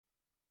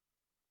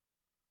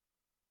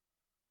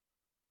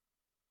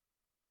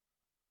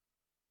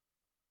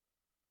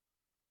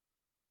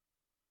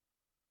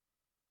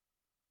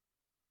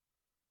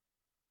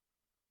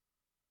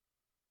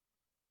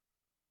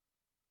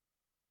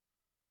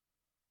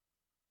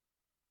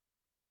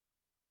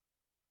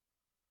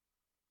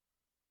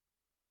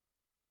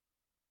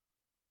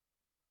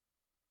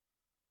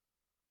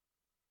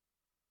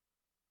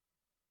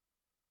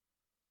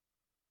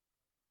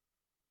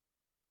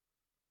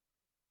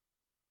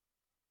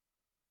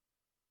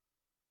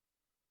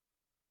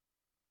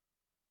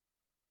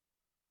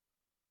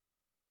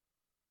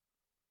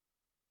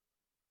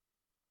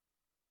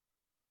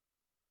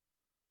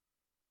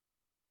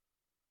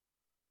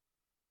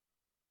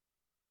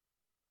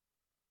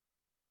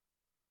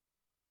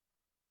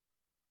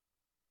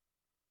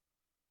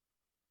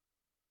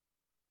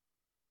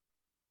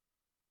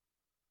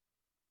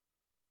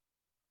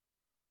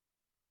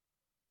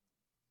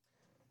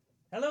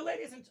Hello,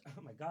 ladies and... Oh,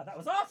 my God, that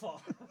was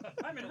awful.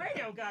 I'm in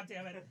radio,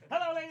 goddammit.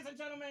 Hello, ladies and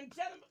gentlemen,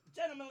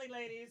 gentlemanly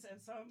ladies,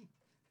 and some...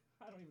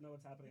 I don't even know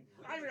what's happening.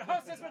 I'm your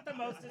hostess with the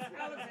mostest,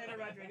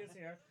 Alexander Rodriguez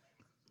here.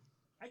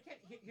 I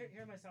can't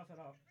hear myself at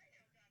all.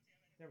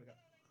 There we go.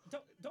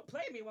 Don't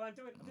play me while I'm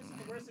doing... This is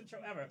the worst intro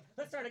ever.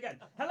 Let's start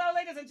again. Hello,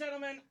 ladies and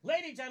gentlemen,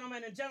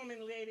 gentlemen, and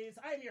gentlemen, ladies.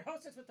 I am your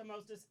hostess with the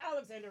mostest,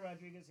 Alexander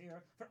Rodriguez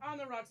here, for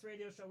On the Rocks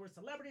radio show where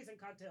celebrities and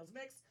cocktails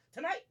mix.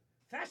 Tonight...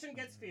 Fashion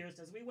gets fierce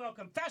as we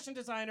welcome fashion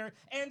designer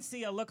and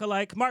Sia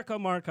lookalike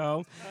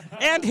Marco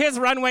and his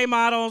runway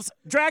models,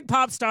 drag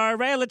pop star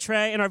Rhea Litre,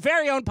 and our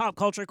very own pop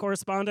culture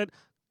correspondent,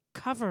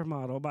 cover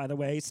model, by the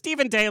way,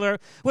 Stephen Dehler,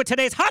 with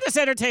today's hottest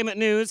entertainment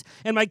news,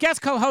 and my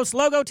guest co-host,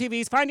 Logo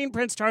TV's Finding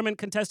Prince Charming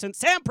contestant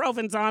Sam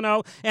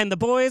Provenzano, and the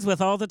boys with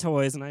all the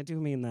toys, and I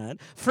do mean that,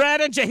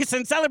 Fred and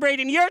Jason,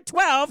 celebrating year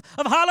 12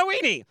 of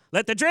Halloweeny.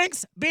 Let the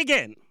drinks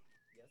begin.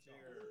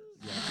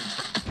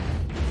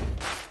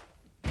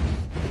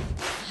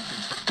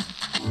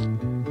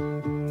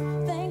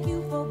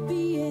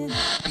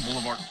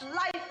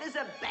 Life is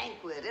a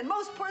banquet, and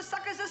most poor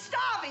suckers are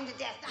starving to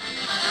death.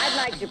 I'd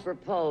like to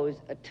propose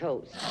a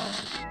toast.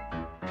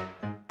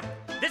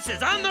 This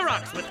is On the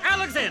Rocks with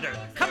Alexander,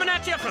 coming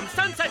at you from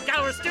Sunset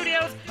Gower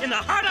Studios in the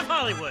heart of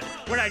Hollywood,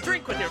 where I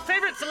drink with your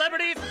favorite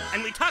celebrities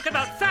and we talk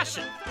about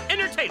fashion,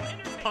 entertainment,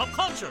 pop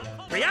culture,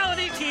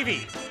 reality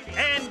TV,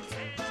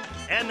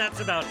 and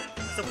that's about it.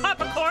 So pop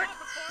a cork,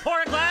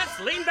 pour a glass,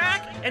 lean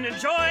back, and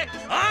enjoy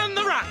On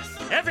the Rocks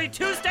every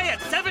Tuesday at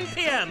 7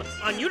 p.m.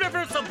 on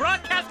Universal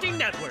Broadcasting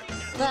Network.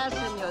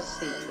 Fasten your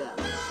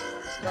seatbelts.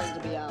 It's going to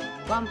be a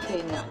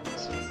bumpy night.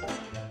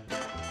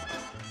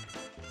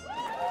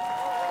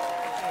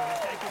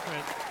 Thank you,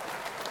 Chris.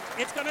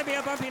 It's going to be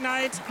a bumpy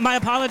night. My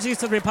apologies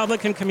to the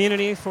Republican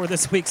community for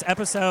this week's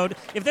episode.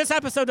 If this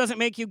episode doesn't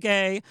make you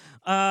gay,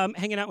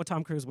 hanging out with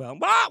Tom Cruise will.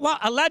 Well,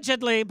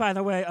 allegedly, by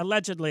the way,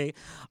 allegedly.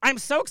 I'm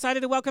so excited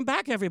to welcome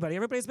back everybody.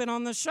 Everybody's been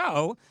on the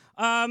show.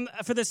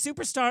 For the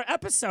Superstar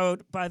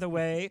episode, by the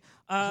way.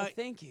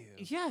 Thank you.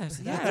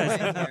 Yes.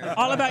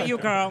 All about you,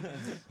 girl.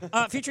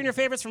 Featuring your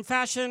favorites from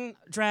fashion,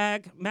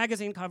 drag,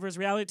 magazine covers,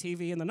 reality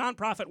TV, in the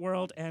nonprofit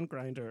world, and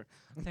Grindr.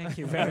 Thank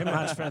you very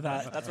much for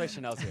that. That's why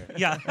Chanel's here.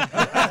 Yeah.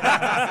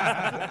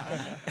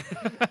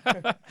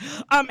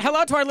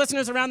 Hello to our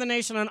listeners around the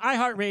nation on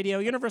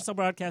iHeartRadio, Universal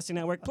Broadcasting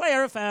Network,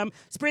 Player FM,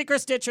 Spreaker,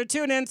 Stitcher,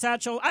 TuneIn,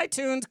 Satchel,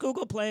 iTunes,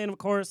 Google Play, and of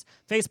course,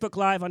 Facebook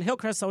Live on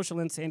Hillcrest Social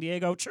in San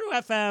Diego, True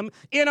FM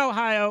in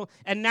Ohio,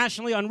 and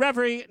nationally on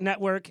Reverie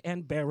Network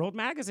and Bear World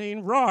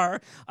Magazine,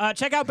 RAR.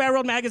 Check out Bear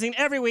World Magazine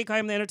every week. I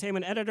am the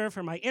entertainment editor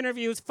for my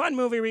interviews, fun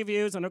movie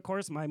reviews, and of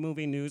course, my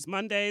movie news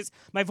Mondays.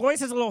 My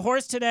voice is a little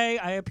hoarse today.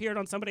 I appeared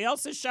on somebody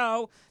else's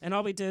show, and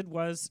all we did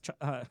was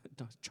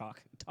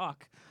talk.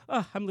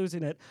 Oh, I'm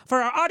losing it. For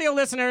our audio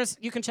listeners,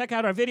 you can check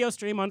out our video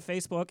stream on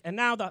Facebook and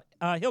now the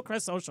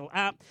Hillcrest Social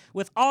app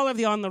with all of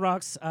the On the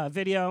Rocks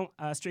video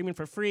streaming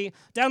for free.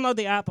 Download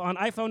the app on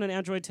iPhone and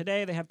Android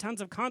today. They have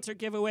tons of concert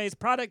giveaways,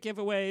 product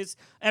giveaways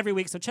every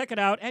week, so check it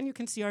out, and you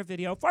can see our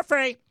video for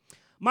free.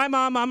 My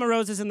mom, Mama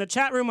Rose, is in the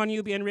chat room on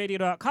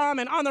ubnradio.com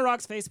and on the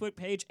Rocks Facebook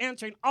page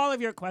answering all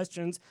of your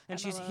questions, and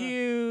she's a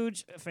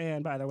huge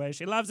fan, by the way.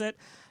 She loves it.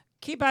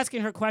 Keep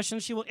asking her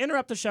questions. She will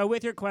interrupt the show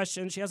with your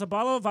questions. She has a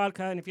bottle of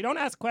vodka, and if you don't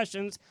ask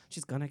questions,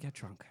 she's going to get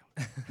drunk.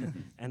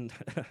 And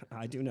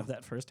I do know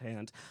that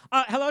firsthand.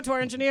 Hello to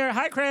our engineer.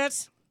 Hi,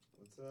 Chris.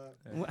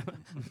 What's up?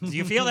 Do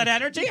you feel that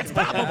energy? It's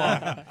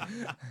palpable.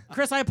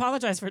 Chris, I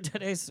apologize for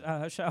today's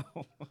show.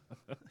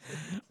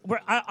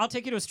 I'll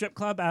take you to a strip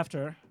club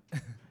after.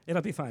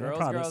 It'll be fine. I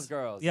promise.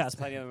 Girls. Yes.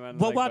 We'll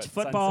We'll watch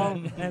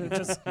football and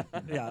just,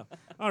 yeah.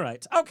 All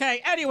right.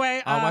 Okay.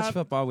 Anyway. I'll watch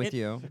football with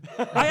you.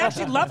 I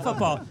actually love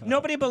football.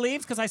 Nobody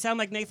believes because I sound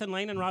like Nathan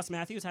Lane and Ross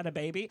Matthews had a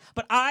baby,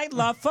 but I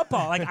love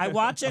football. Like, I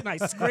watch it and I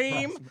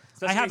scream.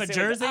 I have a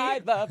jersey. I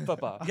love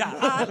football. Yeah,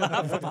 I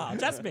love football.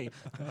 Just me.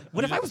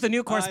 What if I was the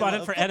new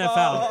correspondent for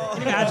NFL?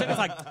 Can you imagine? It's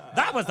like,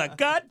 that was a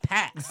good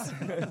pass.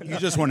 You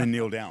just want to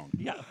kneel down.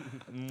 Yeah.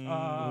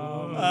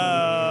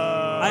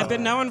 I've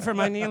bbeen known for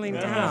my kneeling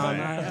down.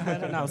 I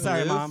don't know.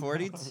 Sorry, Blue Mom.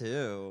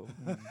 42.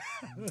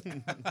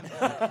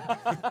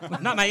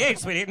 Not my age,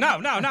 sweetie. No.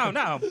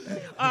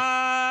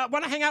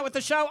 Want to hang out with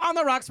the show? On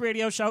the Rocks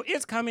radio show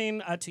is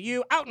coming to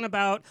you out and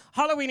about.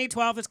 Halloweeny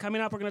 12 is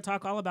coming up. We're going to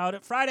talk all about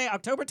it. Friday,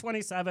 October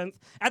 27th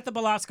at the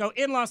Belasco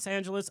in Los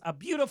Angeles, a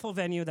beautiful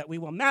venue that we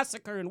will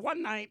massacre in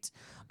one night.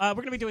 We're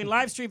going to be doing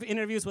live stream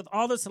interviews with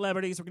all the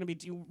celebrities. We're going to be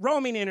doing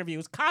roaming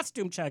interviews,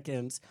 costume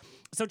check-ins.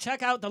 So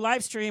check out the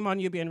live stream on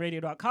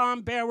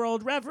ubnradio.com, Bear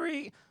World,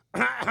 Reverie,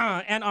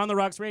 and On the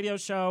Rocks radio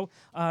show,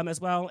 as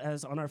well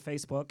as on our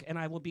Facebook. And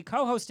I will be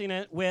co-hosting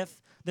it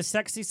with the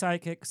sexy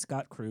psychic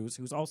Scott Cruz,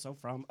 who's also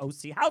from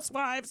OC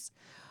Housewives.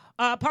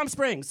 Palm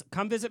Springs.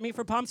 Come visit me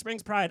for Palm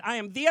Springs Pride. I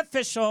am the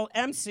official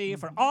MC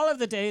for all of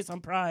the days on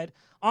Pride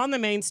on the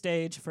main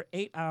stage for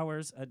 8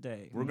 hours a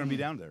day. We're going to be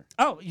down there.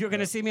 Oh, you're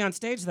going to see me on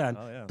stage then?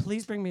 Oh, yeah.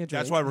 Please bring me a drink.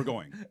 That's why we're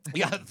going.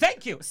 Yeah,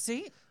 thank you.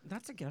 See?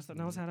 That's a guest that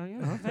knows how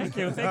to, thank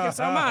you. Thank you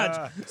so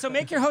much. So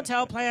make your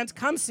hotel plans.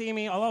 Come see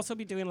me. I'll also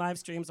be doing live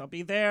streams. I'll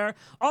be there.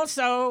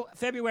 Also,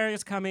 February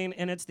is coming,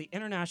 and it's the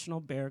International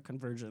Bear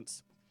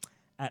Convergence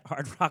at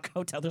Hard Rock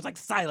Hotel. There's like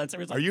silence.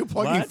 Everyone's Are like, you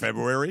plugging what?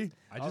 February?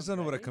 I just don't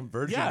know what a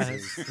convergence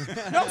is.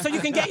 No, so you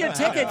can get your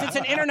tickets. It's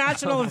an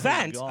international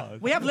event. God.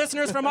 We have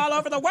listeners from all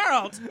over the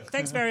world.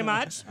 Thanks very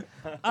much.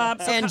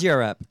 And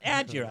Europe.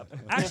 And Europe.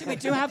 Actually, we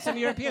do have some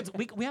Europeans.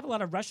 We have a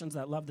lot of Russians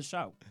that love the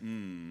show.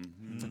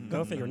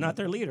 Go figure. Not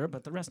their leader,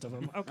 but the rest of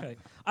them. Okay.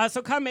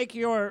 So come make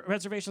your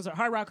reservations at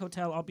Hard Rock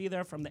Hotel. I'll be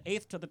there from the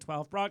 8th to the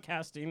 12th,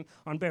 broadcasting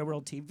on Bear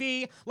World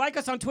TV. Like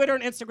us on Twitter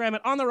and Instagram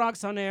at On The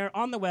Rocks On Air,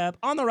 on the web,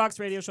 on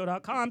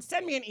therocksradioshow.com.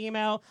 Send me an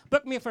email.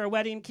 Book me for a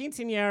wedding,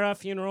 quinceañera,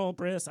 funeral,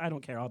 bris. I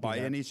don't care. I'll be By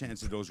there. any chance,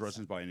 did those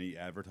Russians buy any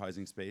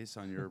advertising space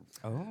on your...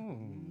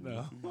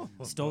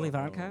 Stoli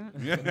vodka?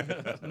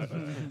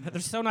 They're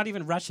so not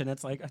even Russian.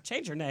 It's like,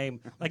 change your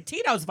name. Like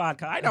Tito's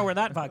vodka. I know where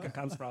that vodka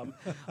comes from.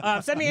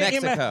 Send me an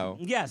email. Mexico.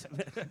 Yes.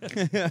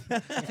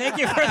 Thank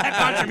you for that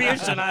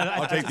contribution.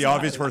 I'll take the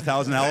obvious for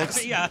 1,000,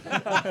 Alex. Yeah.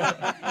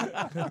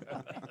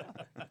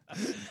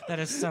 That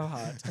is so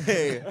hot.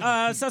 Hey.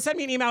 So send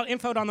me an email,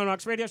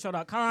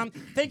 info@ontherocksradioshow.com.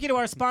 Thank you to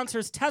our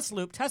sponsors,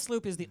 Testloop.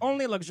 Testloop is the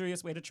only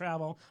luxurious way to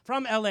travel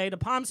from LA to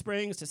Palm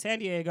Springs to San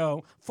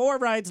Diego. 4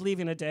 rides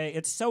leaving a day.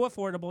 It's so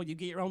affordable. You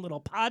get your own little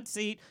pod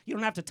seat. You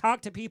don't have to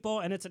talk to people,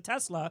 and it's a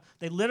Tesla.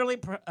 They literally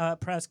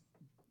press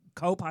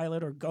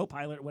co-pilot or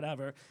go-pilot or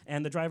whatever,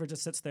 and the driver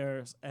just sits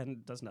there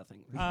and does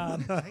nothing.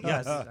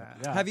 Yes.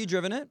 Yeah. Have you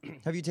driven it?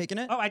 Have you taken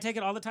it? Oh, I take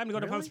it all the time to go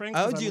to Palm Springs.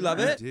 Oh, 'cause do you I'm- love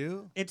it?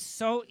 Do? It's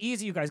so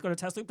easy, you guys. Go to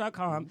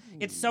testloop.com.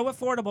 It's so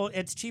affordable.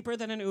 It's cheaper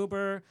than an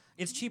Uber.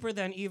 It's cheaper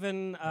than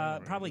even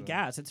probably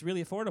gas. It's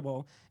really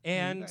affordable.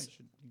 And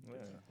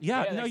yeah,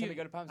 no, next time you we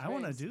go to Palm I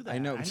want to Springs. do that. I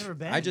know. I've never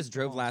been. I just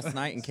drove last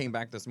night and came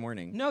back this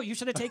morning. no, you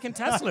should have taken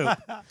Testloop.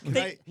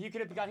 You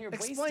could have got here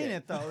wasted. Explain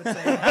it though. It's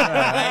like,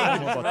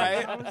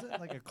 Right? how is it?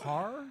 Like a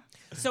car?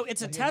 So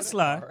it's a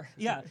Tesla,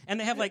 yeah, and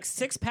they have like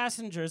 6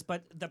 passengers,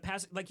 but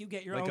like you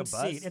get your Like own a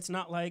bus? seat. It's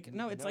not like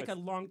it's like a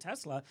long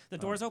Tesla. The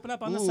doors open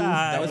up on the Ooh,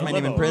 side. that was my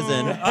name in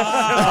prison.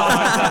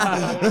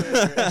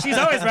 She's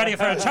always ready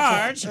for a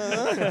charge.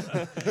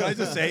 Can I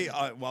just say,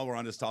 while we're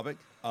on this topic,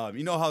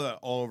 you know how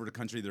all over the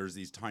country there's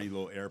these tiny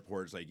little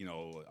airports, like,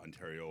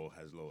 Ontario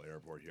has a little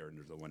airport here and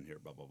there's the one here,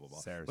 blah, blah, blah,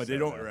 blah. But they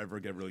don't ever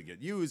really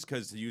get used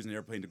because to use an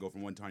airplane to go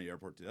from one tiny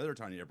airport to the other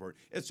tiny airport,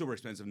 it's super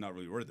expensive, not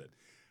really worth it.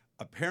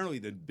 Apparently,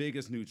 the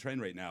biggest new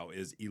trend right now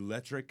is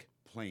electric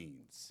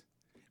planes.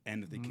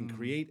 And if they can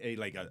create an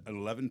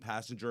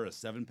 11-passenger, a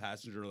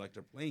 7-passenger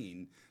electric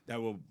plane that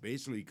will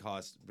basically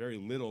cost very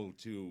little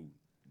to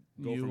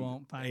go You from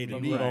won't find A to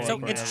it. B. So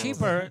it's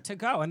cheaper to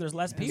go, and there's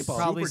less people.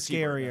 Probably Super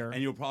cheaper. scarier.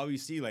 And you'll probably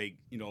see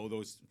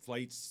those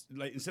flights,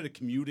 like instead of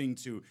commuting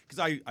because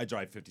I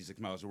drive 56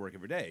 miles to work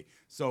every day.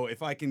 So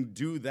if I can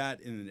do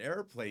that in an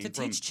airplane To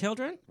teach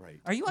children? Right.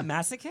 Are you a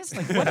masochist?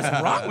 Like, what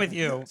is wrong with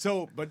you?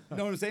 So, but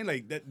no, what I'm saying,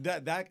 like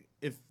that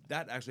if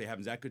that actually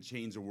happens, that could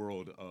change the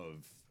world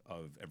of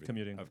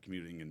everything,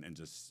 commuting and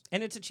just.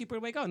 And it's a cheaper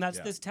way to go. And that's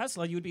Yeah. this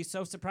Tesla. You would be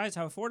so surprised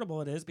how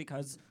affordable it is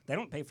because they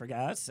don't pay for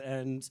gas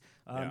and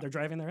they're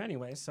driving there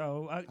anyway.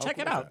 So check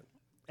it cool is out.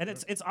 And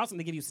it's awesome.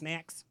 They give you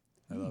snacks.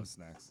 I love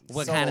snacks.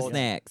 What kind of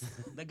snacks?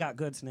 They got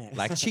good snacks.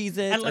 Like Cheez-Its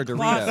and or liqueur,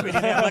 Doritos? sweetie.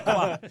 They have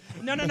liqueur.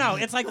 No.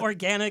 It's like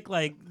organic.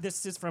 Like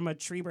this is from a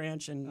tree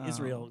branch in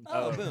Israel.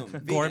 Oh,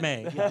 boom.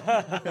 Gourmet.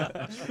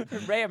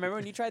 Rhea, remember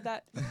when you tried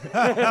that?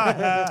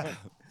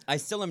 I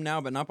still am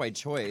now, but not by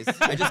choice.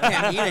 I just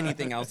can't eat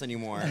anything else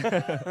anymore.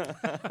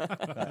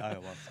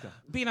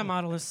 Being a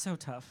model is so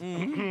tough.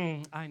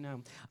 I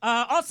know.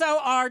 Also,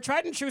 our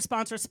tried and true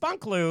sponsor,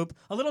 Spunk Lube.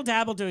 A little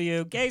dab will do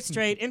you. Gay,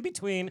 straight, in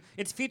between.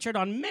 It's featured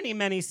on many,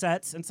 many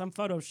sets and some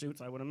photo shoots,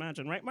 I would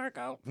imagine. Right,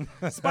 Marco?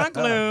 Spunk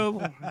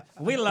Lube.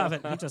 We love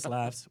it. He just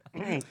laughs.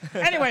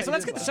 Anyway, so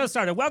let's get the show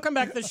started. Welcome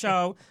back to the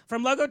show.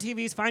 From Logo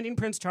TV's Finding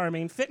Prince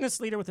Charming, fitness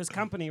leader with his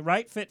company,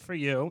 Right Fit For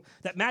You,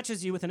 that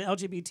matches you with an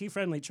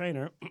LGBT-friendly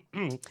trainer,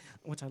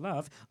 which I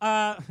love.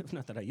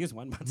 Not that I use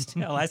one, but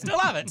still, I still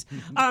love it.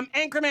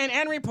 Anchorman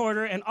and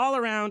reporter and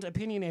all-around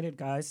opinionated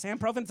guy, Sam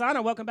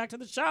Provenzano. Welcome back to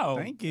the show.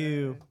 Thank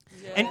you.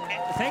 And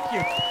thank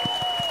you.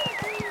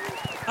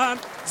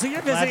 So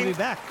you're Glad to visiting. be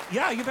back.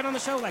 Yeah, you've been on the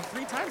show like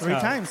 3 times. 3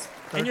 now. times.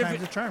 And Third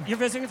time's the charm. You're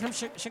visiting from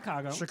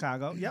Chicago.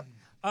 Chicago. Yep.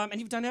 And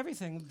you've done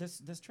everything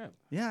this trip.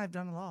 Yeah, I've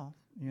done it all.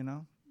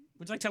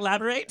 Would you like to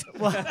elaborate?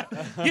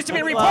 Used to be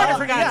a reporter,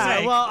 for God's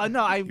sake. Well,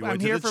 no, He I'm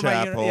went here to the for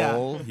my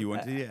chapel. He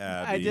went to the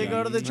Abbey. I did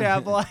go to the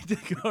chapel. I did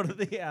go to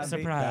the Abbey.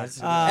 Surprise.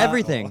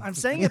 Everything. I'm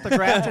staying at the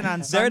Grafton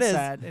on There it is.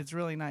 Sunset. It's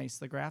really nice.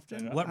 The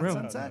Grafton. What on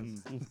room? Sunset.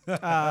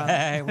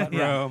 Hey, what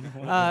room?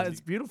 It's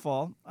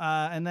beautiful.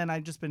 And then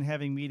I've just been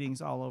having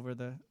meetings all over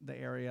the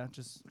area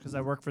just because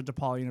I work for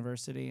DePaul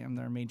University. I'm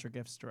their major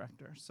gifts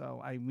director.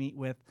 So I meet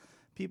with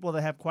people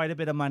that have quite a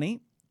bit of money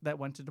that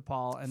went to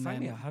DePaul and Find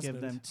me then a husband.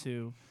 give them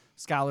to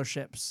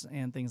scholarships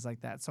and things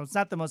like that. So it's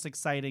not the most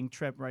exciting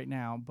trip right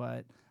now,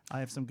 but I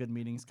have some good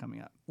meetings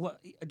coming up. Well,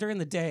 during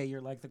the day,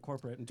 you're like the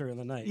corporate, and during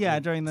the night. Yeah, you're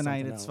during the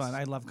night something it's else. fun.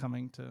 I love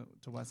coming to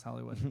West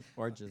Hollywood.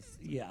 Or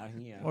just Yeah.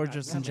 Or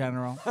just in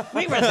general.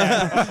 We were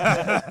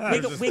there.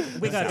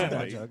 we got to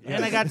that joke.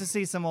 And I got to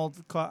see some old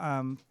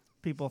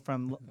people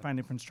from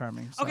Finding Prince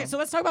Charming. Okay, so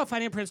let's talk about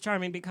Finding Prince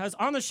Charming, because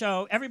on the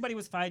show, everybody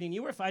was fighting.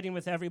 You were fighting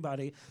with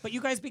everybody, but you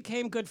guys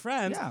became good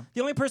friends. Yeah.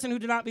 The only person who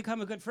did not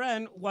become a good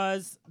friend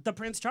was the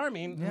Prince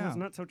Charming, who Yeah. was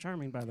not so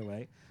charming, by the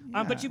way.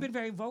 Yeah. But you've been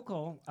very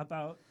vocal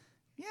about...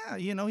 Yeah,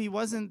 he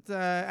wasn't.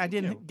 I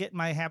didn't get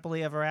my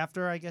happily ever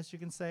after, I guess you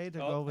can say, to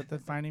go with the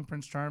Finding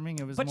Prince Charming.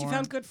 It was. But more, you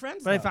found good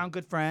friends, But I though. found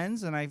good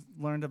friends, and I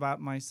learned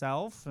about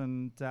myself,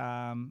 and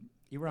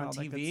You were on all that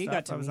good TV, stuff.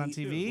 got to I was on meet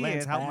TV.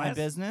 Lance It helped my Bass.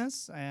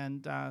 business,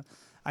 and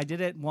I did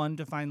it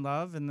to find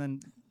love, and then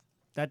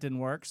that didn't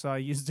work, so I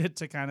used it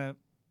to kind of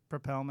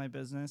propel my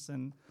business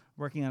and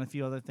working on a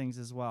few other things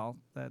as well.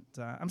 That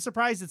I'm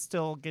surprised it's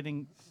still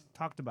getting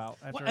talked about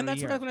after Well, and a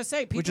that's year, what I was going to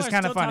say. People which is are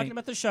kind still of funny. talking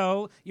about the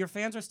show. Your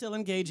fans are still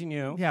engaging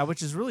you. Yeah,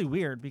 which is really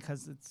weird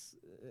because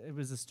it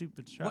was a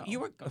stupid show. Well, you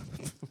were...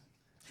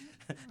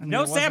 I mean,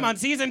 no it Sam wasn't- on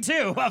season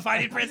 2 of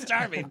Finding Prince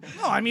Charming.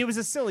 No, I mean it was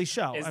a silly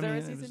show. Is I there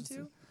mean, a it was season just-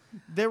 2?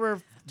 There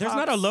were. There's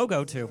not a talks-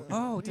 logo to.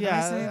 Oh, did I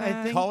Yeah, say that?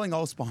 I think. Calling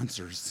all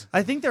sponsors.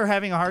 I think they're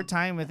having a hard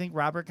time. I think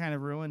Robert kind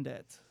of ruined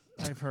it.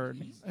 I've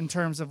heard in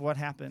terms of what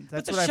happened.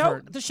 That's But what the I've show,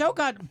 heard. the show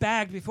got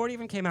bagged before it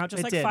even came out, just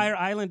It like did. Fire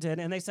Island did,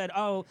 and they said,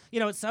 "Oh,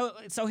 it's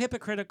so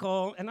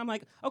hypocritical." And I'm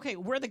like, "Okay,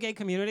 we're the gay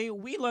community.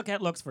 We look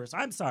at looks first.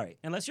 I'm sorry,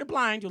 unless you're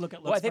blind, you look at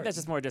looks Well, I think first." that's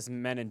just more just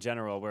men in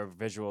general. We're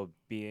visual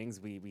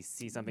beings. We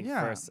see something Yeah.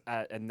 first,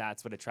 and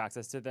that's what attracts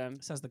us to them.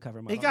 says the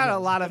cover model. It got Yeah. a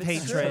lot of But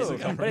it's hatred.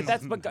 true. But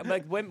that's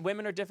like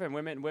women are different.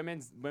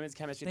 Women's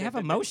chemistry. They have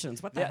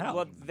emotions. What the hell?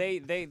 Well,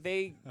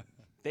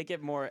 they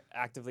get more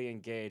actively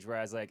engaged,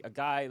 whereas like a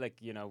guy, like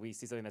we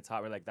see something that's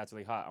hot, we're like, that's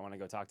really hot. I want to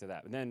go talk to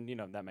that, and then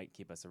that might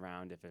keep us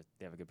around if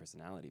they have a good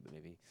personality, but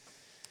maybe.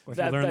 Or if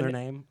you learn their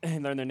name.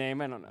 Learn their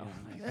name. I don't know.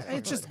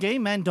 It's just gay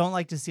men don't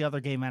like to see other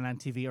gay men on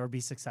TV or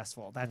be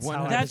successful. That's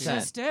how I That's 100%.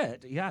 just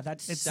it. Yeah,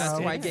 that's It's That's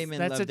so- why gay men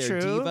That's love a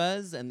their true-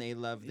 divas and they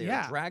love their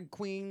Yeah. drag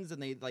queens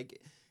and they like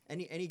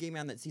any gay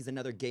man that sees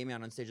another gay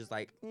man on stage is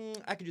like,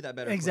 I could do that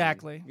better. queen."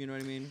 Exactly. You know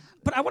what I mean?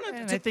 But I want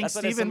And to. I think that's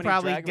why there's so Steven many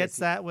probably drag gets races.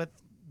 that with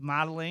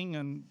modeling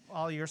and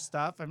all your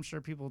stuff. I'm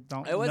sure people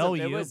don't It was, know it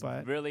you, was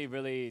but really,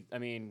 really. I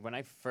mean, when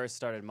I first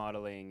started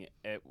modeling,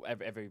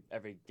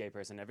 every gay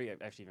person,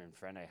 actually even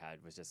friend I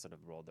had was just sort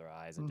of rolled their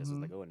eyes and just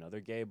was like, oh, another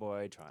gay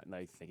boy trying,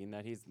 like thinking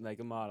that he's like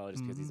a model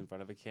just because he's in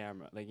front of a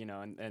camera, like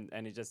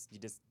and you just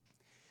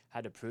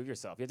had to prove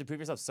yourself. You have to prove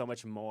yourself so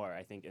much more,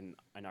 I think, in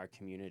our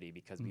community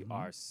because we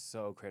are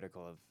so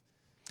critical of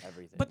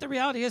everything. But the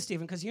reality is,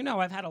 Stephen, because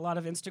I've had a lot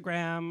of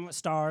Instagram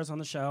stars on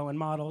the show and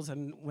models,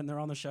 and when they're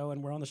on the show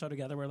and we're on the show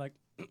together, we're like,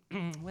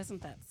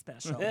 wasn't that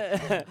special?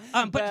 But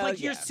Well,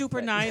 like you're yeah, super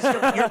but- nice,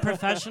 you're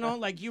professional,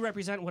 like you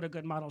represent what a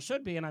good model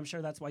should be, and I'm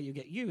sure that's why you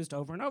get used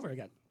over and over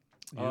again.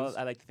 Well,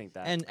 I like to think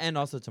that. And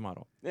also to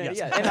model. yeah, Yes.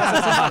 yeah, and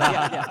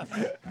also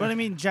yeah. But I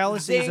mean,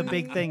 jealousy is a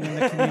big thing in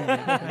the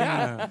community.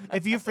 Yeah.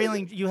 If you're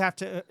feeling, you have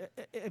to.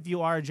 If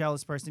you are a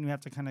jealous person, you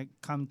have to kind of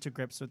come to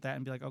grips with that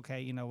and be like,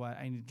 okay, you know what?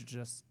 I need to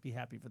just be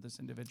happy for this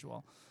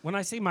individual. When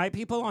I see my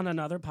people on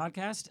another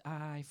podcast,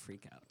 I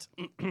freak out.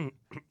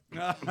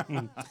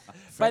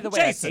 By the way,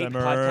 Jason. I hate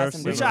podcasts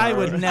and Which they- I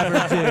would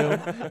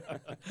never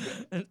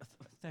do.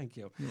 Thank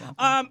you.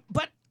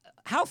 But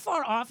how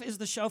far off is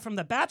the show from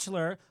The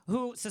Bachelor,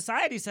 who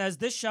society says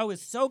this show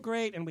is so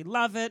great and we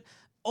love it?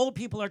 Old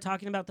people are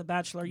talking about The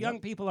Bachelor. Young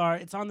people are.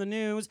 It's on the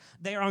news.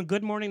 They are on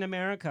Good Morning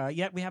America.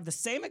 Yet we have the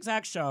same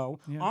exact show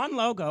on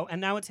Logo, and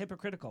now it's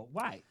hypocritical.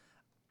 Why?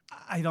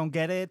 I don't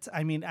get it.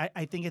 I mean,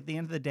 I think at the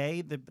end of the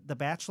day, the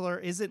Bachelor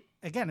isn't.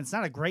 Again, it's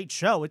not a great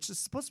show. It's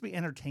just supposed to be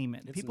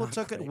entertainment. People not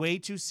took it great. way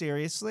too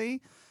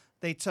seriously.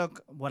 They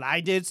took what I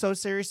did so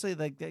seriously.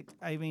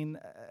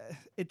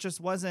 It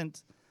just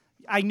wasn't.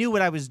 I knew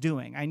what I was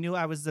doing. I knew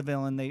I was the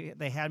villain.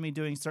 They had me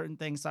doing certain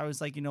things. So I was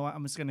like, you know what?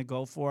 I'm just going to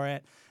go for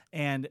it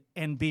and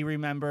be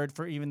remembered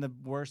for even the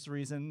worst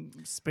reason,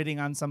 spitting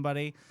on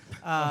somebody.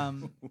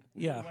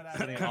 Yeah.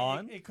 Whatever.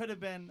 on? It could have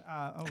been.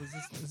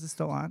 Is this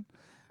still on?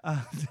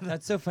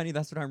 That's so funny.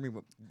 That's what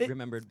I'm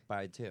remembered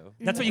by too.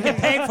 That's what you get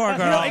paid for,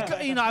 girl.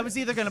 I was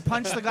either going to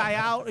punch the guy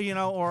out,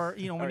 or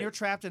when you're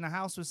trapped in a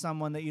house with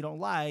someone that you don't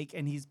like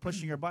and he's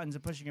pushing your buttons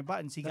and pushing your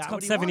buttons, he It's got called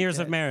what he 7 years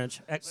of wanted.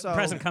 marriage. So-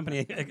 Present company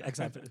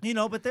accepted.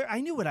 But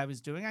I knew what I was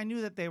doing. I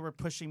knew that they were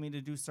pushing me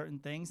to do certain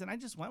things, and I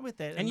just went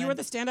with it. And you then- were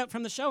the standout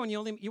from the show, and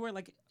you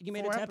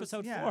made it to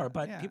episode 4,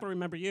 but people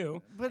remember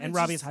you But and it's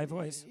Robbie's just- high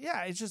voice.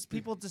 Yeah, it's just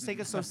people just take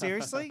it so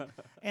seriously,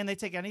 and they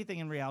take anything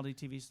in reality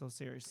TV so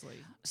seriously.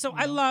 So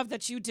I love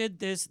that you did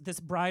this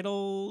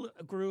bridal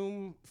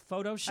groom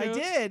photo shoot. I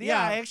did,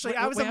 yeah. I was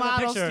We a have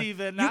model, picture.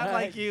 Steven, not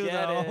like you,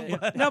 get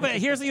though. it. No, but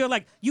here's you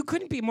you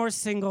couldn't be more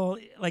single.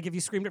 Like if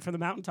you screamed it from the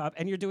mountaintop,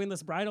 and you're doing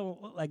this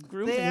bridal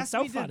groom They thing. It's asked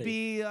so me funny. to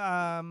be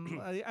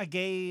a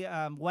gay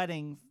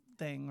wedding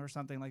thing or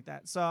something like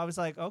that. So I was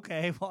like,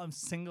 okay, well, I'm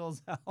single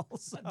as hell.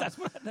 So,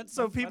 That's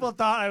so people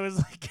thought I was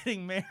like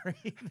getting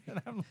married,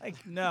 and I'm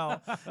like,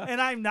 no.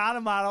 And I'm not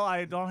a model.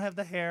 I don't have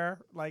the hair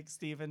like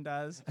Steven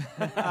does,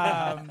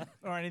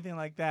 or anything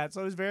like that.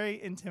 So it was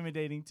very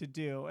intimidating to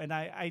do, and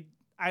I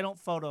don't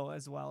photo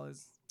as well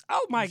as.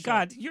 Oh my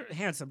God, you're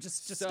handsome.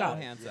 Just so stop.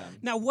 handsome.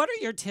 Now, what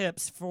are your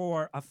tips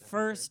for a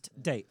first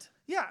date?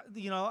 Yeah,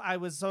 I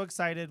was so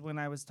excited when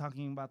I was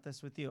talking about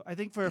this with you. I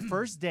think for a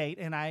first date,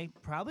 and I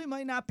probably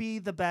might not be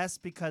the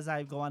best because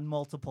I go on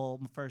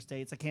multiple first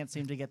dates. I can't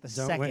seem to get the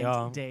Don't we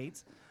all? second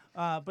date.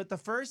 But the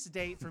first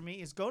date for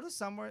me is go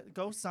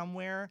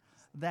somewhere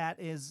that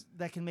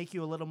can make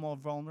you a little more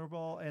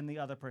vulnerable and the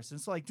other person.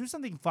 So like do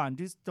something fun.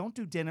 Don't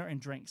do dinner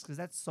and drinks because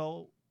that's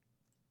so.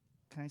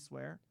 Can I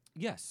swear?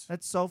 Yes.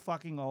 That's so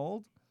fucking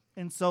old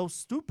and so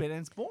stupid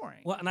and it's boring.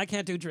 Well, and I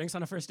can't do drinks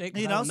on a first date.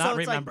 You I know, will so not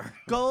it's remember.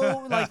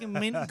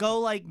 like go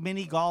like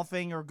mini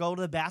golfing or go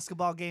to the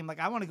basketball game. Like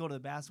I want to go to the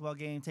basketball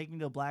game. Take me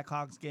to a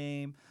Blackhawks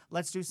game.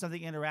 Let's do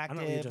something know what you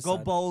interactive. just Go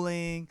said.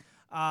 bowling.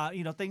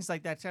 Things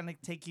like that, trying to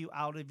take you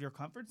out of your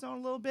comfort zone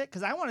a little bit.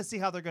 Because I want to see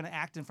how they're going to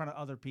act in front of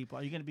other people.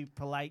 Are you going to be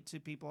polite to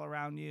people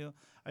around you?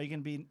 Are you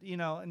going to be,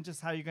 and just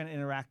how you're going to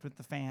interact with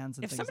the fans?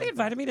 And If things somebody like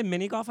invited me to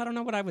mini golf, I don't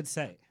know what I would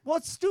say. well,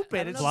 it's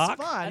stupid. It's Block?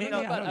 fun. I don't,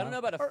 know Yeah, about, I I don't don't know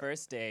about a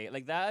first date.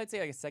 Like that, I'd say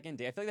like a second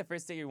date. I feel like the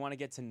first date you want to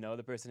get to know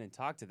the person and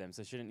talk to them.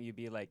 So shouldn't you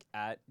be like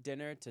at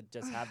dinner to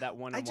just have that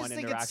one-on-one just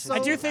think it's interaction? so- I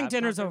Oh, do think have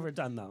dinner's comfort?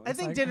 overdone, though. I It's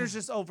think like- dinner's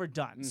just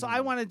overdone. So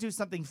I want to do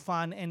something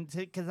fun, and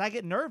because I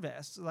get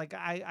nervous, like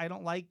I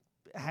don't like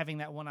having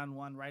that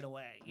one-on-one right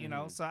away,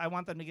 So I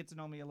want them to get to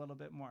know me a little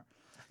bit more.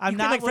 I'm You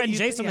not could, like what friend you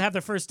Jason yeah. have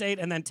their first date,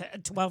 and then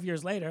 12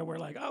 years later, we're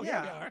like, oh, here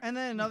we are. And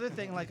then another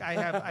thing, like I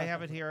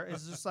have it here,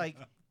 is just like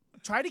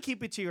try to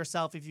keep it to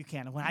yourself if you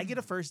can. When I get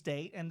a first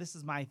date, and this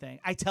is my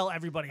thing, I tell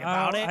everybody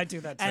about it. I do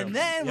that too. And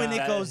then when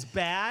Yeah. it goes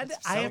bad,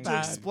 I have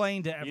bad. to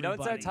explain to everybody. You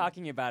don't start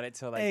talking about it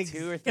till like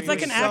 2 or 3 It's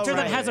like an so actor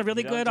that right. has a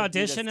really You don't good just- you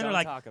audition, just and they're don't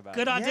like, talk about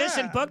good it.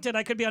 audition, Yeah. booked it.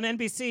 I could be on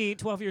NBC.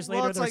 12 years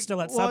later, it's they're like-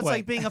 still at well, Subway. it's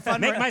like being a fun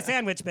Make ra- my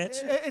sandwich, bitch.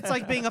 It's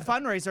like being a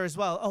fundraiser as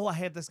well. Oh, I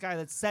have this guy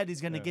that said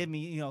he's going to give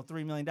me,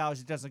 $3 million.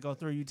 It doesn't go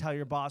through. You tell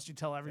your boss, you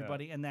tell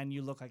everybody, and then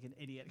you look like an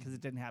idiot because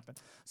it didn't happen.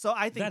 So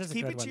I That think is a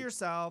keep good it to one.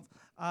 yourself,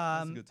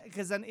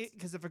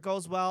 because if it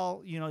goes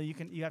well, you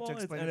have to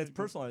explain. And it's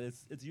personal.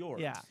 It's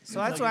yours. Yeah. It's So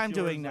that's what it's I'm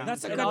doing yours, now. and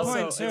That's a And good also,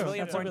 point, it's too. really That's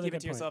a important really to keep good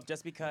it to point. yourself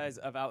just because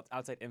of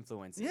outside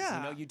influences.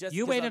 Yeah.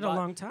 You waited a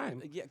long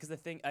time. Yeah, because the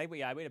thing, I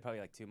waited probably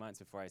like 2 months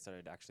before I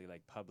started actually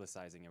like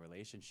publicizing a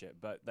relationship.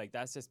 But like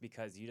that's just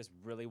because you just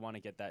really want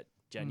to get that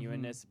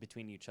genuineness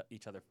between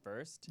each other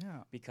first. Yeah.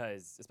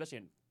 Because especially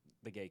in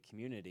the gay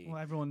community, Well,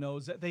 everyone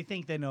knows it. They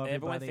think they know everybody.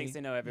 everyone thinks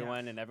they know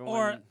everyone, and everyone.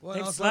 Or Well,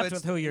 they've also slept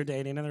it's- with who you're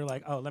dating, and they're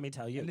like, oh, let me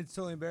tell you. And it's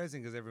totally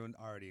embarrassing because everyone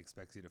already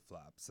expects you to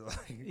flop. So like,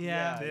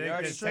 Yeah, they it's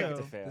already true. expect it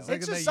to fail. The It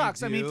second that just you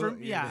sucks. I mean, do, to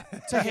hear,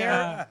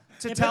 Yeah.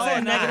 to It tell puts a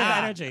a negative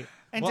negative energy.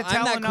 and Well, to tell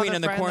I'm that another queen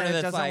in the friend corner that it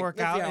that's doesn't like, work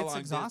let's see out, how it's long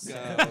exhausting.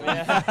 this goes.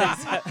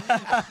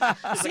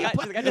 She's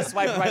like, I just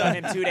swiped right on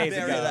him 2 days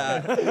Bury ago.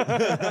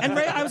 that. And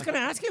Ray, I was going to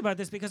ask you about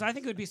this because I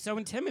think it would be so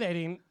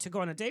intimidating to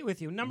go on a date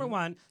with you. Number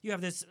one, you have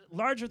this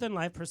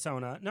larger-than-life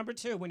persona. Number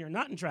two, when you're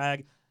not in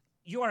drag,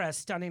 you are as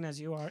stunning as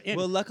you are in.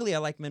 Well, luckily, I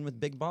like men with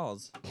big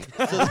balls.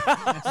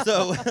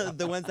 So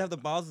the ones that have the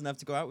balls enough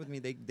to go out with me,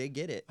 they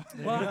get it.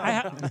 Well,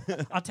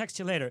 I'll text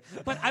you later.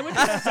 But I would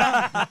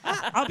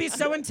I'll be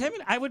so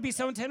intimidated. I would be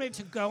so intimidated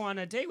to go on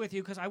a date with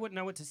you because I wouldn't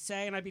know what to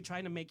say, and I'd be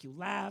trying to make you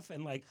laugh,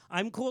 and like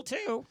I'm cool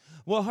too.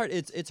 Well,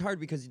 it's hard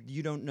because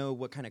you don't know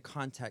what kind of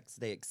context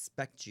they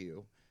expect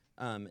you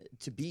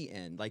to be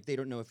in. Like they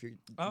don't know if you're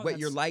what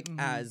you're like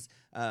as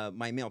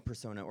my male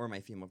persona or my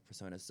female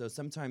persona. So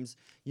sometimes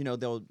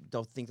they'll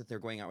think that they're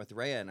going out with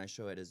Rhea, and I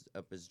show it as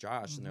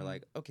Josh, and they're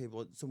like, okay,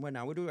 well, so what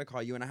now? What do I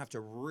call you? And I have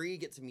to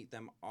get to meet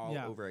them all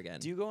over again.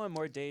 Do you go on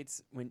more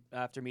dates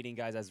after meeting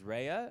guys as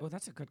Rhea? Well,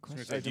 that's a good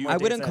question. Or do more I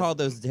dates wouldn't as- call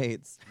those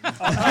dates.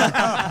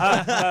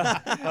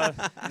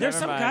 There's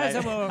some guys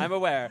that will. I'm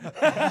aware.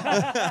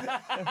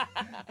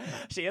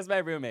 She is my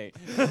roommate.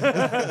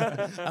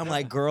 I'm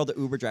like, girl, the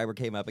Uber driver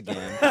came up again.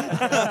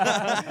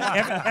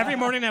 every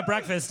morning at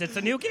breakfast, it's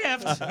a new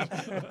gift.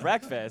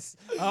 Breakfast.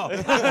 Oh,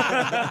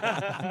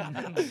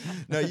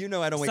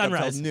 No, I don't wake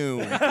Sunrise. up till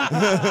noon.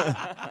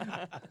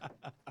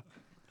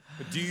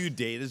 But do you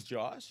date as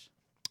Josh?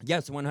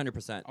 Yes,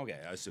 100%. Okay,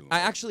 I assume. I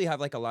actually have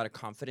like a lot of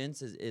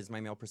confidence is my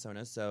male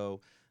persona,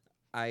 so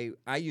I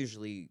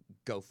usually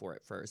go for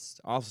it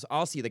first.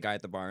 I'll see the guy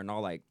at the bar and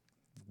I'll like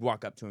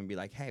walk up to him and be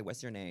like, hey,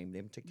 what's your name? They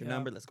take your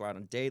number. Let's go out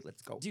on a date.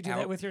 Let's go. do you do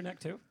that with your neck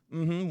too?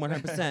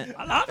 100%.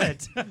 I love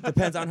it.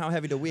 Depends on how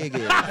heavy the wig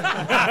is.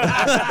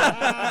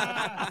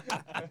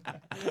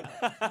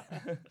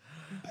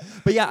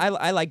 But yeah,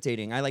 I like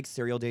dating. I like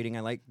serial dating.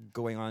 I like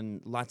going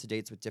on lots of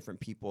dates with different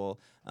people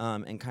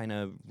and kind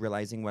of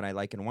realizing what I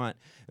like and want.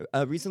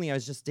 Recently, I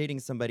was just dating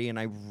somebody and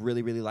I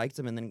really, really liked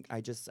him. And then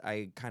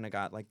I kind of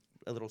got like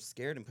a little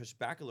scared and pushed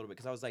back a little bit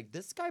because I was like,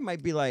 this guy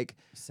might be like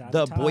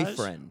Sabotage? the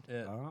boyfriend.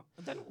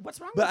 Then what's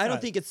wrong But with I don't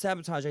that? think it's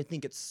sabotage. I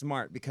think it's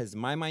smart because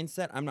my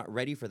mindset, I'm not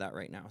ready for that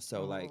right now.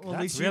 So like, Well, at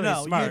That's least really you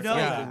know. smart. You know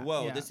yeah, that.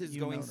 whoa, Yeah, this is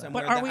you know going that.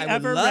 somewhere But are that we I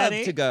ever would love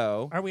ready? to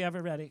go. Are we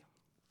ever ready?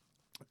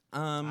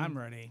 I'm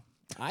ready.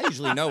 I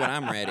usually know when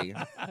I'm ready.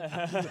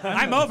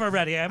 I'm over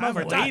ready. I'm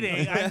over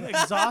waiting. I'm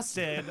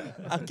exhausted.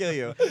 I'll kill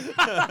you.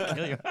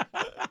 Kill you.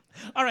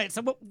 All right.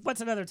 So what's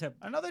another tip?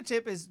 Another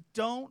tip is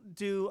don't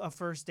do a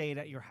first date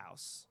at your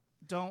house.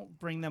 Don't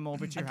bring them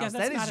over to your house.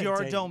 that's That not is a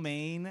your date.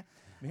 domain.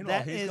 Meanwhile,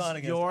 That he's is gone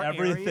against your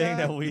everything area.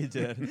 that we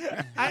did.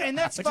 And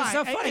that's Which is fine.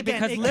 so funny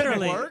Again, because it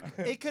literally- could work.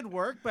 It could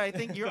work, but I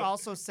think you're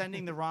also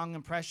sending the wrong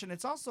impression.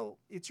 It's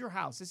your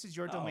house. This is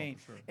your domain.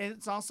 sure. And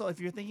it's also, if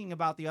you're thinking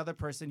about the other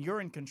person,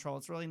 you're in control.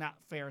 It's really not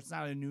fair. It's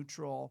not a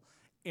neutral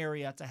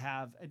area to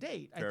have a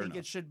date. I think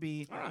it should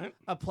be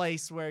a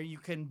place where you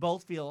can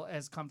both feel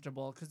as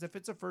comfortable. Because if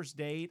it's a first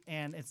date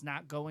and it's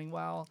not going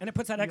well, And it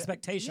puts that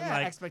expectation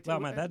well,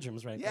 my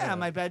bedroom's right there. yeah,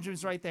 my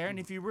bedroom's right there. And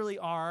if you really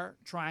are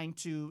trying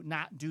to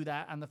not do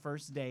that on the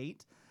first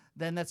date,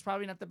 then that's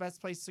probably not the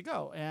best place to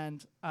go.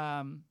 And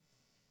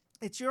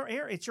it's your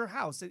it's your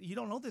house. You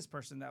don't know this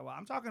person that well.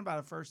 I'm talking about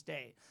a first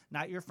date,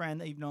 not your friend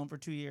that you've known for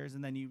 2 years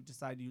and then you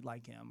decide you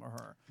like him or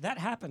her. That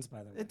happens, by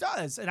the way. It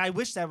does. And I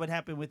wish that would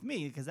happen with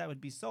me because that would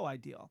be so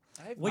ideal.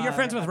 Well, you're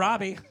friends with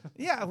Robbie.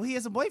 Yeah, well, he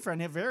has a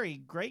boyfriend, a very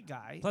great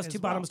guy. Plus, as two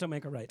well. bottoms don't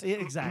make a right. Yeah,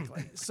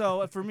 exactly.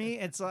 So for me,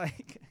 it's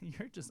like,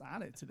 you're just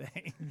on it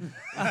today.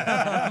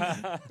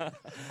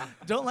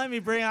 Don't let me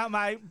bring out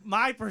my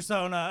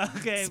persona.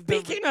 Okay.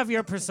 Speaking of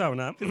your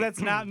persona, That's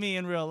not me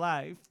in real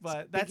life,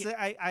 but that's it.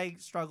 I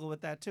struggle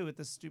with that too with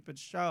this stupid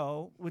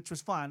show, which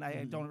was fun.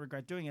 I don't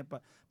regret doing it,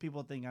 but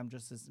people think I'm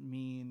just this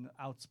mean,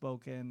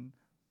 outspoken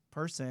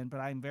person, but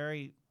I'm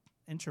very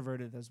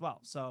introverted as well.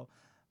 So,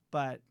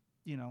 but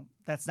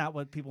that's not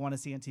what people want to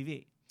see on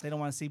TV. They don't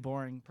want to see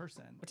boring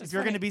person. If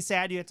you're going to be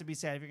sad, you have to be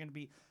sad. If you're going to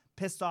be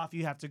pissed off,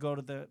 you have to go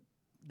to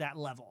that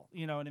level.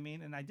 You know what I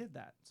mean? And I did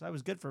that. So I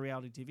was good for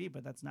reality TV,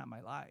 but that's not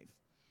my life.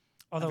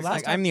 although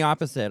I'm the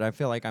opposite. I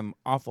feel like I'm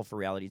awful for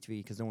reality TV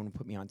because no one would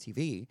put me on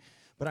TV.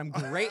 But I'm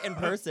great in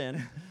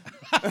person.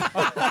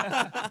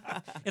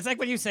 it's like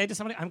when you say to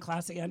somebody, "I'm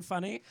classy and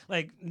funny."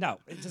 Like, no,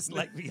 it's just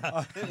like,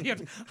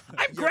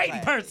 I'm great in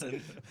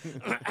person.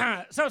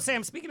 So,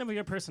 Sam, speaking of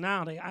your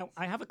personality,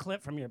 I have a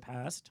clip from your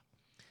past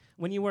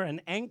when you were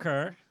an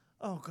anchor.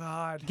 Oh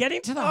God! Getting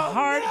to the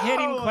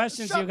hard-hitting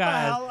questions, Shut you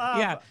guys. the hell up.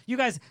 Yeah, you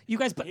guys.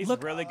 But He's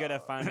look, really good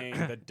at finding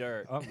the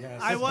dirt. Oh, yes.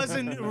 I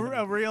wasn't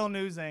a real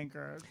news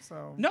anchor,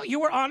 so No, you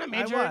were on a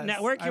major was.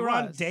 network. I You were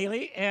on was.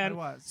 Daily, and I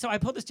was. so I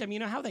pulled this gem. You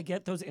know how they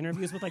get those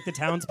interviews with like the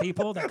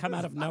townspeople that come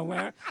out of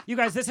nowhere? You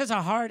guys, this is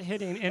a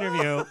hard-hitting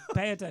interview.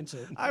 Pay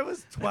attention. I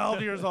was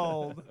 12 years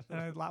old and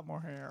I had a lot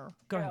more hair.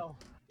 Go ahead.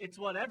 It's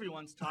what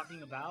everyone's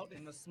talking about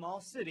in the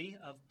small city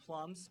of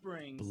Plum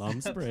Springs. Plum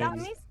Got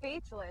Springs. me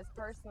speechless,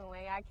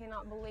 personally. I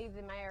cannot believe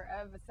the mayor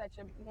of such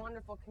a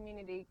wonderful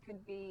community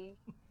could be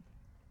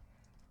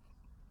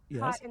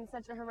caught in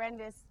such a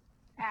horrendous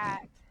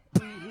act.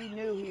 He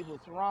knew he was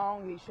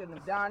wrong. He shouldn't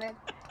have done it.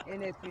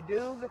 And if you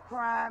do the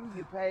crime,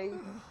 you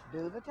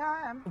do the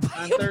time.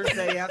 On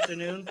Thursday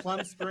afternoon,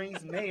 Plum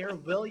Springs Mayor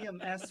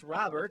William S.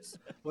 Roberts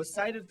was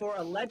cited for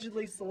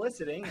allegedly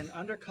soliciting an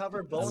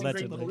undercover Bowling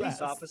Green Allegedly. police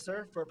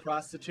officer for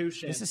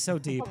prostitution. This is so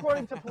deep.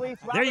 According to police,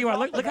 There you are.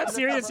 Roberts Look how offered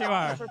serious you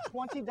are. for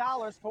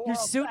 $20 for Your oral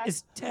suit sex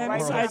is 10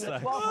 right sizes. down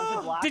the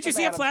 1200 block Did you of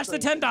see it Adams flash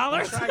the Street.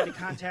 $10? Tried to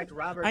contact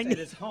Roberts I at knew-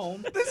 his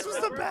home. This was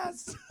the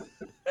best.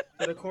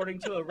 But according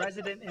to a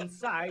resident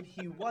inside,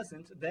 he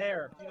wasn't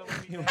there.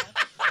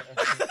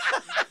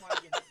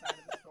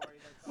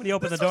 When he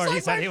opened This the door, was he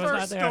like said my he was not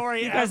first there.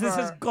 story You guys, this is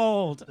ever.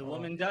 gold. The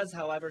woman does,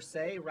 however,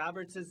 say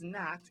Roberts is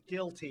not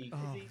guilty.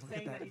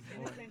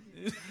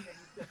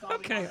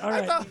 Okay, all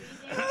right.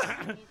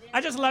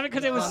 I just love it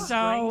because it was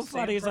so Springs,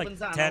 funny. It's like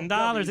Provenzano,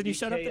 $10, and you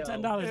showed up to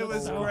WBKO. $10. It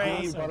was so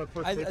great.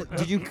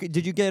 awesome.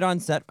 Did you get on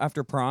set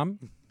after prom?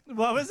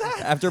 What was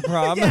that? After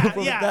prom,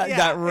 Yeah,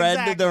 that red,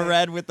 exactly. the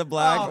red with the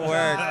black Oh,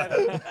 work.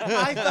 God.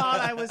 I thought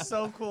I was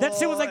so cool. That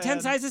suit was like 10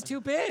 and sizes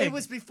too big. It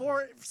was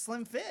before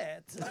Slim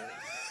Fit.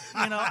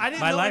 I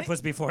didn't My know life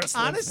was before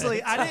Slim Honestly,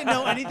 Fit. I didn't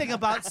know anything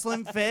about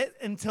Slim Fit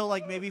until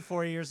like maybe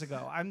 4 years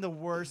ago. I'm the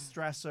worst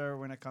stressor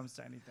when it comes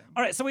to anything.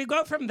 All right, so we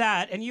go from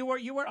that, and you were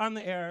on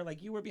the air,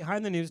 like you were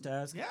behind the news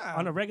desk Yeah.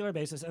 on a regular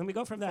basis, and we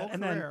go from that, Full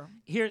and career.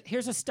 then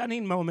here's a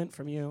stunning moment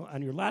from you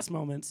on your last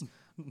moments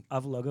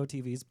of Logo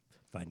TV's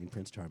Finding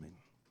Prince Charming.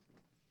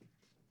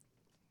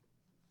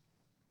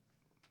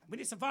 We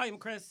need some volume,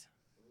 Chris.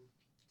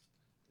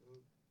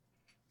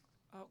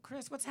 Oh,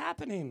 Chris, what's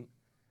happening?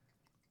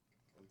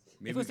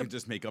 Maybe we could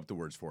just make up the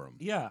words for him.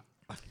 Yeah.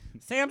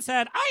 Sam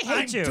said, I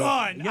hate you.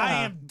 Done. Yeah. I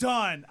am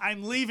done.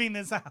 I'm leaving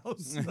this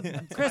house.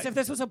 Chris, if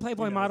this was a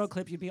Playboy model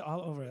clip, you'd be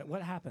all over it.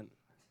 What happened?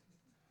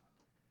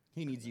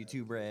 He needs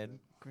YouTube Red.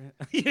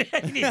 He needs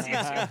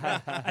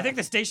YouTube. I think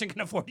the station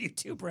can afford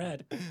YouTube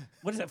Red.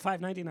 What is it,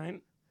 $5.99?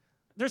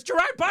 There's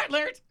Gerard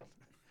Butler.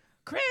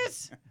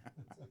 Chris.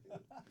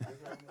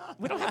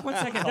 We don't have 1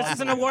 second. This is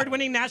an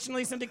award-winning,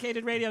 nationally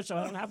syndicated radio show.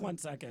 I don't have 1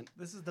 second.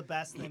 This is the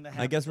best thing that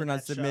happened. I guess we're to not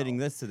that submitting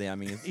show. this to the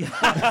Emmys.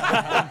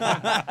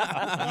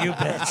 You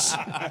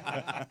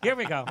bitch. Here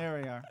we go. There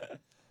we are.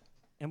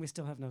 And we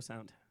still have no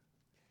sound.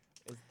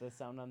 Is the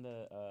sound on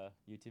the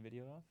YouTube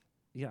video off?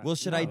 Yeah. Well,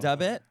 should I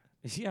dub it?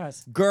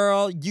 Yes.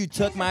 Girl, you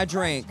took my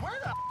drink.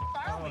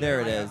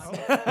 There it is.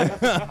 That's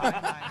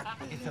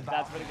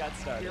when it got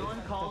started.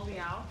 Dylan called me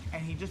out,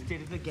 and he just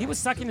did it again. He was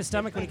sucking his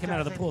stomach when he came out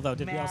of the pool, though.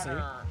 Did we all see?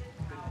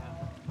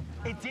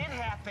 It did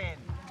happen.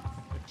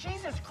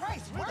 Jesus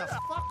Christ, where the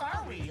fuck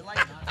are we? Like,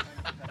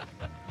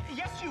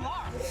 yes, you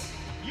are.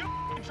 You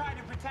trying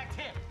to protect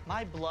him.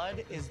 My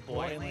blood is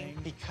boiling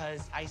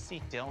because I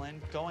see Dylan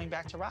going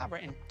back to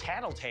Robert and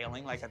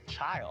tattletaling like a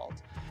child,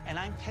 and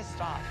I'm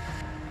pissed off.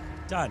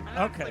 Done. And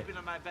I'm Okay. sleeping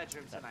in my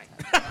bedroom tonight.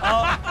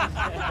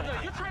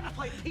 You're trying to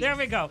play peace. There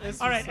we go.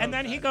 All right, and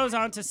then he goes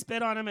on to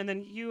spit on him, and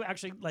then you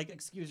actually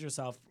excuse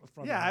yourself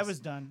from. Yeah, I this. was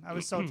done. I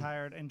was so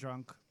tired and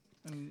drunk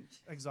and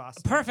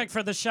exhausted. Perfect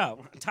for the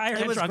show. Tired It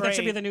and was drunk. That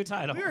should be great. the new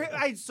title.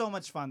 I had so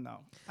much fun though.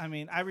 I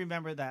mean, I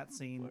remember that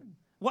scene.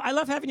 Well, I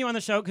love having you on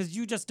the show because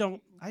you just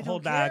don't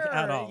hold back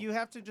at all. You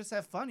have to just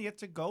have fun. You have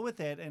to go with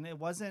it, and it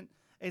wasn't.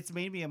 It's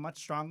made me a much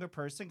stronger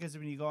person because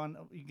when you go on,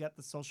 you get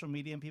the social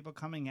media and people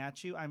coming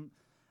at you.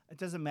 It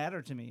doesn't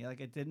matter to me.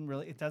 Like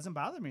it doesn't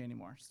bother me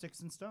anymore.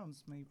 Sticks and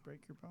stones may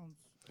break your bones.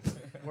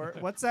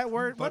 What's that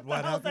word? What the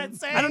hell is that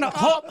saying? I don't know.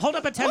 Hold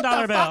up a $10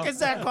 what the bill. fuck is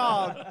that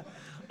called?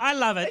 I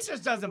love it. It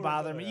just doesn't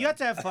bother me. You have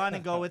to have fun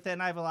and go with it.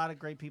 And I have a lot of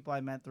great people I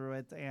met through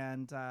it,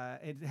 and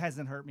it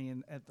hasn't hurt me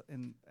at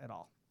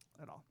all.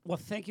 Well,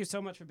 thank you so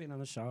much for being on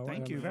the show.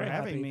 Thank I'm you for very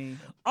having happy. me.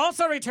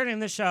 Also returning to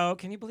the show,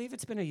 can you believe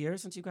it's been a year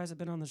since you guys have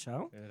been on the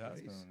show? It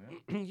has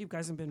been, You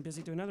guys have been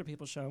busy doing other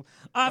people's show.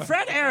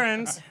 Fred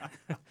Arens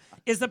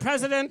is the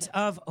president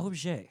of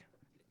Objet.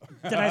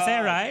 Did I say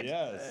it right?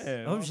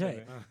 Yes.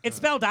 Objet. It's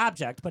spelled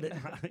object, but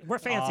we're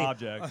fancy.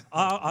 Object.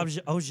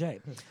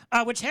 Objet.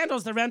 Which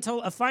handles the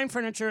rental of fine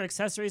furniture,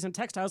 accessories, and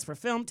textiles for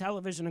film,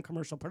 television, and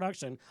commercial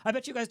production. I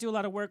bet you guys do a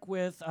lot of work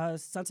with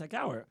Sunset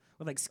Gower,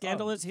 with like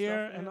Scandalous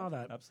here and all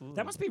that. Absolutely.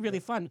 That must be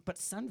really fun. But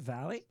Sun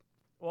Valley?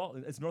 Well,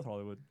 it's North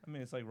Hollywood. I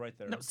mean, it's like right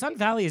there. No, Sun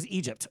Valley is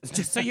Egypt,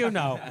 just so you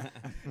know.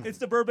 It's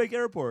the Burbank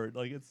Airport.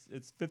 Like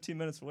it's 15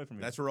 minutes away from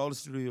me. That's where all the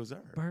studios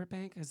are.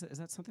 Burbank? Is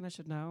that something I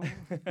should know?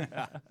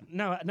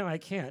 No, I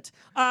can't.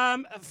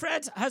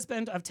 Fred's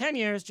husband of 10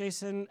 years,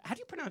 Jason, how do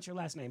you pronounce your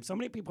last name? So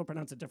many people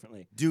pronounce it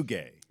differently.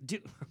 Duguay.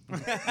 The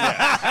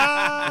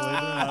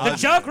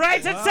joke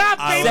writes itself,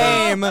 baby!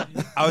 Same.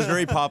 I was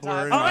very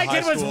popular in my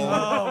high school.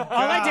 All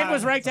I did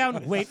was write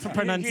down, wait for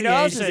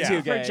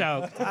pronunciation for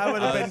joke. I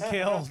would have been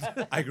killed.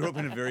 I grew up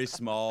in a very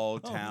small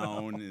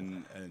town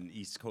in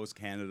East Coast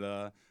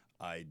Canada.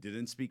 I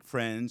didn't speak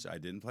French. I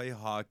didn't play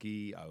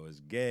hockey. I was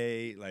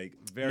gay. Like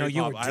very. No,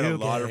 you were I had a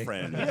lot gay. of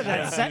friends.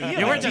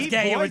 You weren't just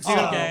gay. You were too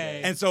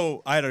gay. And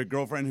so I had a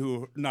girlfriend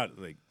who, not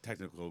like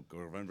technical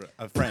girlfriend, but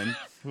a friend.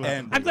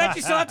 And I'm glad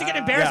you still have to get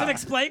embarrassed and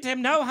explain to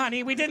him, no,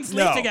 honey, we didn't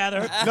sleep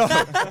together. No.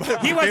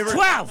 He was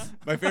 12.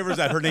 My favorite is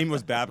that her name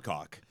was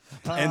Babcock.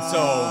 And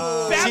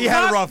so she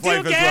had a Babcock rough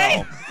life as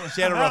Duguay? well.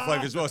 She had a rough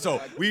life as well. So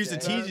we used to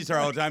tease each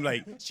other all the time.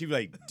 Like she'd be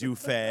like, "Do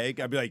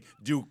fag." I'd be like,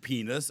 "Do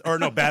penis," or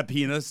no, "Bad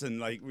penis," and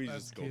like we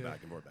just go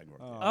back and forth, back and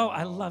forth. Oh,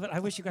 I love it. I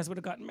wish you guys would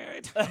have gotten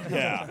married.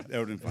 Yeah, that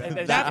would have been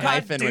fun. That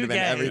hyphen would have been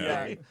Duguay.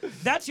 everything. Yeah.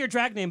 That's your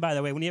drag name, by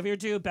the way. Whenever you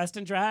do Best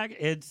in Drag,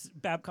 it's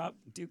Babcock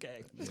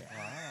Duguay.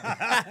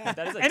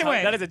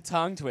 That is a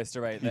tongue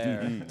twister right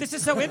there. This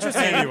is so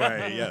interesting.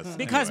 Anyway, yes.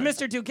 Because anyway.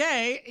 Mr.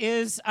 Duguay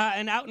is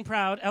an out and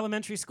proud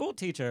elementary school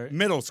teacher.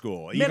 Middle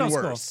school, Middle even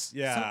school. worse.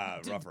 Yeah,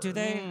 So, rougher. do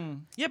they?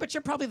 Yeah, but you're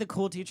probably the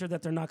cool teacher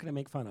that they're not going to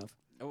make fun of.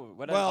 Oh,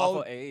 what an Well,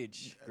 awful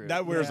age group.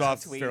 That wears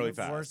off Tweens. fairly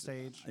fast. Worst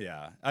age.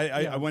 Yeah.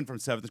 I went from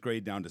 7th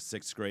grade down to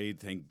 6th grade.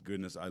 Thank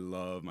goodness I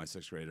love my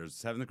 6th graders.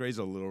 7th grade is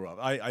a little rough.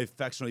 I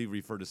affectionately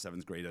refer to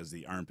 7th grade as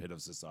the armpit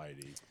of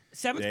society.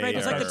 7th grade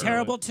was like the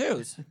terrible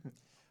twos.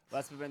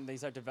 That's when they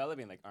start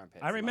developing like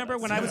armpits. I remember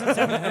when I was in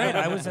 7th grade,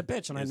 I was a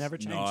bitch and I never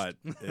changed.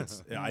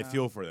 I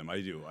feel for them. I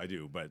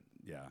do. But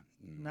yeah.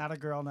 Not a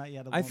girl, not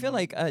yet. I feel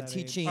like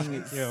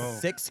teaching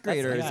sixth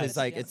graders is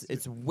like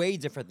it's way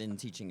different than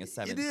teaching a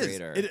seventh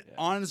grader. It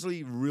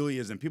honestly really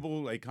is, and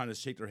people like kind of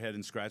shake their head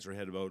and scratch their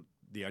head about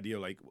the idea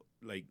like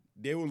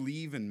they will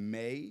leave in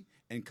May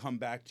and come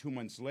back 2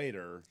 months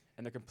later.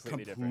 And they're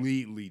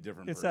completely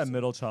different. It's person. that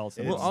middle child.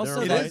 Well,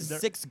 also that's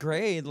sixth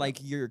grade. Like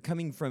you're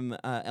coming from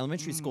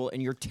elementary school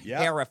and you're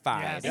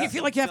terrified. Yeah. And you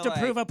feel like you have to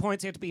prove up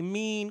points. You have to be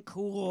mean,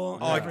 cool.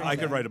 Oh, I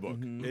could write a book.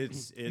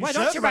 It's Why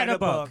don't you write a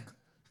book?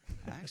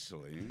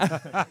 Actually.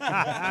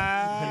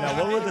 Now,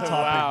 what would the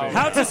topic be?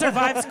 How to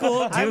survive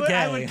school Duguay.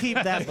 I would keep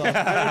that book.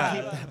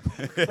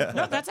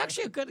 No, that's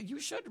actually a good. You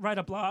should write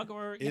a blog,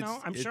 or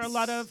I'm sure a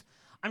lot of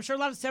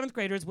 7th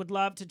graders would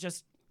love to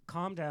just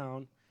calm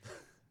down.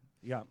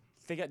 Yeah.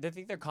 They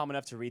think they're calm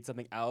enough to read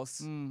something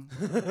else.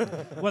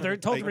 Well, they're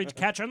told to read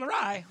Catcher in the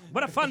Rye.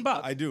 What a fun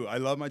book! I do. I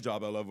love my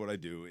job. I love what I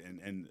do,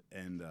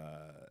 and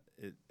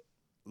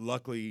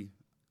luckily,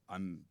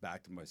 I'm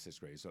back to my 6th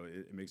grade, so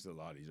it makes it a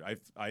lot easier.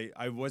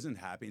 I wasn't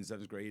happy in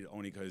 7th grade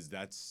only because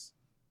that's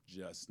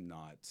just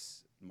not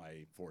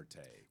my forte.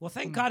 Well,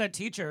 thank God a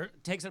teacher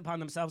takes it upon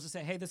themselves to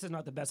say, hey, this is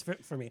not the best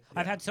fit for me.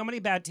 I've had so many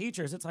bad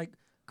teachers. It's like,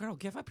 girl,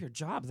 give up your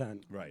job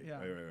then. Right.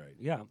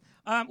 Yeah.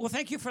 Well,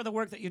 thank you for the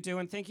work that you do,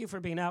 and thank you for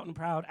being out and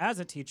proud as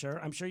a teacher.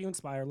 I'm sure you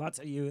inspire lots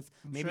of youth.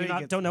 Maybe sure you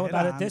he don't know gets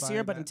about hit it this on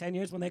year, by but in 10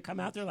 years when they come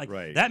out, they're like,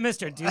 Right. that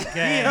Mr. Duke He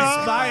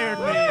inspired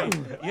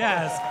me.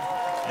 Yes.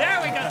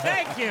 There we go.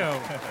 Thank you.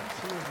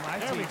 She was my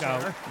There we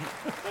teacher.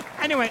 go.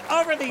 Anyway,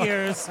 over the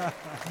years,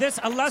 this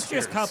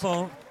illustrious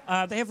couple,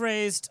 they have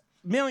raised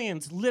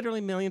millions, literally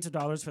millions of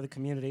dollars for the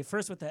community.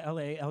 First with the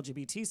LA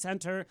LGBT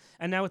Center,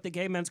 and now with the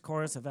Gay Men's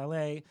Chorus of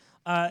LA.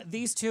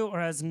 These two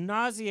are as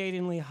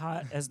nauseatingly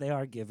hot as they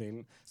are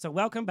giving. So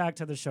welcome back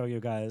to the show, you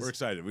guys. We're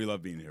excited. We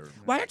love being here.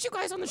 Why aren't you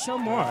guys on the show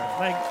more?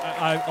 Like,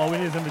 All we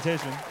need is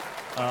invitation.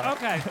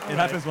 okay, It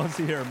happens once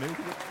a year. Maybe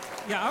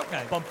yeah,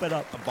 okay. bump it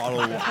up. A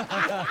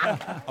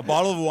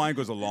bottle of wine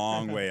goes a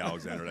long way,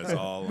 Alexander. That's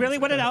all. Really,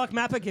 what did Alec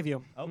Mappa give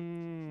you?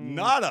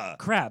 Nada.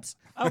 Crabs.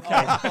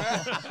 Okay.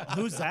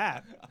 Who's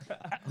that?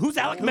 Who's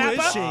Alec Who Mappa?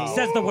 is she?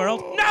 Says the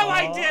world. No,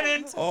 I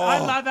didn't. Oh. I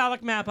love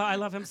Alec Mappa. I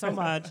love him so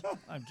much.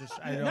 I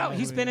don't No, know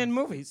he's who been he in is.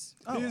 movies.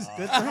 He's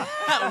good for him.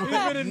 He's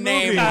been in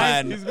Name movies.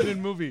 one. He's been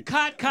in movie.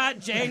 Cut,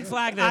 Jane,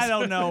 flag this. I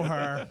don't know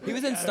her. He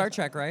was in Star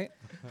Trek, right?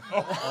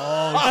 No,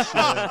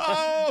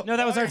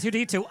 that was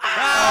R2D2.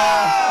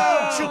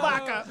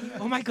 Chewbacca.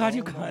 Oh my God,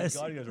 you guys.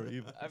 God, you guys are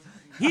evil.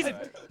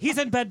 He's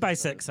in bed by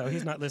 6, so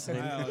he's not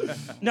listening.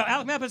 No,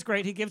 Alec Mappa's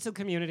great. He gives to the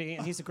community,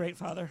 and he's a great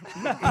father.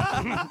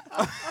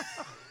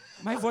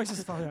 My voice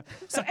is falling out.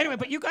 So anyway,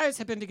 but you guys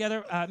have been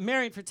together,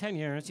 married for 10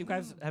 years. You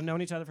guys have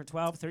known each other for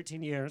 12,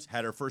 13 years.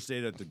 Had our first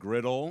date at the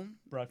Griddle.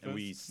 Breakfast, And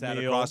we sat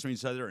meal. across from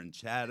each other and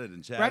chatted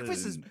and chatted.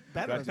 Breakfast and is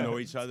better Got to know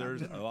than- each other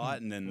a lot.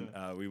 And then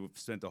we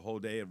spent the whole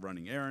day of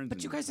running errands. But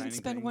and you guys didn't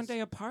planning spend one things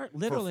day apart,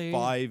 literally. For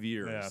 5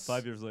 years. Yeah,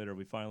 5 years later,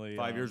 we finally.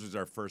 5 years was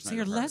our first So night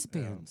you're apart.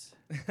 lesbians.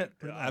 Yeah,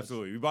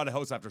 absolutely. We bought a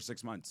house after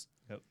 6 months.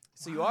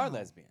 So you are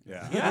lesbian.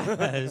 Yeah.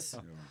 Yes.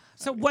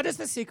 So what is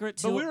the secret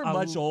to? But we were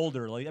much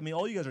older. Like, I mean,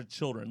 all you guys are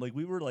children. Like,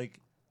 we were like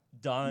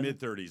done.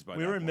 Mid-30s by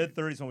We that were in point.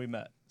 mid-30s when we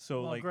met.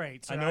 So Well, like,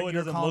 great. So I know it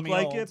you're doesn't calling look me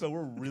like old. it, but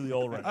we're really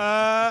old right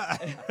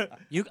now.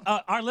 You,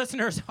 our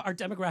listeners, our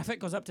demographic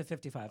goes up to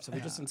 55, so we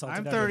just insulted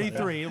I'm everybody.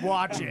 33.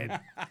 Watch it.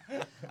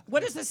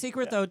 What is the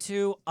secret, though,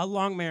 to a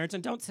long marriage?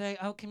 And don't say,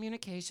 oh,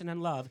 communication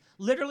and love.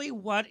 Literally,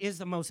 what is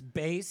the most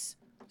base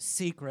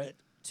secret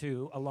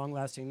to a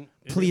long-lasting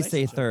Please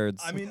say relationship?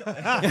 thirds. I mean,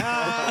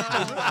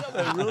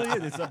 it really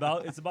is.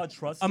 It's about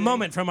trusting. A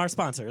moment from our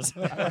sponsors.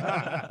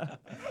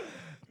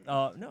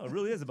 No, it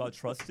really is about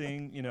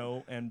trusting,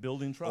 and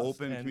building trust.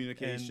 Open and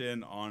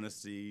communication,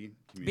 honesty.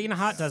 Being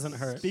hot doesn't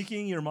hurt.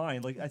 Speaking your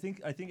mind. Like I think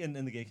in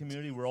the gay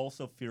community, we're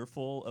also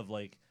fearful of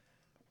like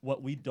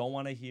what we don't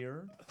want to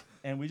hear,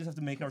 and we just have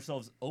to make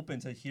ourselves open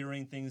to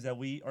hearing things that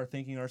we are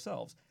thinking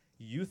ourselves.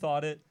 You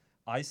thought it.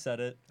 I said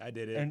it. I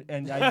did it.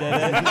 And I did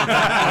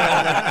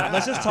it.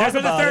 Let's just talk There's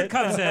where about the third it.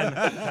 comes in.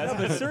 No,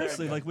 but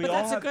seriously, like we But all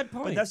that's a have, good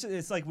point. But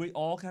it's like we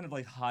all kind of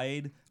like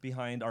hide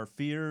behind our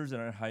fears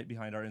and hide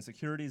behind our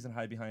insecurities and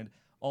hide behind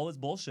all this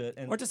bullshit.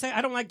 And Or to say,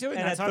 I don't like doing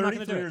and that, at so I'm not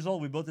going to 33 do it. years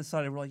old, we both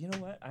decided we're like, you know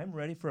what? I'm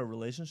ready for a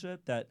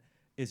relationship that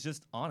is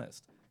just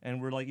honest.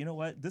 And we're like, you know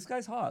what? This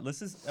guy's hot. Let's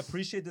just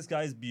appreciate this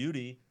guy's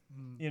beauty,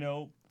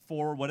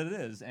 for what it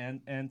is,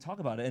 and talk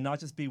about it, and not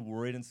just be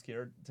worried and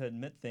scared to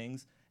admit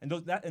things. And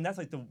that's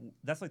like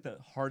the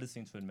hardest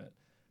thing to admit.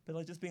 But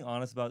like just being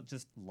honest about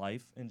just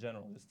life in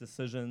general, just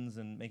decisions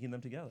and making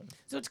them together.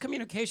 So it's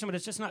communication, but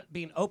it's just not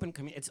being open.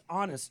 It's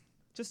honest.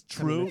 Just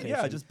true.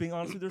 Yeah, just being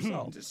honest with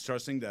yourself. Just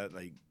trusting that,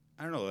 like,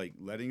 I don't know, like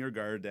letting your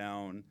guard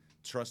down,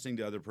 trusting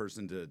the other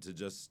person to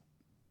just,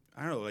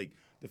 I don't know, like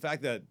the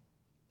fact that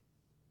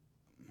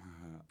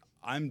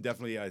I'm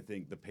definitely, I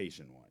think, the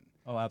patient one.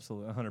 Oh,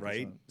 absolutely, 100%.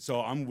 Right?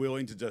 So I'm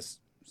willing to just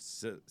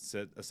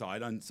sit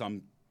aside on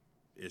some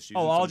issues.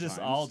 Oh, I'll just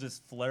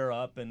sometimes. flare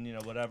up and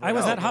whatever. I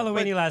was at but-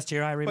 Halloween last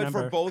year. I But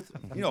remember. for both,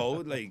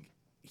 like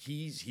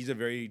he's a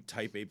very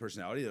type A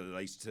personality that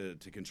likes to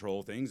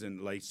control things and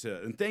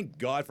and thank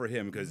God for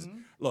him because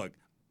look,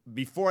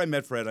 before I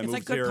met Fred, I It's moved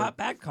like good here. cop,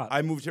 bad cop.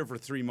 I moved here for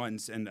 3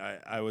 months and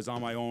I was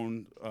on my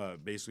own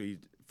basically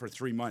for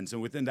 3 months,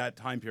 and within that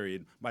time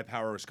period, my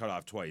power was cut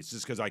off twice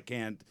just because I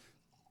can't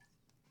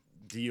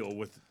deal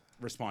with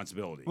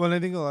responsibility. Well, and I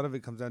think a lot of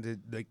it comes down to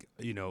like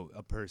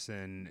a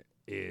person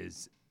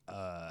is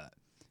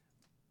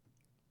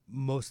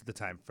most of the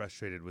time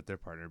frustrated with their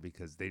partner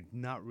because they're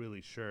not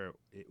really sure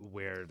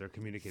where they're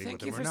communicating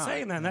Thank with you them or for not.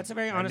 saying that. That's a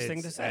very honest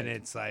thing to say. And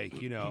it's like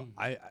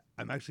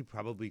I'm actually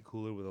probably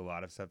cooler with a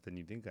lot of stuff than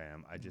you think I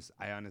am.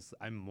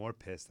 I'm more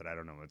pissed that I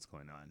don't know what's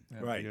going on.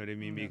 Right. You know what I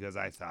mean? Because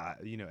I thought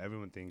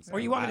everyone thinks. Or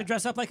you want me to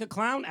dress up like a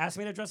clown? Ask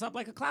me to dress up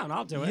like a clown.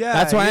 I'll do it. Yeah,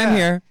 That's why I'm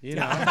here.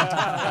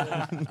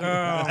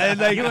 Girl, And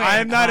like you ain't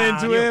I'm not clown,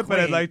 into you're it, but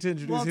I'd queen. like to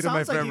introduce you to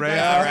my friend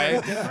Rhea. All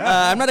right.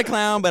 I'm not a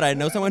clown, but I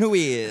know someone who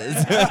is.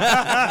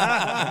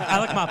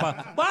 Alec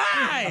Mappa.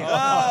 Why?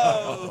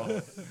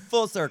 Oh,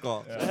 full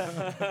circle.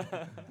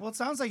 Well, it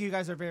sounds like you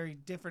guys are very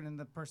different in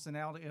the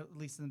personality, at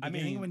least in the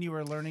beginning when you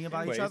were learning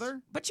about each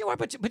other. But you are,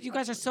 but you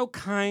guys are so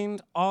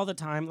kind all the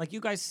time. Like you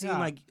guys seem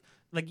like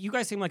you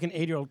guys seem like an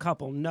 8-year-old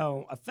couple.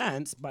 No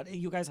offense, but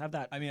you guys have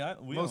that. I mean,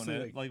 we own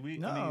it. Like we.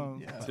 No. I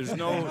mean, yeah. There's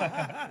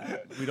no.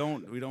 We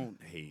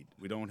don't hate.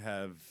 We don't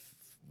have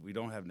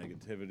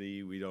negativity.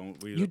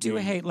 You do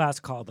hate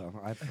last call though.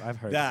 I've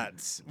heard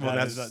that's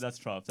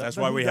tough. That's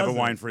why we have a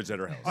wine fridge at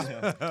our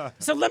house.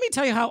 So let me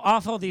tell you how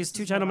awful these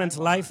two gentlemen's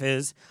life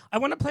is. I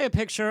want to play a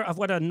picture of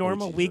what a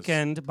normal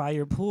weekend by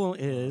your pool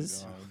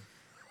is.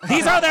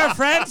 These are their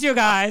friends, you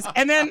guys,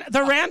 and then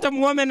the random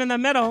woman in the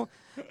middle.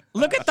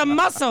 Look at the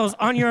muscles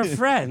on your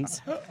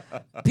friends.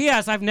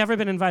 P.S. I've never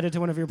been invited to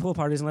one of your pool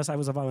parties unless I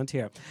was a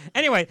volunteer.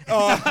 Anyway.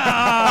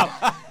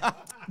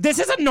 This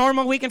is a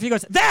normal weekend for you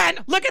guys. Then,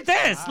 look at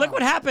this. Wow. Look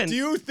what happened. Do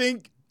you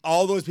think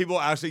all those people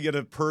actually get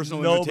a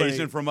personal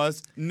invitation from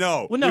us?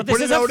 No. Well, no, this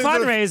is a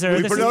fundraiser.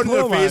 We put it out in the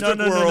Facebook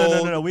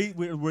world. No.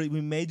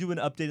 We made you an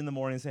update in the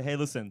morning and say, hey,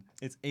 listen,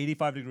 it's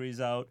 85 degrees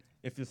out.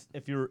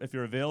 If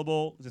you're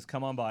available, just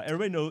come on by.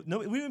 Everybody knows. No,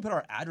 we didn't even put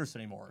our address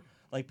anymore.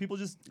 Like people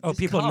just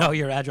people come. know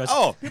your address.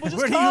 People just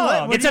where do come. you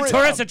live? It's a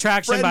tourist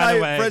attraction, by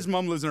the way. Fred's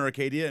mom lives in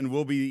Arcadia, and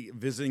we'll be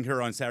visiting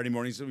her on Saturday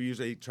mornings. So we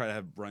usually try to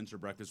have brunch or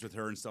breakfast with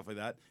her and stuff like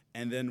that.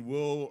 And then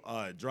we'll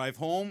drive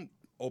home,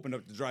 open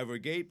up the driveway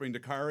gate, bring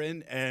the car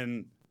in,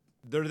 and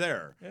they're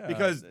there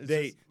because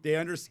they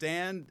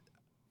understand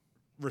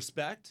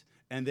respect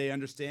and they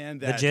understand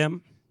that the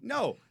gym.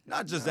 No,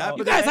 not just that.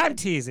 You guys, I'm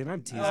teasing.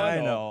 I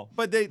know.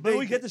 But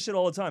we get this shit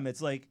all the time.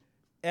 It's like.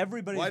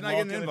 Everybody's Why not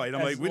get an invite?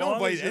 I'm like, we don't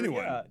invite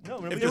anyone.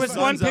 There was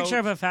one picture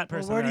of a fat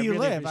person. Well, where do you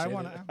live? I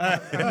want to.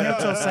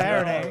 Until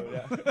Saturday.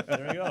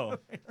 There we go.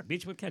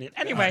 Beachwood Canyon.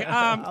 Anyway,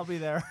 I'll be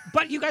there.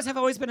 But you guys have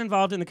always been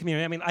involved in the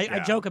community. I mean, I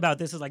joke about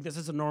this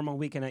is a normal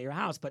weekend at your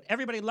house, but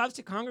everybody loves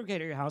to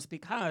congregate at your house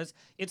because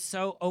it's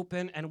so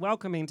open and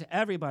welcoming to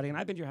everybody. And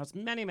I've been to your house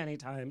many, many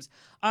times.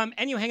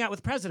 And you hang out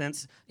with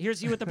presidents.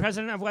 Here's you with the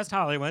president of West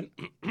Hollywood.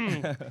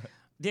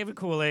 David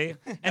Cooley,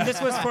 and this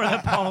was for the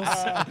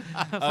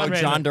Pulse.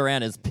 John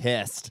Duran is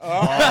pissed. Say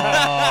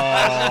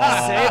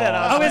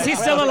that. Is he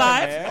still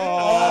alive?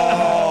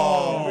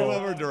 We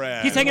love our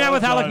Duran. He's hanging out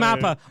with Alec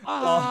Mappa.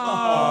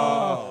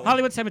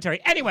 Hollywood Cemetery.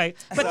 Anyway,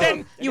 but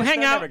then you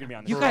hang out.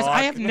 You guys,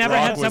 I have never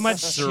had so much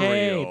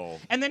shade.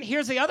 And then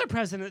here's the other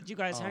president that you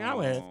guys hang out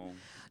with.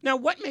 Now,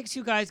 what makes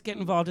you guys get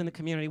involved in the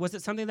community? Was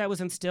it something that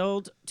was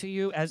instilled to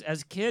you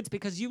as kids?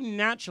 Because you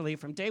naturally,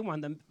 from day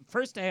one, the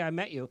first day I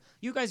met you,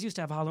 you guys used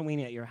to have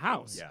Halloween at your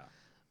house. Yeah.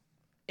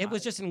 It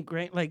was just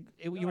ingrained,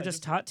 you were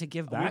just taught to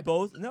give back?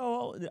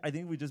 I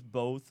think we just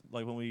both,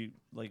 like, when we,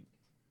 like,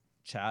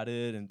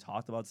 chatted and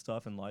talked about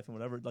stuff in life and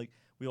whatever, like,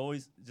 we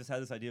always just had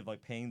this idea of,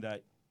 like, paying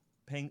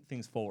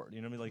things forward.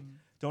 You know what I mean? Like,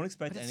 don't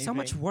expect anything. It's so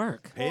much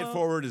work. Pay it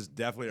forward is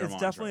definitely our mantra.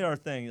 It's definitely our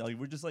thing. Like,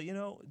 we're just like,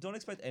 don't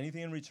expect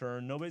anything in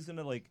return. Nobody's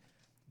gonna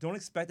don't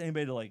expect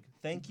anybody to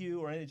thank you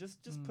or anything.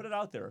 Just put it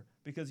out there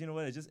because you know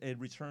what? It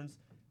returns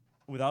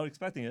without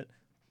expecting it.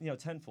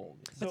 Tenfold.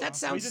 But that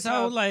sounds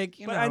so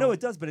I know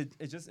it does, but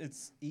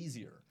it's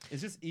easier.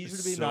 It's just easier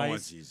to be so nice.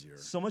 Much easier.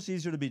 So much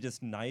easier to be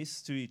just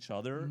nice to each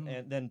other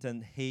and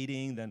than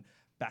hating, than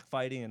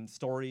backfighting and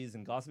stories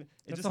and gossiping.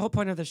 That's the whole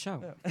point of the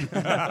show.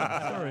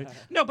 Yeah. Sorry.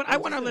 No, but I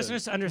want our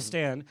listeners to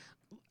understand,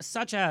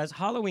 such as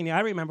Halloween.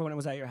 I remember when it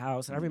was at your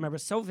house, and I remember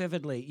so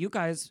vividly, you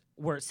guys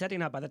were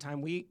setting up by the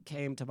time we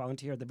came to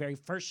volunteer the very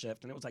first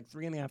shift, and it was like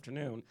 3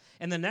 p.m.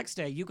 And the next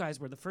day, you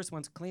guys were the first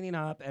ones cleaning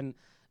up, and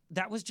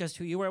that was just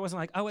who you were. It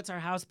wasn't like, oh, it's our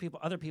house.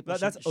 Other people.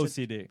 That's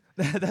OCD.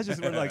 That's just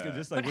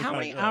But how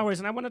many hours?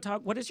 And I want to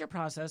talk. What is your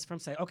process from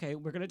say, okay,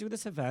 we're going to do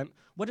this event?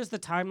 What is the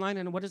timeline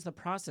and what is the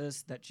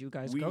process that you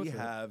guys go through? We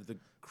have the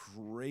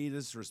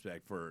greatest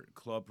respect for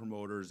club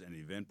promoters and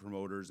event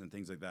promoters and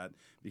things like that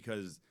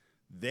because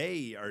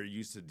they are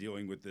used to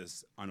dealing with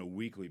this on a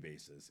weekly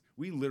basis.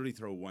 We literally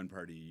throw one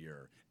party a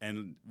year,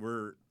 and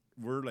we're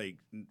like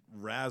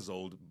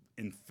razzled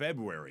in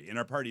February, and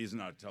our party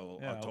isn't until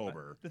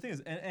October. The thing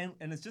is, and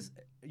it's just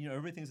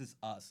everybody thinks it's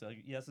us. Like,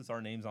 yes, it's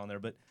our names on there,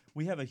 but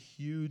we have a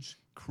huge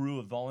crew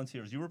of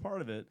volunteers. You were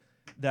part of it.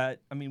 That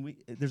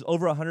there's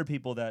over 100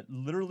 people that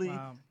literally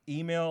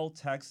email,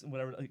 text, and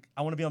whatever. Like,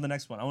 I want to be on the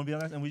next one. I want to be on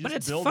the next, and we just. But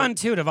it's build fun it.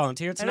 too to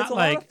volunteer. It's not a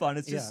like lot of fun.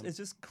 It's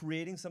just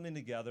creating something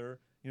together.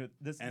 If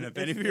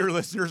any of your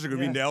listeners are going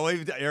to be in the LA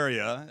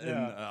area in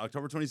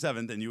October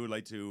 27th, and you would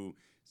like to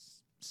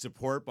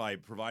support by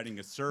providing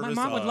a service.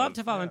 My mom would love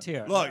to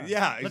volunteer. Look,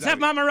 exactly. Let's have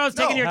Mama Rose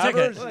taking your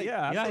ticket.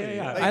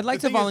 Yeah. I'd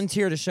like to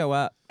volunteer to show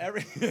up.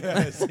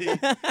 See, it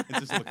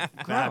just looks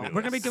fabulous.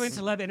 We're gonna be doing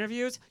celeb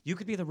interviews. You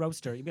could be the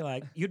roaster.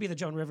 You'd be the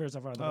Joan Rivers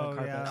of our little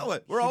carpet. You know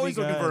what? We're always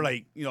looking for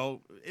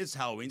it's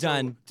Halloween.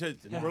 Done.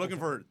 We're looking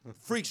for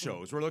freak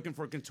shows. We're looking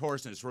for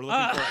contortionists. We're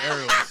looking for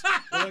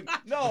aerialists.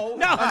 No.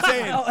 I'm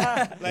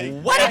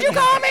saying. What did you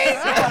call me?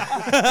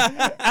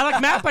 Alec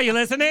Mappa, are you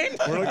listening?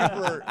 We're looking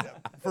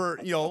for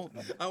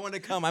I want to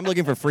come. I'm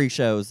looking for freak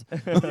shows.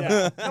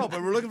 No,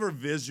 but we're looking for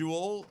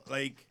visual,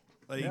 like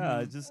Like,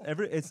 yeah, just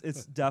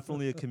it's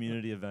definitely a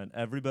community event.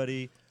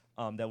 Everybody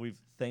that we've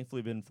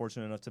thankfully been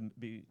fortunate enough to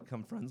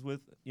become friends with,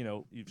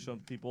 you've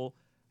shown people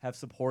have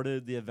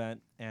supported the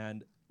event,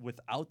 and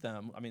without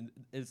them, I mean,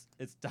 it's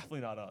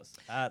definitely not us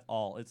at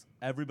all. It's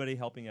everybody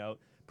helping out,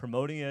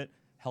 promoting it,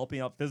 helping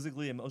out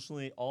physically,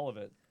 emotionally, all of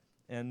it.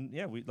 And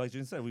yeah, we, like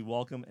June said, we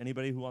welcome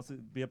anybody who wants to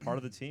be a part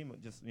of the team.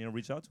 Just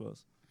reach out to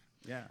us.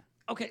 Yeah.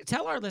 Okay,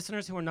 tell our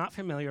listeners who are not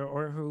familiar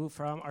or who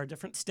from our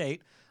different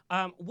state,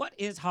 what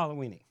is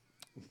Halloweeny?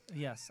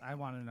 Yes, I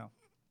want to know.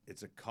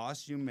 It's a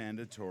costume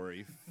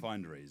mandatory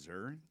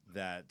fundraiser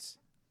that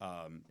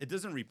it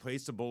doesn't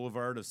replace the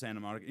Boulevard of Santa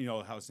Monica. You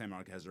know how Santa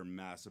Monica has their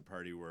massive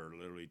party where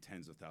literally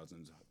tens of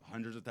thousands,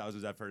 hundreds of thousands,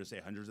 is that fair to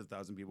say, hundreds of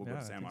thousand people go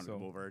to Santa Monica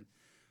Boulevard?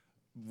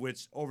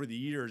 Which over the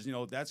years,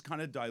 that's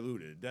kind of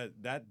diluted.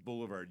 That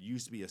boulevard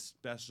used to be a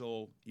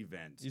special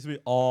event. It used to be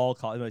all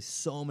like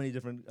so many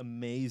different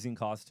amazing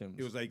costumes.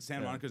 It was like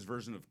Santa Monica's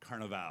version of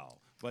Carnival.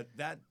 But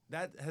that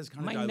has kind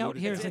of My diluted. note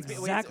here is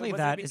exactly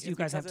that, is you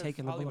guys have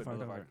taken the Hollywood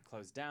Boulevard over.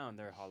 closed down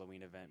their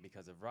Halloween event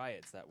because of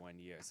riots that one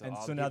year.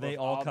 So now they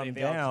all come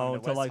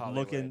down to like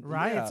look in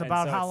riots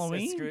about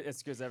Halloween. It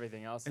screws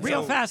everything else.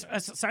 Real fast,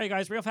 sorry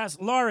guys, real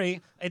fast.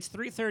 Laurie, it's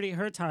 3:30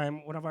 her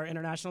time. One of our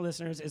international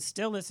listeners is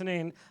still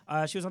listening.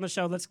 She was on the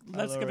show. Let's give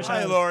a shout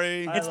out. Hi,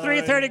 Laurie. It's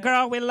 3:30,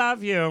 girl. We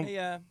love you.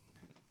 Hey,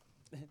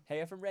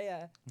 Hey, from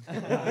Rhea.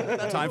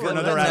 Time for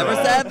another ad. Never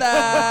said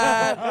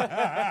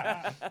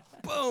that.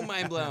 Boom,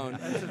 mind blown.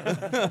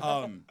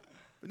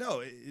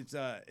 No, it's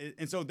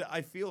and so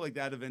I feel like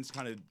that event's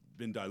kind of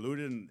been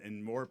diluted,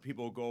 and more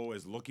people go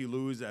as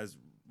looky-loos as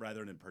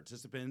rather than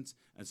participants.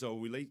 And so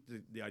we like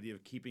the idea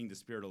of keeping the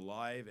spirit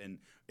alive. And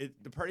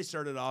the party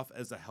started off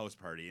as a house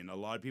party, and a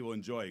lot of people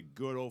enjoy a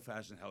good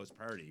old-fashioned house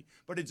party.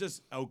 But it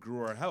just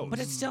outgrew our house. But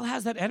it still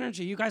has that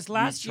energy. You guys,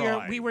 last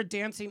year, we were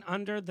dancing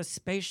under the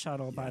space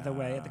shuttle, by the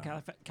way, at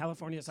the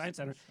California Science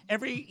Center.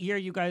 Every year,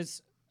 you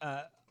guys...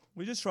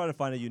 we just try to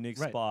find a unique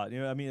spot.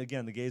 I mean,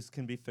 again, the gays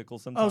can be fickle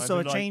sometimes. Oh, so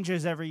it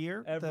changes every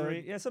year?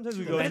 Sometimes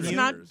we go. But it's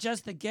not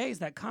just the gays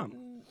that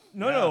come.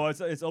 No,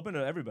 it's open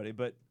to everybody.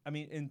 But I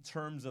mean, in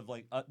terms of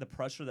like the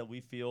pressure that we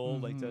feel,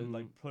 like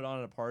to put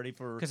on a party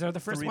for because they're the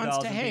first ones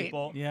to hate.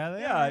 People. Yeah,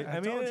 I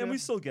mean, and we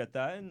still get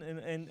that,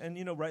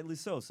 and rightly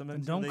so.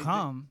 Sometimes don't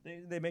come.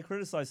 They may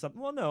criticize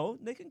something. Well, no,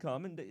 they can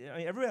come, and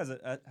everybody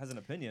has an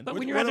opinion. But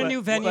when you're at a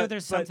new venue,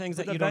 there's some things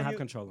that you don't have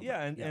control of.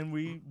 Yeah, and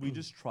we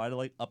just try to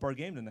like up our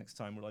game the next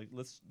time. We're like,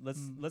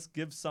 let's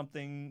give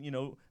something,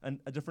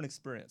 a different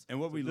experience. And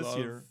what we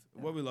love,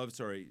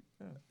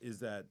 is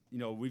that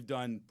we've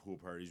done pool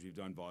parties, we've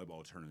done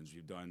volleyball tournaments,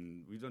 we've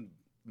done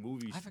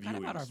movie I forgot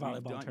about our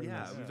volleyball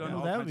tournaments. Yeah, we've done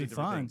all that kinds would be of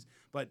different fun. things.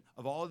 But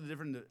of all the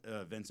different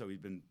events that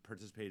we've been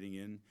participating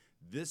in,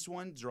 this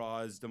one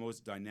draws the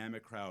most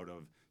dynamic crowd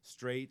of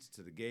straights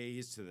to the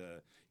gays to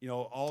the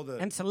all the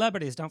and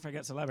celebrities. Don't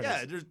forget celebrities.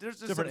 Yeah, there's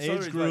just different some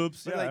age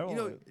groups. But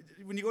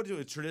when you go to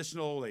a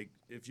traditional, like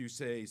if you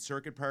say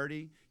circuit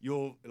party,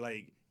 you'll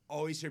like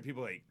always hear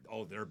people like,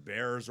 oh, their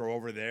bears are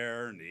over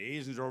there and the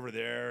Asians are over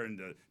there and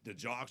the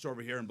jocks are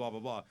over here and blah blah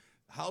blah.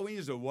 Halloween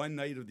is the one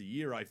night of the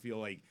year I feel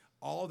like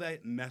all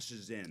that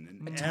meshes in,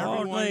 and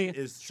everyone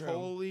is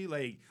totally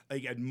like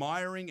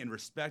admiring and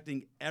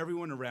respecting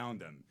everyone around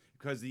them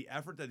because the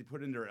effort that they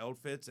put in their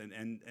outfits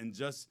and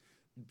just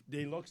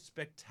they look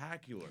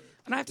spectacular.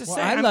 And I have to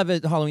say, I love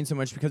it Halloween so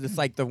much because it's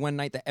like the one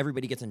night that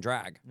everybody gets in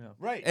drag. Yeah.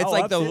 Right. It's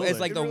like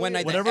the one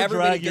night that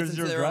everybody gets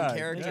into their own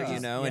character,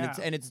 Yeah.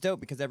 and it's dope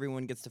because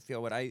everyone gets to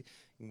feel what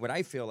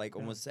I feel like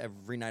almost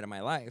every night of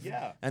my life.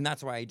 Yeah. And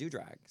that's why I do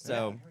drag.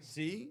 So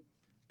see,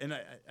 and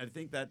I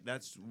think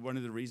that's one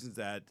of the reasons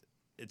that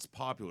it's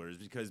popular is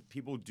because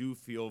people do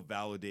feel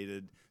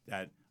validated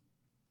that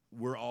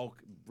we're all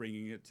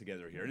bringing it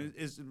together here, and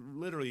it's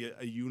literally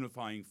a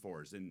unifying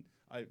force, and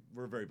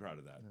we're very proud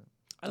of that. Yeah.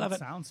 I love it.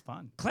 Sounds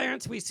fun.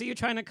 Clarence, we see you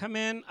trying to come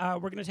in. We're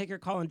going to take your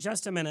call in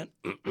just a minute.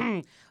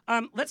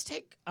 Let's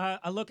take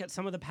a look at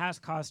some of the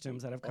past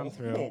costumes that have come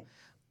through,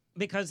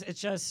 because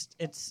it's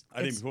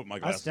I didn't put my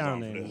glasses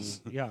astounding. on for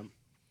this. Yeah.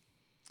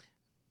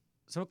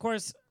 So of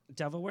course,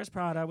 Devil Wears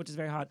Prada, which is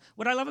very hot.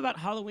 What I love about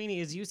Halloweeny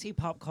is you see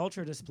pop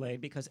culture displayed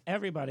because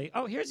everybody.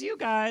 Oh, here's you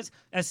guys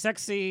as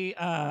sexy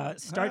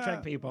Star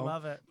Trek people.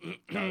 Love it.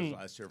 That was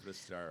last year for the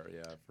Star.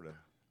 Yeah, for the.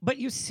 But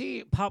you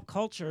see pop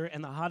culture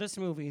and the hottest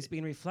movies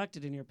being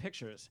reflected in your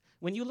pictures.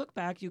 When you look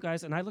back, you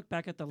guys, and I look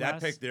back at the that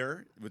last... pic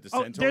there with the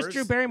Oh, centaurs. there's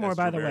Drew Barrymore,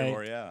 by the way.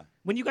 Yeah.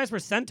 When you guys were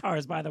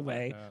centaurs, by the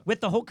way, with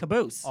the whole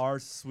caboose. Our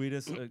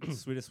sweetest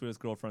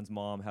girlfriend's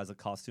mom has a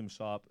costume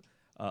shop,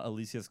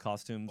 Alicia's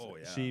Costumes. Oh,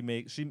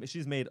 yeah.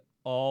 She's made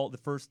all the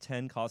first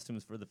 10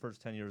 costumes for the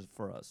first 10 years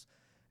for us.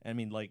 I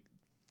mean, like,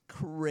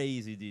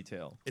 crazy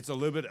detail. It's a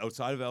little bit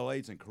outside of LA.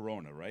 It's in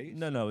Corona, right?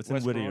 No, it's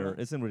West in Whittier. Corona?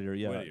 It's in Whittier,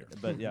 yeah. Whittier.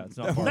 But yeah, it's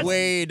not far.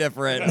 way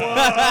different.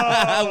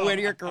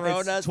 Whittier,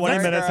 Corona. It's 20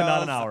 minutes and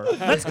not an hour.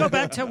 Let's go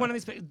back to one of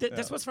these.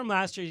 This was from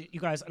last year,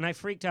 you guys, and I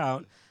freaked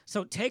out.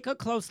 So take a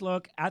close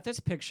look at this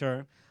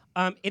picture.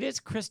 It is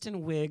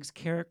Kristen Wiig's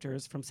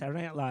characters from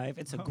Saturday Night Live.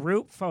 It's a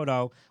group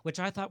photo, which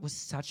I thought was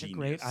such a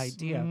great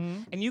idea.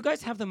 And you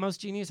guys have the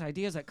most genius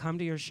ideas that come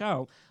to your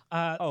show.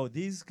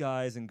 These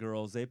guys and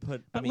girls, they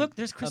put look,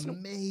 there's Kristen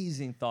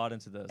amazing thought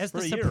into this. as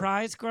the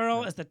surprise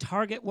girl, as the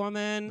target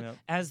woman,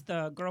 as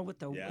the girl with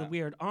the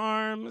weird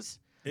arms.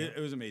 It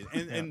was amazing.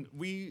 And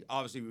we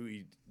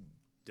obviously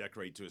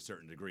decorate to a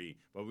certain degree,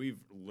 but we've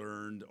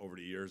learned over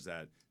the years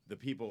that the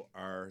people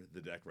are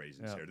the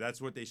decorations here. That's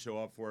what they show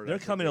up for. They're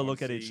coming to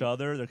look at each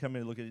other. They're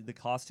coming to look at the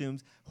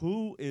costumes.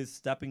 Who is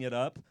stepping it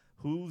up?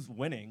 Who's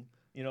winning?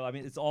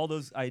 It's all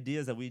those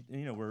ideas that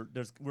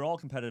we're all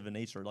competitive in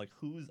nature. Like,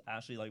 who's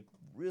actually like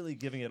really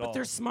giving it all? But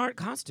they're smart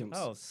costumes.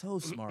 Oh, so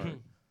smart.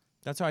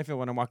 That's how I feel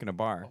when I walk in a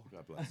bar. Oh,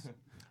 God bless.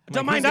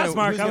 Don't mind us,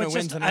 Marco. It's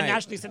just a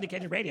nationally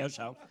syndicated radio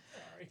show.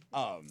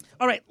 All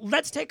right,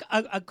 let's take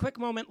a quick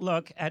moment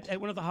look at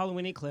one of the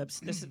Halloween clips.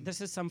 This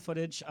is some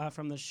footage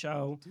from the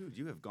show. Dude,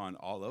 you have gone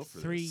all out for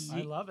 3 this.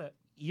 I love it.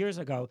 years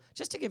ago,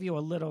 just to give you a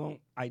little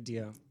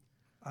idea.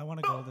 I want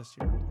to go this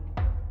year.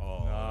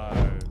 Oh,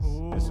 nice.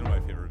 This is one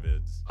of my favorite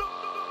vids.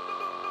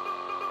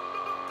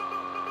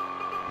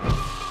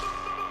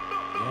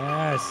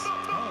 Yes.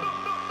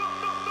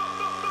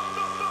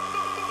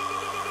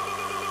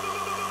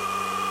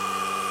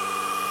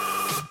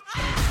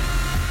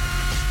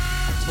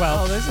 12.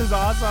 Oh, this is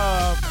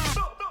awesome.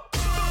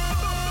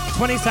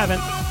 27.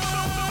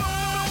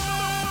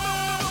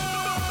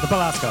 The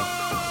Belasco.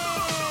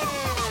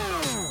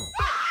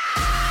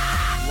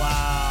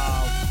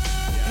 Wow.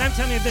 And I'm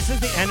telling you, this is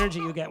the energy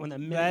you get when the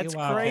minute That's you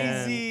walk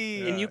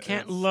crazy. in, and you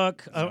can't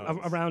look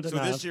around So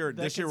enough.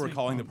 this year we're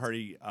calling the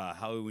party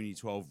Halloween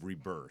 12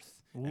 Rebirth.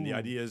 Ooh. And the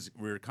idea is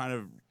we're kind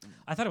of...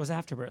 I thought it was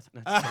Afterbirth. No,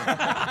 is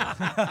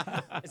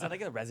that like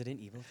a Resident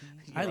Evil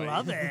thing? I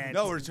love it.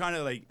 No, we're trying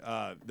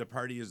to the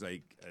party is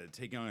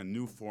taking on a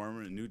new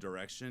form, a new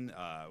direction.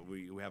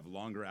 We have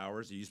longer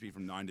hours. It used to be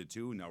from 9 to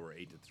 2. Now we're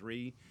 8 to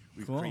 3.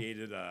 We've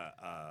created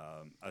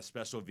a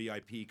special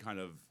VIP kind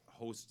of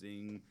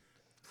hosting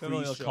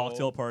a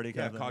cocktail party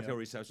kind of thing, cocktail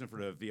reception for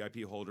the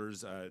VIP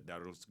holders.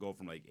 That'll go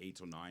from 8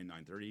 till 9,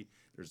 9:30.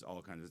 There's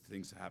all kinds of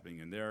things happening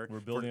in there.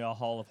 We're building a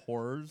hall of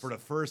horrors. For the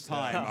first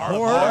time.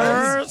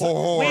 Horrors? We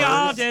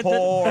all did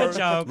the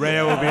joke.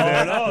 Rhea will be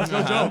there. No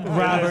joke.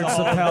 Robert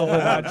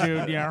Sepulveda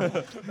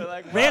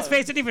Jr. Rhea's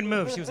face didn't even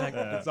move. She was like,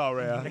 It's all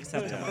Rhea.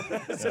 acceptable.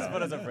 It's just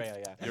what is a Rhea,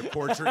 yeah.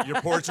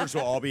 Your portraits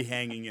will all be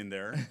hanging in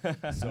there.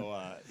 So,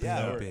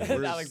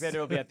 we're Alexander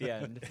will be at the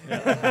end.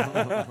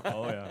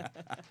 Oh, yeah.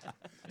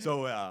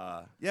 So,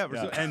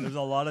 And there's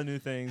a lot of new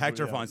things.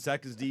 Hector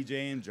Fonseca's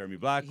DJing, Jeremy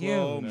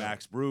Blackwell,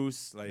 Max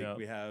Bruce.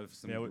 We have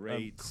some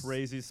great...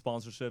 crazy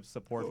sponsorship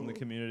support from the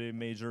community,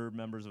 major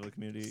members of the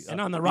community. And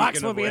on the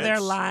Rocks will be there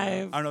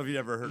live. I don't know if you've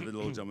ever heard of a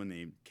little gentleman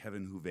named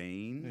Kevin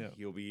Houvain. Yeah.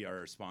 He'll be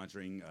our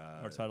sponsoring...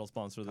 our title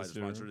sponsor this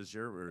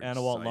year. We're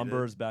Anawalt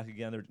Lumber is back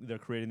again. They're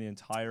creating the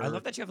entire... I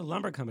love that you have a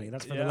lumber company.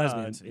 That's for the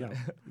lesbians. Yeah.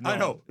 I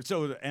know.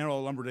 So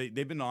Anawalt Lumber,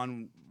 they've been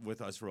on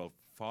with us for about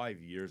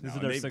 5 years now.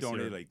 And they've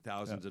donated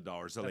thousands of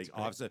dollars. So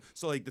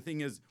the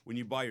thing is, when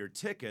you buy your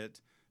ticket,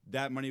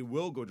 that money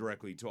will go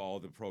directly to all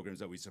the programs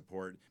that we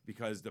support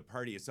because the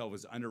party itself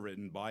is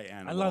underwritten by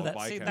Anawalt. I love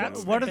that. See,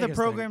 that's what are the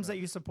programs that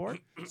you support?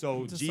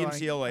 So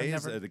GMCLA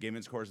is the Gay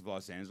Men's Chorus of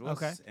Los Angeles.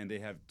 Okay. And they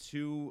have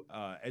 2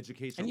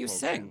 educational and you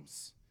programs.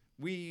 Sing.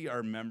 We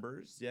are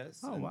members, yes.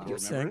 Oh, wow. You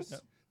sing.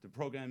 The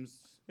programs...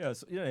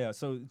 So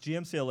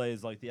GMCLA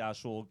is like the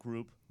actual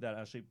group that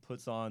actually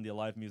puts on the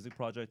Alive Music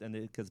Project and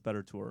It Gets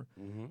Better tour.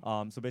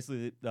 Mm-hmm. So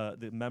basically,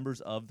 the members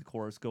of the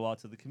chorus go out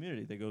to the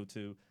community. They go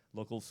to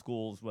local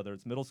schools, whether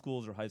it's middle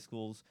schools or high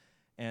schools,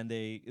 and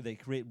they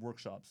create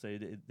workshops.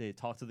 They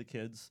talk to the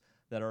kids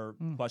that are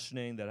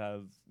questioning, that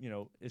have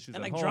issues and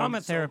at like home. drama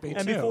therapy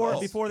and too.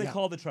 before they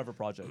call the Trevor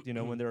Project,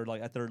 when they're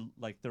at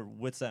their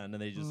wits end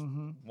and they just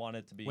want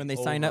it to be when they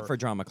over. sign up for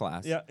drama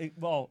class.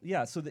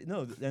 So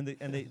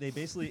they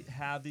basically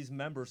have these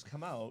members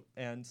come out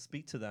and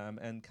speak to them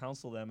and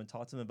counsel them and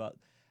talk to them about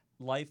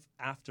life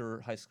after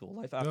high school,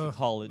 life after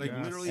college.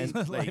 Literally,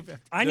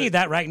 I need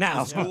that right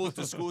now.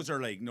 The schools are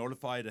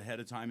notified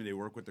ahead of time, and they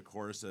work with the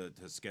chorus to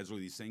schedule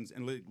these things.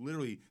 And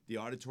literally, the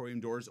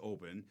auditorium doors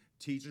open.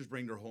 Teachers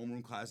bring their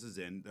homeroom classes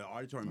in. The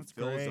auditorium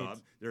fills up.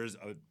 There's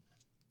a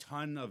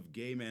ton of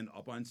gay men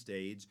up on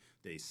stage.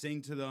 They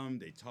sing to them.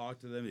 They talk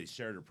to them. They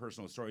share their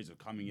personal stories of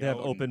coming out. They have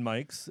open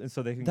mics, and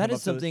so they can. That come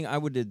is something I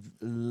would have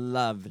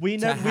loved. We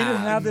didn't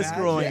have this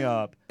growing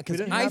up. Because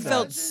I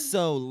felt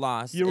so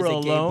lost. You were as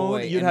a gay alone.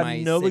 boy You'd in have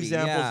my no city.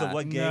 examples of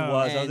what gay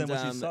was other than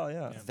what you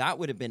saw. That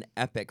would have been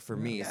epic for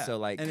me. So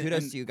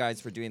kudos to you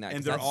guys for doing that.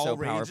 And they're that's all so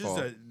ranges.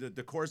 powerful.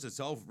 The course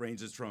itself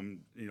ranges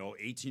from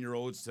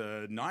 18-year-olds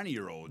to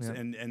 90-year-olds,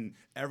 and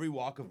every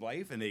walk of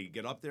life. And they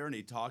get up there and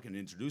they talk and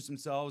introduce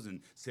themselves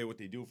and say what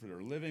they do for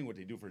their living, what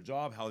they do for a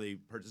job, how they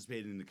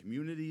participate in the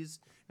communities.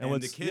 And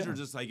the kids are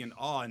just in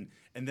awe.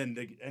 And then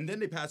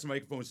they pass the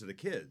microphones to the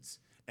kids.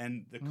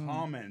 and the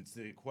comments,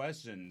 the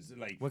questions,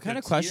 like what kind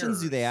of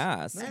questions do they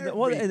ask?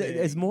 Well,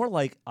 it's more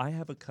like I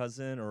have a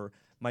cousin or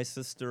my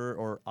sister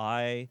or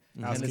I,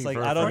 and it's like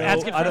I don't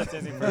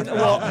know.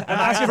 Well, I'm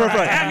asking for a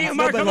friend. And you,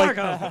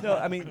 Marco. No,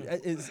 I mean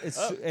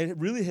it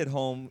really hit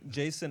home.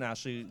 Jason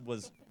actually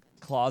was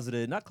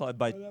closeted, not closeted,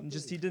 but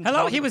just he didn't.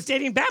 Hello, he was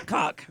dating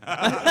Babcock.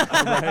 Right.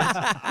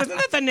 Wasn't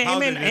that the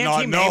name in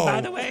Auntie May,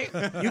 by the way?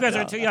 You guys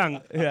are too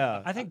young.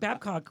 Yeah. I think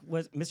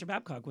Mr.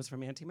 Babcock was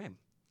from Auntie May.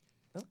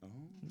 Oh.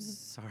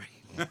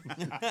 Sorry.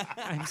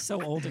 I'm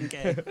so old and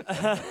gay.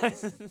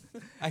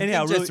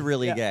 Anyhow, just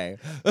really gay.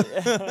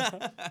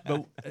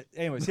 But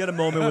anyways, he had a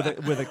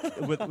moment with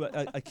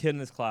a kid in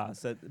his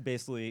class that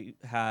basically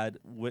had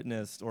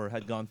witnessed or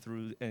had gone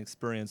through and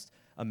experienced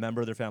a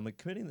member of their family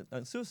committing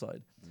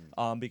suicide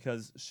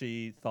because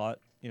she thought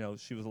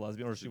she was a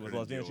lesbian or she was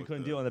lesbian and she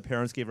couldn't deal, and the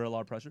parents gave her a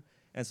lot of pressure,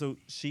 and so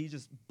she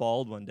just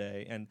bawled one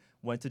day and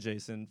went to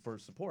Jason for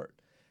support.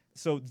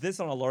 So this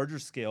on a larger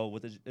scale,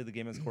 what the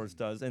Gay Men's Course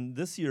does, and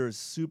this year is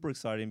super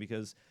exciting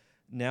because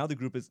now the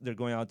group they're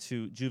going out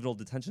to juvenile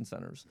detention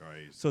centers.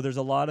 Right. So there's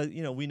a lot of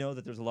we know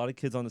that there's a lot of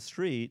kids on the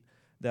street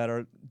that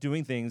are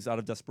doing things out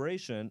of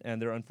desperation,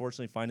 and they're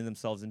unfortunately finding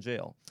themselves in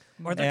jail.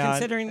 Or they're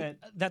considering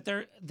that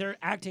they're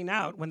acting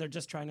out when they're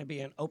just trying to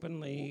be an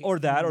openly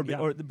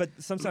but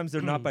sometimes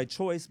they're not by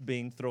choice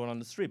being thrown on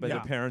the street by their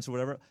parents or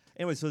whatever.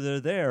 Anyway, so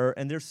they're there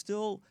and they're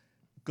still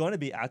going to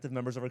be active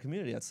members of our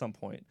community at some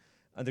point.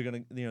 And they're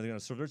gonna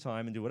serve their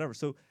time and do whatever.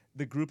 So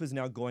the group is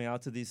now going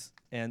out to these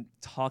and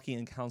talking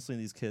and counseling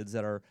these kids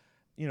that are,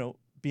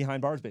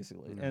 behind bars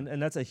basically,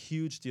 and that's a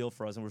huge deal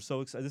for us. And we're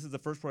so excited. This is the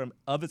first program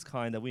of its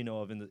kind that we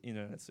know of in the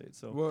United States.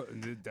 So well,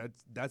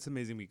 that's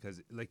amazing because,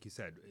 like you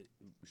said,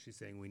 she's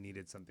saying we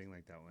needed something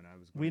like that when I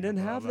was. We didn't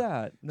have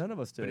that. None of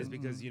us did. But it's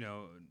because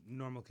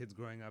normal kids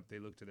growing up, they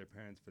look to their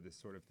parents for this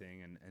sort of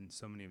thing, and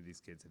so many of these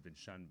kids have been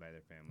shunned by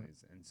their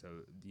families, and so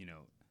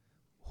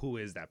who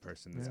is that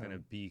person that's going to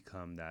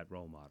become that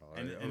role model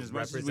and as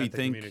much as we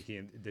think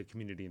the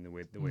community in the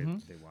way they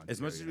want as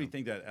to much as we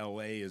think that LA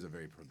is a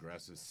very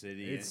progressive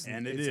city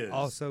and it is is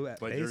also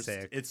but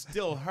basic. It's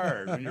still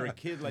hard when you're a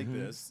kid like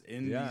this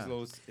in these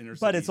low inner cities.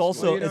 But it's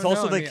also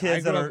the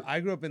kids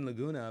I grew up in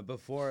Laguna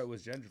before it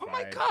was gentrified. Oh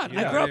my God,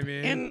 I grew up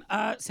in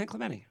San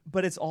Clemente.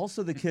 But it's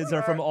also the kids that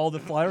are from all the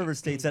flyover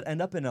states that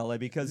end up in LA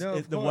because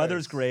the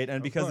weather's great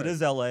and because it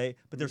is LA,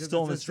 but they're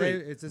still in the street.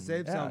 It's a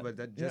safe zone, but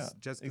that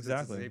just because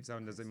it's a safe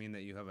zone doesn't mean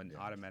that you have an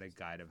automatic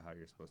guide of how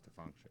you're supposed to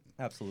function.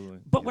 Absolutely.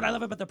 But what I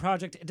love about the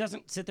project, it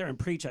doesn't sit there and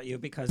preach at you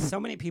because so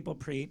many people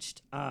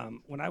preached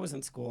when I was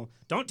in school,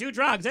 don't do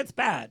drugs, it's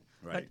bad.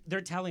 Right. But they're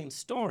telling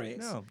stories.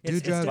 No, do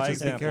drugs,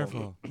 just be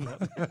careful.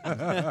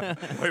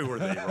 Why were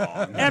they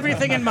wrong?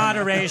 Everything in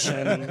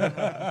moderation.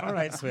 All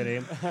right,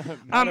 sweetie.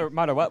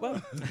 Moder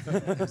what?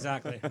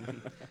 Exactly.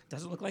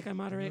 Does it look like I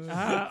moderate?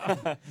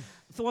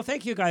 Well,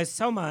 thank you guys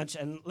so much,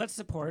 and let's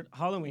support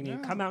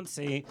Halloweeny. Come out and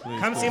see.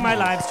 Come see my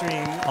live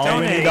stream.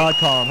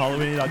 Halloweeny.com.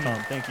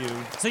 Halloweeny.com. Thank you.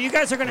 So you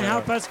guys are going to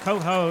help us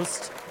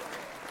co-host.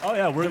 Oh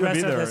yeah, we're going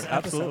to be there.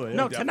 Absolutely.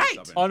 No,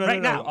 tonight. Oh no,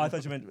 right no. now. I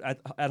thought you meant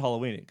at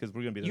Halloweeny because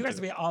we're going to be there. You guys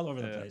will be all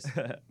over the place.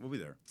 We'll be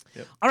there.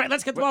 Yep. All right,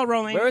 let's get the ball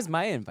rolling. Where is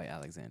my invite,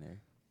 Alexander?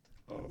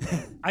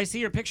 I see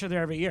your picture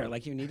there every year.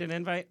 Like you need an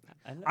invite.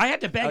 I had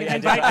to beg an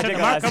invite to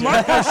the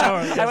Marco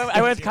show.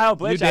 I went with Kyle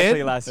Blitch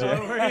actually last year.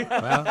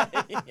 Well,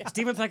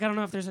 Steven's like, I don't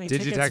know if there's any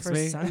did tickets you text for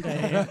me?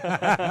 Sunday.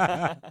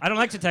 I don't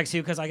like to text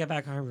you because I get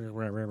back.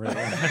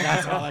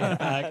 That's all I get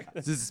back.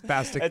 This is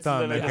spastic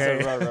thumb,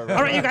 okay?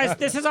 All right, you guys.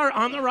 This is our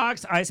On the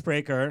Rocks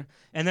icebreaker,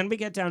 and then we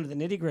get down to the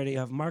nitty gritty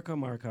of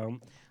Marco.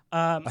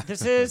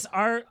 This is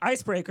our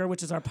icebreaker,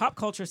 which is our pop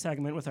culture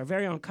segment with our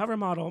very own cover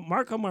model,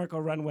 Marco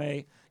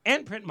runway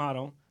and print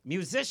model,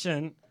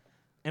 musician,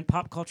 and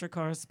pop culture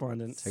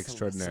correspondent.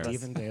 Extraordinary.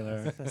 Stephen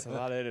Dehler. That's a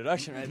lot of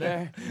introduction right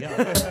there.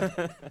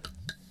 Yeah.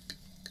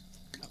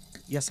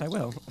 Yes, I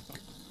will.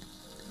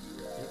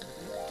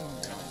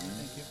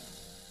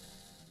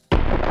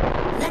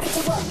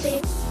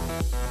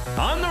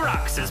 On the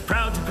Rocks is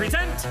proud to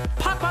present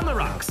Pop on the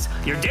Rocks,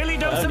 your daily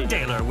dose of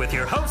Dehler with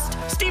your host,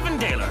 Stephen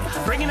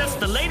Dehler, bringing us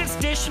the latest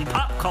dish in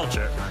pop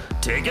culture.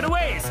 Take it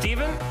away,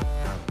 Stephen.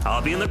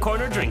 I'll be in the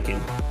corner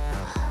drinking.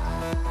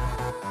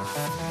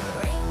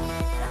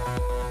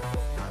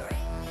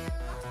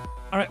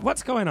 All right,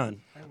 what's going on?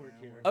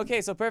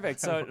 Okay, so perfect.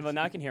 So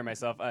now I can hear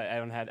myself. I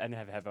didn't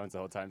have headphones the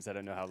whole time, so I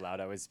don't know how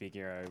loud I was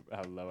speaking or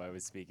how low I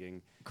was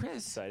speaking.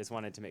 Chris. So I just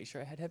wanted to make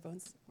sure I had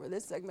headphones for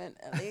this segment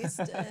at least.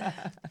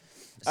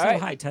 So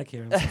high tech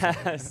here.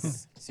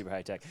 Super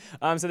high tech.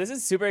 So this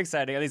is super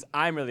exciting. At least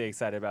I'm really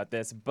excited about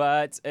this.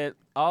 But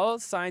all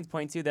signs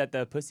point to that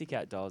the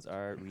Pussycat Dolls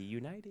are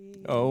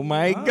reuniting. Oh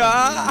my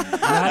God!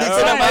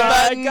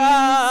 Oh my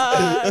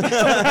God!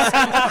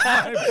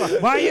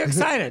 Why are you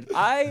excited?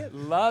 I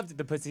loved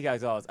the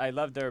Pussycat Dolls. I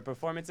loved their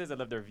performances. I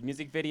loved their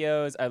music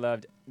videos. I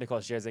loved Nicole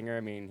Scherzinger.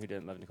 I mean, who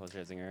didn't love Nicole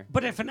Scherzinger?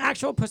 But if an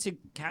actual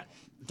Pussycat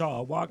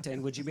doll walked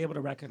in, would you be able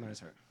to recognize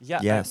her? Yeah.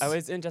 Yes. I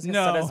was in Jessica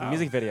Sutter's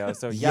music video,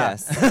 so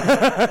yes.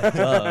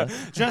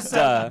 Just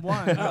that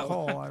one.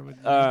 Nicole, I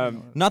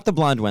would. Not the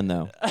blonde one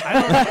though.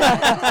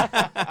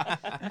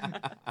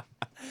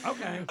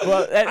 Okay.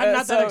 Well, I'm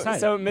not that excited.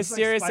 So It's like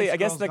mysteriously, Spice I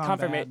guess Girls the gone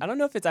confirmation. bad. I don't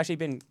know if it's actually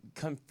been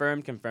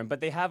confirmed, but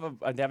they have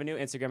a new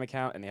Instagram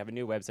account and they have a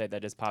new website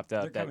that just popped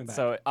up. They're coming back.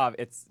 So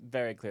it's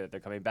very clear that they're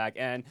coming back.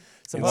 And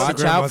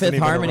Watch out, Fifth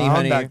Harmony,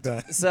 honey.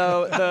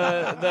 So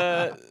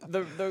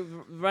the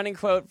running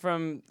quote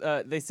from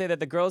they say that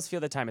the girls feel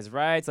the time is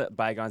right. So let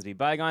bygones be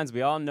bygones.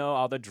 We all know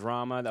all the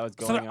drama that was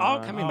going So on. they're all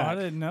coming back. I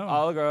didn't know.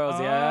 All the girls,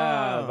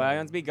 yeah. Oh.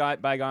 Bygones be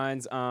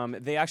bygones.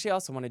 They actually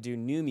also want to do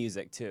new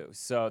music too.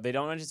 So they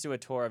don't want to just do a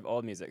tour of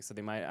old music. So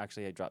they might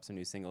actually drop some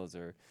new singles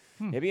or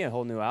maybe a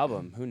whole new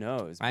album. Who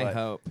knows? I But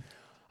hope.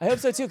 I hope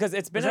so too, because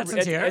it's been that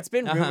sincere? it's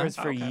been rumors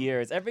for Okay.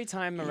 years. Every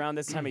time around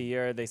this time of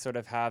year, they sort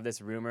of have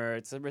this rumor.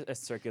 It's a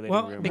circulating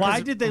Well, rumor. because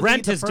Why did they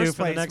Rent leave is the due first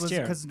for the place? next Was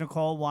year. because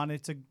Nicole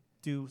wanted to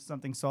do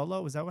something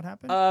solo? Was that what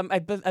happened?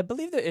 I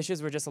believe the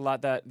issues were just a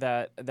lot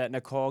that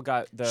Nicole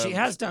got the. She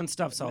has done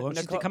stuff solo.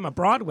 She's Nicole- become a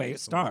Broadway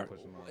star.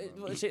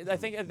 I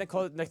think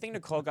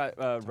Nicole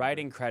got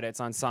writing credits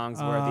on songs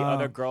where the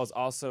other girls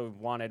also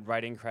wanted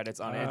writing credits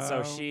on it.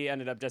 So she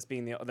ended up just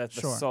being the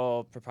Sure.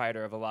 sole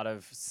proprietor of a lot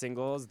of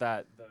singles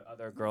that the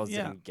other girls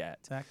didn't get.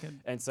 That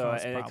could And so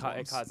cause it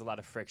problems. caused a lot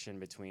of friction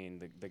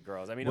between the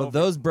girls. I mean, Well,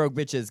 those broke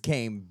bitches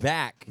came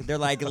back. They're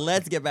like,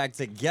 let's get back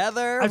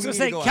together. I was We going to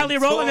need say, go on Kelly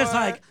Rowland is tour."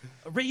 like,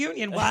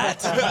 reunion,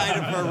 what?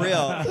 For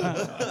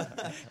real.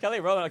 Kelly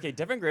Rowland, okay,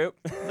 different group.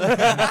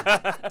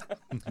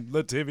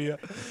 Lativia.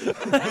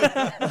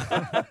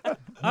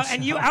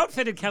 And you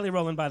outfitted Kelly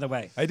Rowland, by the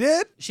way. I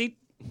did?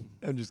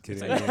 I'm just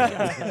kidding. She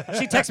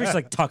texted me, she's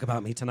like, talk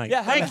about me tonight.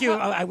 Yeah, Thank you.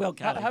 I will,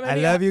 Kelly. I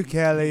love you,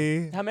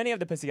 Kelly. How many of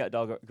the Pussycat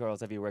Doll girls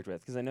have you worked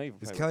with? Because I know you've.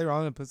 Is probably- Kelly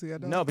Rowland a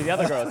Pussycat Doll? No, but the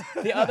other girls.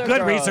 The other Good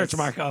girls- research,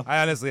 Marco.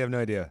 I honestly have no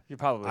idea. You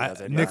probably knows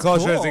it. Nicole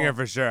Cool. Scherzinger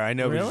for sure. I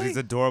know because Really? she's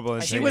adorable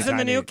and She was in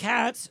the tiny. new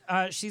Cats.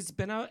 She's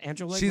been on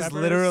Andrew Lloyd She's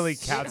Webber's literally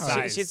sweetheart.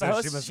 cat-sized. She's the So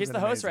host. she must have She's been the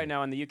host amazing. right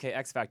now on the UK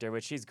X Factor,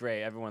 which she's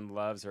great. Everyone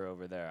loves her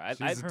over there. I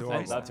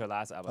adorable. loved her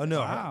last album. Oh no,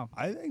 Wow.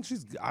 I think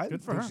she's. I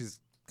Good for think her. she's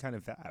kind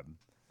of fab.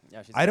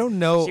 Yeah, she's I don't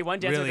know She won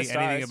Dance with really the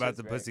Stars. anything She about was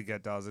the great.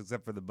 Pussycat Dolls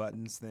except for the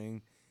buttons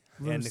thing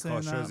and Loosen Nicole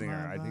up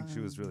Scherzinger. my I think she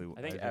was really.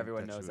 I think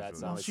everyone that she knows was that really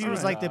song. good. She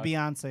was like the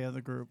Beyonce of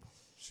the group,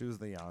 She was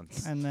the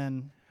Yance. and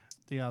then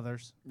the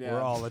others. Yeah. We're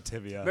all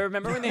Lativia. But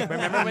remember when they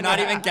Not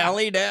even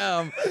Kelly,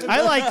 damn.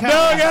 I like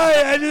Kelly.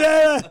 I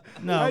did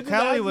No,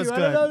 Kelly was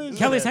good.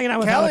 Kelly's hanging out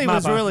with Kelly Alec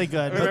was Mapa. really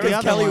good. But the Because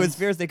other Kelly ones- was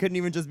fierce. They couldn't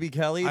even just be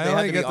Kelly. I They had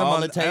only to get be them all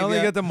on. I only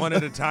Latavia. get them one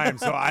at a time,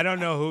 so I don't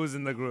know who's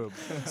in the group.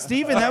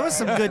 Steven, that was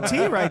some good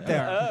tea right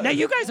there. Now,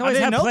 you guys always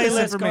didn't have know this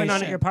playlists going on at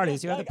information. your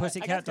parties. You have the I guess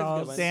Pussycat there's good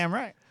Dolls. ones. Damn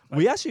right.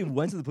 We actually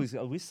went to the police.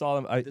 We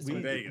saw them.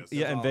 in Vegas.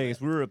 Yeah, in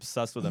Vegas. We were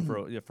obsessed with them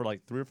for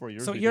like 3 or 4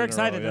 years. So we you're did in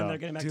a row, excited then yeah. they're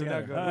getting back Dude,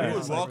 together. good. All We right.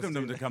 would welcome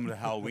them to come to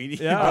Halloween.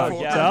 Yeah,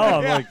 yeah.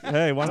 tell them like,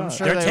 hey, why not?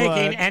 sure They're they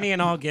taking would. any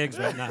and all gigs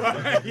right now.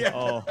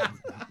 Oh,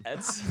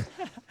 That's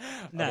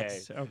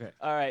Next. Okay.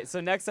 All right.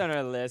 So next on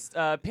our list,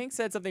 Pink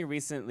said something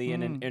recently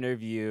in an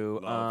interview.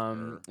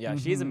 Yeah,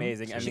 she's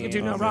amazing. I She mean, can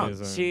do no wrong.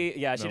 She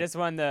just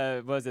won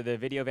the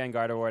Video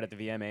Vanguard Award at the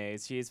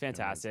VMAs. She's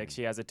fantastic.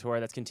 She has a tour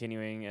that's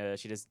continuing.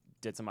 She just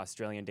did some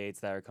Australian dates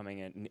that are coming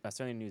in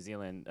Australia and New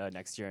Zealand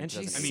next year. in And she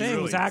 2018. sings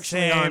really,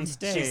 actually same. on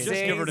stage. She Just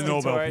give her the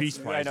sings Nobel and Peace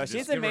tours. Prize. I know Just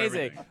she's give her amazing.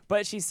 everything.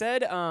 But she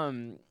said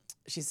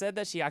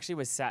that she actually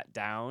was sat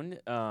down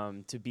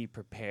to be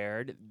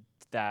prepared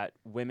that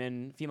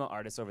female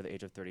artists over the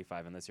age of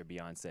 35, unless you're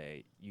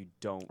Beyonce, you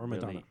don't Or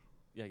Madonna. really.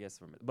 Yeah, I guess.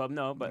 But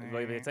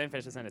it's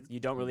finish the sentence. You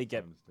don't really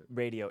get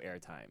radio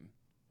airtime.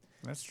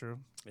 That's true.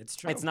 It's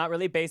true. It's not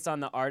really based on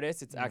the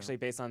artist. It's actually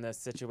based on the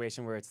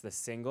situation where it's the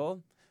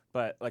single.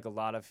 But like a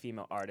lot of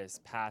female artists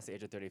past the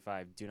age of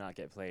 35 do not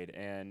get played,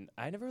 and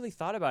I never really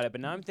thought about it.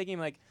 But now I'm thinking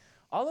like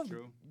all of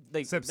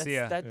like Except that's,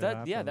 Sia.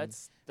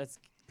 that's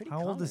pretty How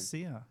common. old is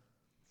Sia?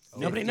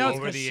 Nobody knows.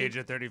 Over 'cause the she- age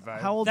of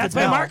 35. How old That's is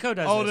why Adele? Marco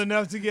does Old this.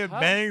 enough to get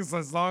bangs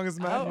as long as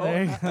How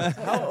my.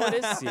 old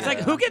is Sia? It's like,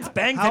 who gets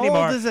banged How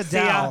anymore? old is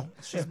Adele?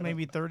 Sia. She's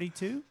maybe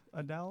 32.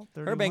 Adele.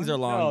 31? Her bangs are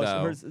long,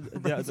 no, though.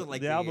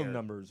 the album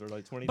numbers are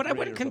like 20. But I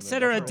wouldn't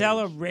consider Adele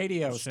a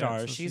radio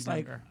star. so She's she's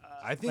like younger.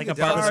 I think like a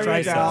Adele's Barbra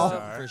every kind Streisand. of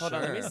star. For Hold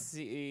on, let me sure.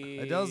 see.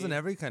 Adele's in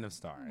every kind of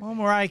star. Well,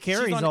 Mariah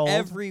Carey's She's on old.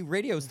 every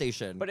radio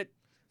station. But it.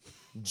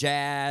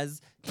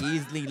 Jazz,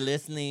 easily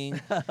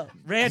listening.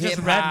 Rhea just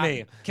Hip-hop. read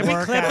me. Can we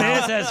clip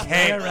this as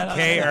Rhea read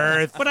K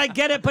Earth. But I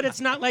get it. But it's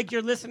not like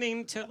you're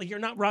listening to. Like, you're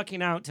not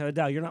rocking out to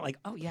Adele. You're not like,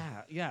 oh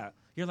yeah.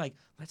 You're like,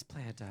 let's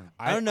play Adele.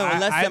 I don't know.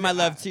 Unless them I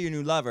love to your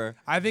new lover.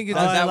 I think it's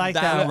Oh, I like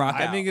that. rock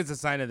I out. think it's a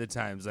sign of the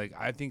times. Like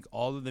I think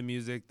all of the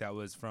music that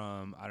was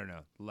from I don't know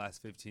the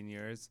last 15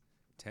 years,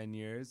 10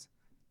 years,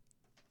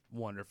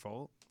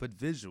 wonderful, but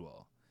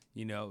visual.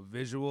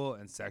 Visual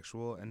and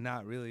sexual, and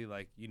not really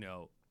like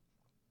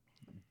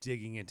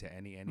digging into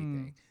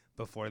anything.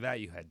 Before that,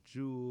 you had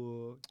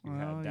Jewel. You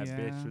had that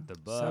bitch with the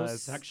buzz.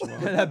 So sexual.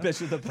 That bitch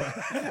with the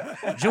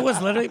buzz. Jewel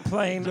was literally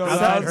playing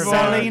outside her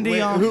Celine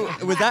Dion.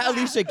 Who was that?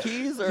 Alicia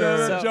Keys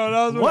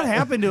or what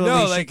happened to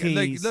Alicia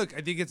Keys? Look,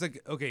 I think it's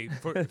like okay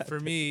for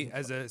me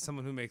as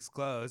someone who makes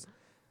clothes.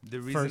 The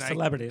reason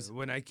celebrities.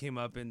 When I came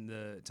up in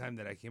the time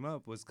that I came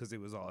up was because it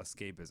was all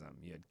escapism.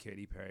 You had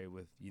Katy Perry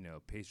with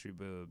pastry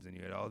boobs, and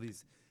you had all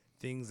these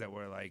things that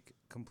were like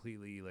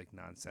completely like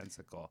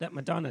nonsensical. That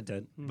Madonna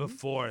did.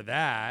 Before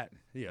that,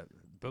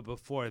 but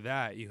before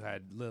that you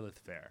had Lilith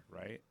Fair,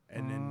 right?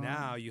 And then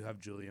now you have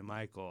Julia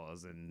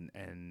Michaels and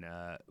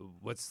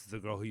what's the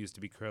girl who used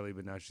to be curly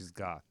but now she's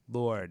goth?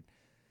 Lord.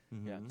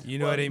 Yeah. You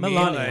know what I mean?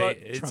 Melania.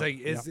 Like, it's Trump. like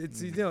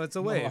it's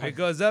a wave. It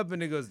goes up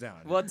and it goes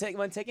down. Well,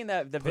 when taking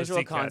the visual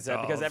Pussycat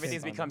concept, because dolls.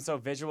 everything's become so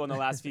visual in the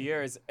last few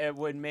years, it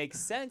would make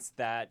sense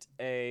that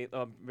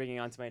bringing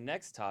on to my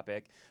next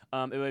topic,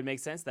 it would make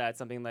sense that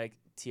something like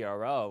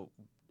TRL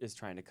is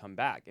trying to come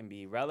back and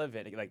be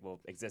relevant,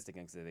 existing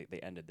because they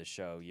ended the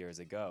show years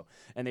ago,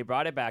 and they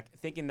brought it back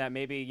thinking that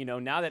maybe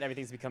now that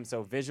everything's become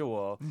so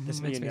visual,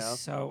 This makes me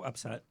so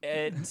upset.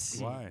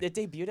 Why? It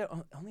debuted at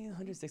only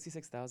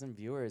 166,000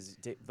 viewers,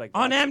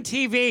 on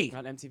MTV.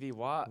 On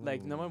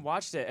MTV, no one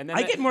watched it, and then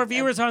I get more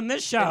viewers on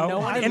this show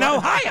in Ohio.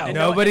 Ohio.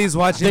 Nobody's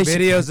watching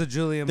videos of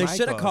Julia They Michaels.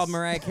 should have called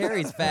Mariah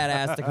Carey's fat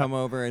ass to come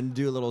over and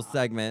do a little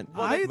segment.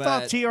 I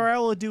thought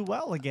TRL would do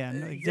well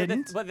again. It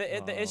didn't. But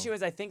the issue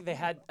is, I think they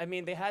had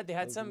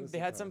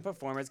some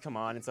performers come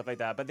on and stuff like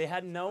that, but they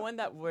had no one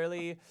that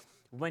really,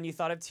 when you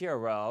thought of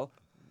TRL,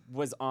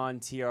 was on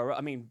TRL.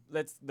 I mean,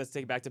 let's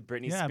take it back to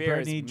Britney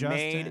Spears. Britney, made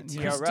Justin,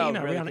 TRL.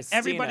 Christina, really, Rihanna,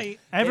 Christina.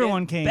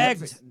 Everyone came.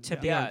 begged to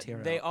be on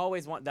TRL. They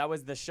always want. That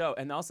was the show,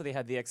 and also they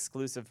had the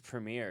exclusive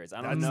premieres.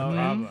 I don't That's know. the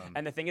problem.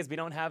 And the thing is, we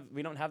don't have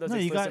those No,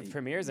 you exclusive got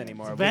premieres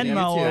anymore.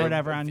 Venmo or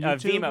whatever on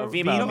YouTube.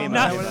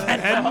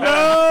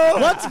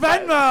 Venmo. What's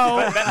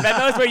Venmo?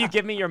 Venmo is where you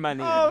give me your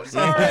money. Oh,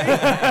 sorry.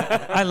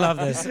 I love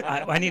this.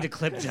 I need to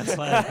clip Jet's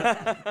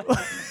letter.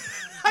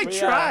 I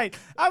tried.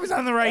 I was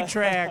on the right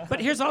track.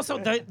 But here's also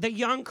the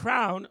young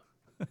crowd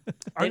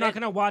are not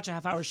going to watch a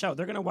half-hour show.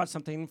 They're going to watch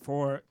something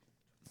for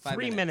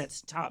 3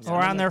 minutes tops.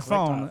 Or on their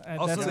phone.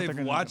 Also, they've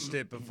watched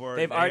it before.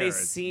 They've already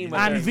seen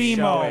on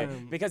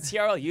Vimeo. Because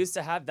TRL used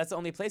to have. That's the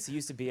only place you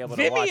used to be able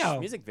to watch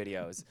music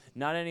videos.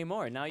 Not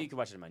anymore. Now you can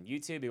watch them on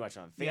YouTube. You can watch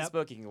them on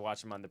Facebook. You can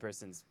watch them on the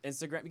person's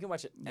Instagram. You can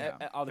watch it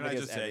all the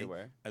videos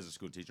everywhere. As a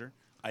school teacher,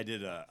 I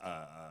did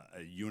a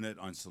unit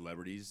on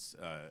celebrities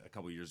a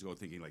couple of years ago,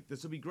 thinking like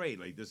this will be great.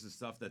 Like this is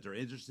stuff that they're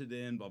interested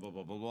in. Blah blah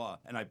blah blah blah.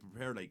 And I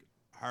prepared like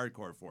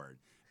hardcore for it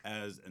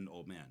as an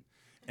old man.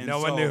 And no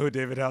one knew who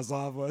David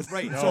Hasselhoff was.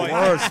 Right. No, So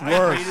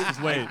worse.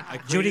 Wait.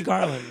 Judy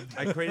Garland.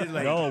 I created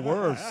like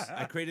worse.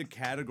 I created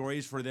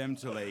categories for them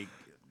to like.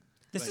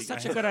 This is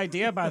such a good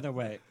idea, by the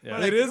way. Yeah.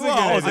 It is a good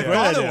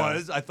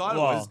idea. I thought it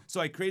was. So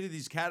I created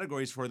these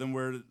categories for them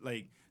where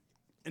like.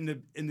 In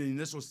the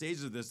initial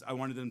stages of this, I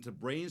wanted them to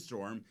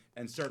brainstorm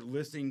and start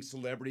listing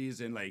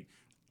celebrities in like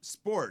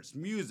sports,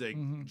 music,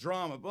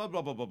 drama, blah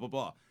blah blah blah blah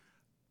blah.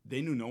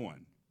 They knew no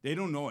one. They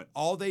don't know it.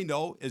 All they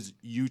know is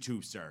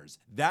YouTube stars.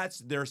 That's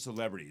their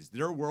celebrities.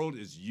 Their world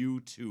is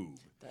YouTube.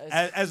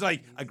 As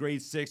like a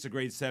grade 6, a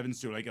grade 7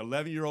 student, like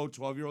 11-year-old,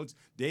 12-year-olds,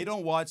 they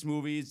don't watch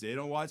movies. They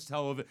don't watch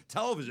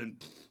television.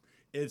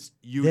 It's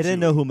YouTube. They didn't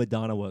know who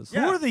Madonna was. Who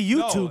are the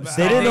YouTube stars?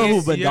 They didn't know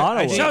who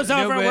Madonna was. Show's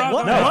over.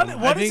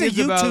 What is a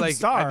YouTube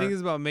star? I think it's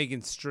about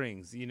making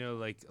strings.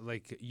 Like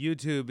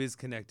YouTube is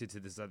connected to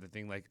this other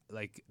thing.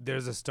 Like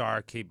there's a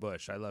star, Kate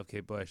Bush. I love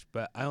Kate Bush,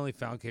 but I only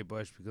found Kate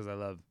Bush because I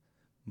love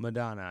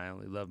Madonna. I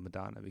only love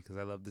Madonna because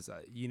I love this.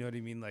 You know what I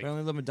mean? Like I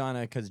only love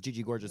Madonna because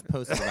Gigi Gorgeous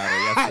posted about her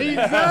yesterday.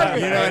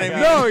 Exactly. You know what I mean?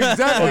 No,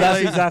 exactly. Well, that's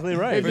exactly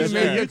right. If you That's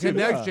make right. a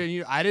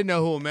connection, I didn't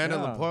know who Amanda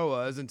Yeah. Lepore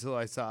was until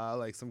I saw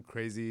like some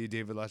crazy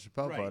David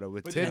LaChapelle photo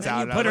with But tits then out.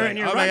 you and put I her was in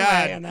like, your oh my runway,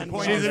 god, and then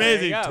she's there you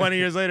amazing. go. 20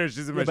 years later,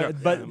 she's in my show.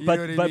 But You know what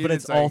I mean?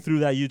 it's all like- through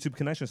that YouTube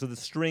connection. So the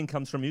string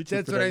comes from YouTube.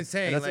 That's for what them. I'm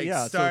saying. And Like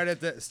that's- start at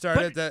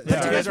the do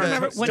you guys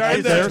remember when That's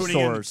Ed- their tuning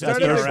in. source. Start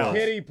That's at their the source.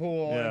 kiddie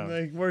pool and Yeah.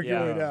 like work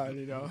your way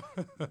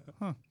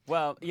down.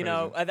 Well,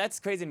 that's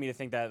crazy to me to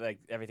think that like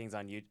everything's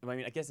on YouTube. I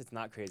mean, I guess it's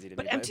not crazy to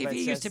But me. MTV it's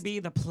used to just- be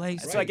the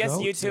place. So I guess to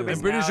go YouTube to. is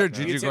I'm pretty now- sure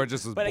Gigi YouTube-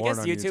 Gorgeous was But I born guess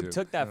on YouTube YouTube.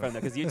 took that from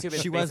them because YouTube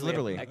is She was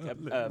basically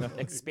literally. a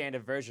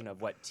expanded version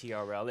of what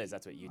TRL is.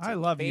 That's what YouTube. I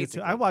love YouTube.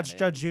 basically I watch kinda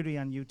Judge Judy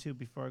on YouTube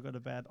before I go to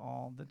bed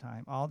all the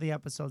time. All the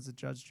episodes of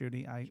Judge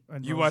Judy.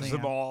 And You watch Roseanne.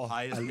 them all.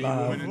 Highest paid love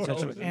woman in Judge-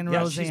 television. And Yeah,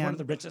 Roseanne. she's one of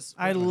the richest.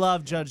 I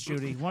love Judge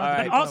Judy. One of the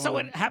But people I Also,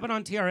 love. what happened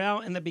on TRL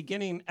in the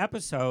beginning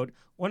episode,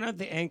 one of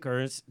the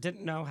anchors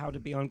didn't know how to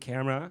be on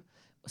camera.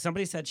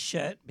 Somebody said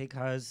shit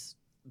because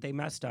they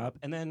messed up,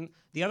 and then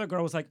the other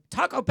girl was like,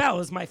 "Taco Bell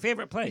is my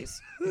favorite place,"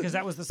 because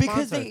that was the sponsor.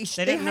 Because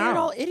they didn't hired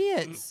know. all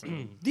idiots.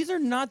 These are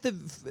not the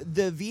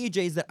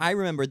VJs that I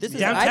remember. This is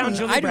Downtown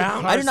Julie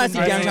Brown. I do not see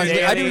Carson Downtown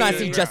Julie. I do not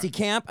Daly. see Jesse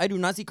Camp. I do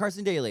not see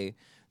Carson Daly.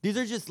 These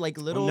are just like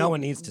little. no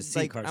one needs to see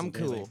like, Carson I'm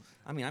Daly. cool.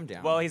 I mean, I'm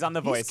down. Well, he's on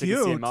The Voice, so you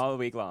can see him all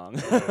week long.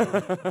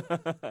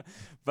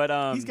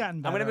 But He's gotten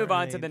I'm gonna better move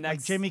on at to the it,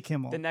 next like Jimmy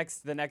Kimmel. The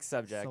next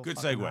subject. So Good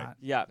fucking segue. hot.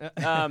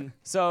 Yeah.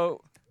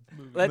 So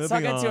let's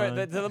talk Moving into on.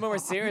 the little more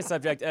serious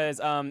subject is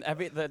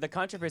the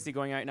controversy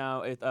going right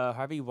now is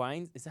Harvey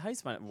Weinstein. How do you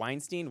spell it?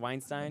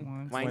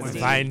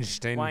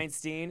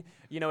 Weinstein.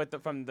 You know,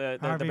 with from the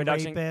Harvey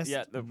production. Rapist.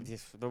 Yeah,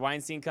 the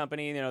Weinstein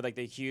company. You know, like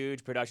the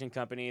huge production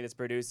company that's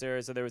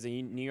producer. So there was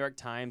a New York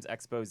Times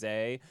expose,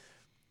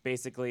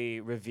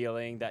 basically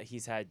revealing that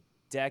he's had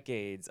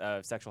decades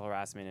of sexual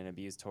harassment and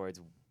abuse towards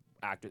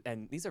actors,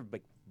 and these are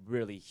like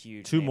really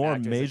huge. Two name more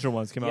actors. major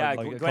ones came out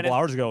like a Gwyneth- couple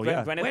hours ago. Gwyneth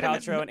Yeah. Gwyneth Wait a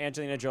minute. Paltrow and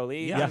Angelina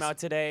Jolie Yes. came out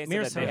today.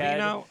 Mira Said that they had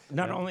Sorvino,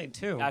 not only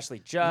two. Ashley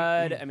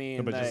Judd. I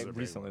mean, But just like,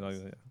 recently, like,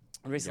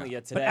 recently, yeah,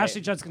 But today.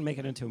 Ashley Judd's gonna make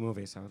it into a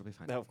movie, so it'll be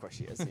fine. No, of course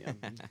she is.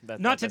 Yeah.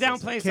 Not to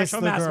downplay Kiss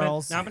sexual the harassment.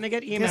 girls. Now I'm gonna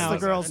get emails. Kiss the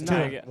girls,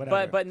 No, too. Yeah,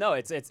 whatever. but no,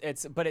 it's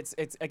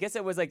I guess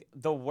it was like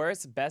the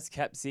worst, best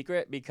kept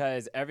secret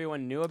because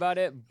everyone knew about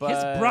it. But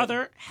his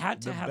brother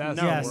had to have best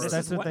known. Yes, This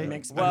that's is what what they-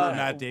 makes Well,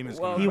 Matt Damon's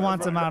well, coming He back.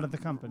 wants him out of the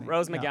company.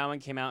 Rose Yeah. McGowan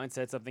came out and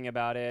said something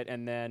about it,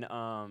 and then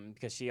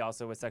because she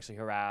also was sexually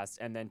harassed,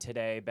 and then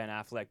today Ben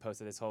Affleck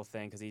posted this whole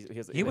thing because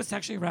He was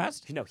sexually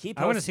harassed? No, he.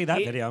 I wanna see that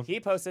he- video. He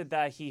posted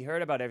that he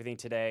heard about everything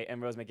today,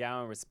 and Rose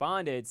McGowan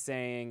responded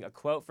saying a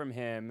quote from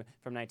him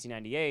from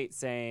 1998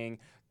 saying,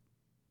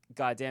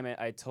 "God damn it,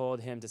 I told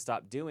him to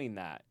stop doing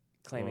that."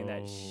 Claiming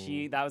that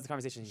that was the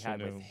conversation he had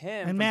knew. with him.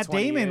 And from Matt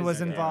 20 Damon years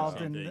was ago. involved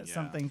Yeah. in Yeah.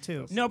 something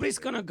too. Nobody's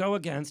gonna go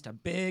against a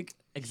big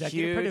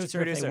executive Huge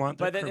producer if they want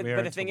their but career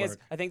but the to thing is, work.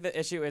 I think the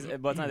issue is,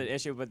 well, it's not the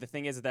issue, but the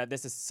thing is that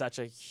this is such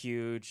a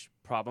huge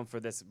problem for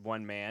this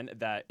one man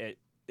that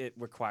it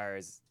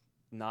requires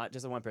not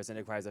just a one person, it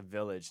requires a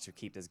village to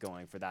keep this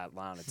going for that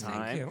long of time.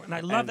 Thank you. And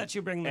I love that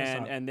you bring this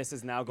up. And this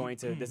is now going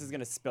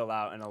to spill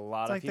out, and a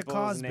lot It's of like the people's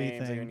Cosby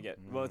names are thing. going to get.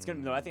 Well, it's gonna.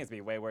 No, I think it's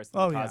gonna be way worse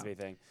Oh, than the yeah. Cosby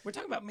thing. We're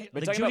talking about We're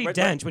like talking Judi about-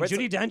 Dench. When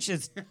we're- Judi Dench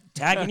is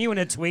tagging you in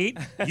a tweet,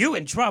 you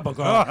in trouble,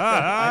 girl.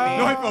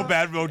 I feel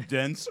bad about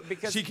Dents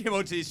Because- she came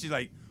out today. She's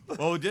like,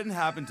 "Well, it didn't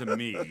happen to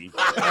me,"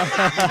 but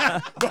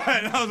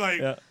I was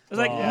like, I was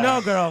like,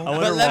 no, girl.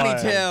 But let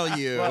me tell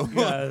you.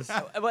 Yes.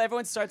 Well,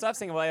 everyone starts off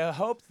saying, "Well, I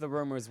hope the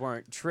rumors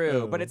weren't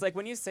true," but it's like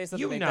when you say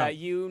something You like know. that,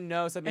 you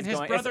know something's And his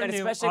going. brother and knew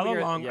especially all when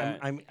you're, along. yeah,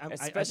 I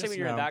especially just when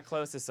you're know. that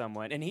close to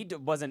someone, and he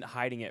wasn't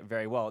hiding it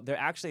very well. They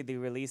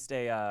released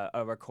a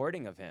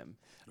recording of him.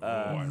 "Oh,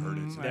 I heard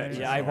it."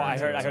 Yeah, I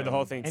heard the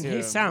whole thing And too.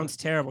 he sounds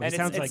terrible. He And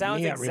sounds like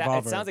me at It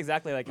Revolver. sounds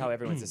exactly like how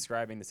everyone's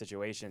describing the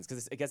situations.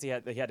 Because I guess he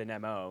had an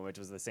MO, which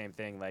was the same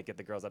thing. Like, get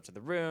the girls up to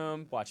the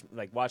room,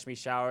 watch me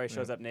shower. He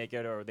shows up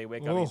naked, or they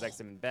wake up and he's like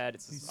in bed.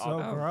 It's just He's all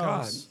so Oh,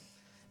 gross. God.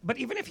 But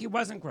even if he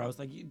wasn't gross,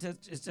 like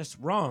it's just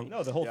wrong.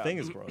 No, the whole thing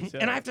is gross.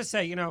 And I have to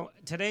say,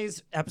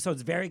 today's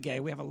episode's very gay.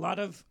 We have a lot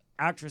of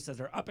actresses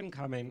that are up and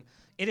coming.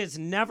 It is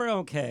never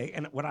okay.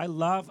 And what I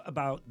love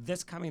about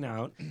this coming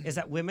out is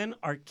that women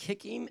are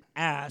kicking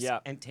ass Yeah.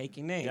 and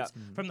taking names.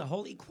 Yeah. From the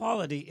whole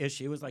equality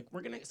issue is like,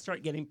 we're going to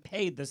start getting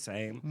paid the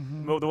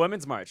same. Well, the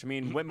Women's March. I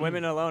mean,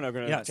 women alone are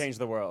going to Yes. change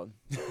the world.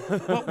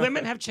 Well,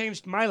 women have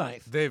changed my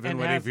life. They've been and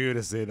waiting have- for you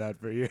to say that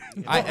for years.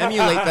 I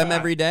emulate them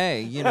every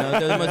day. They're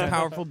the most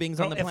powerful beings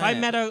on the If planet. I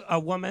met a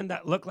woman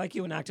that looked like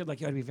you and acted like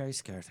you, I'd be very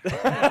scared.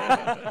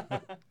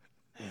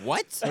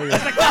 What? It's a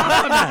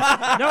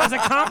compliment. No, it's a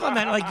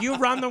compliment. Like, you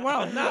run the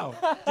world. No.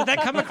 Did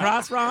that come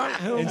across wrong?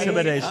 Who, me?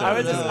 Intimidation. I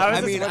was just I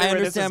wondering where this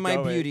understand was my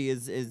going. beauty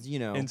is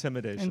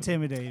Intimidation.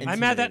 Intimidating. I'm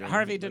mad that intimidating.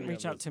 Harvey didn't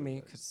reach out to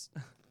me because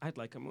I'd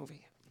like a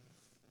movie.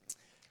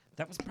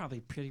 That was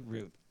probably pretty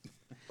rude.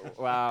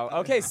 Wow.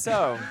 Okay,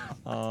 so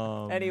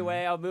Um,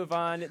 anyway, I'll move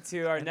on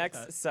to our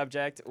next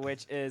subject,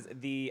 which is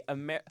the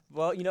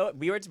well,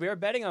 we were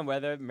betting on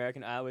whether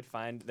American Idol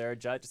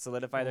would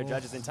solidify their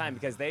judges in time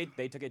because they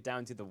took it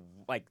down to the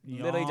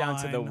literally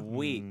down to the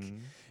week.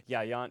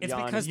 Yeah, It's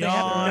yawn. because they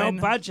have no Yawn.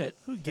 budget.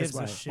 Who gives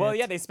why. a shit? Well,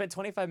 yeah, they spent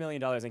 $25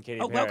 million in Katy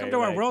Oh, Perry. welcome to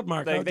our world,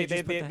 Marco. Like, Did you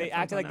just put the they headphones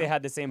acted like on they now?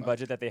 had the same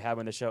budget that they had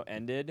when the show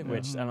ended,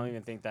 which I don't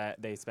even think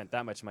that they spent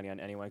that much money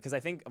on anyone. Because I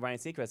think Ryan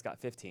Seacrest got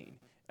 15.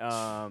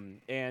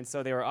 And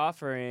so they were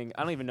offering,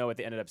 I don't even know what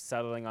they ended up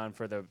settling on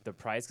for the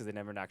price because they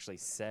never actually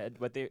said.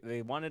 But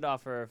they wanted to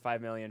offer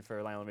 $5 million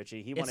for Lionel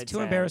Richie. He wanted It's too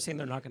 10. embarrassing.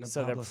 They're not going to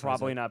So they're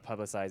probably not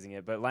publicizing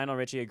it. But Lionel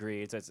Richie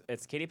agreed. So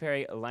it's Katy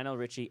Perry, Lionel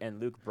Richie, and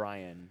Luke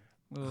Bryan.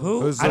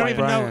 Who? Who's I don't Luke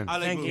even know. Bryan? I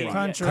like Thank Luke you.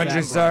 Bryan.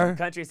 Country star?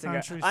 Country singer.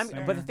 Country But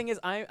the singer. thing is,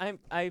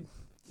 I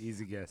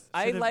Easy guess.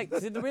 I like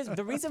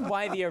the reason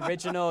why the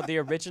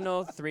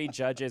original three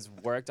judges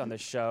worked on the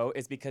show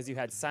is because you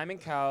had Simon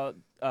Cowell,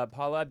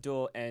 Paula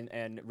Abdul,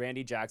 and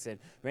Randy Jackson.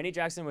 Randy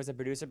Jackson was a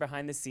producer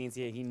behind the scenes.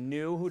 He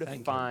knew who to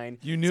find.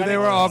 You knew they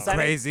were all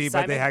crazy,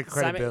 but they had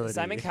credibility.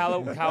 Simon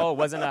Cowell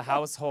wasn't a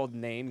household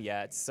name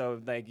yet,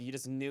 so like you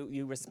just knew,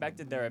 you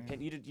respected their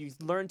opinion. You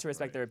learned to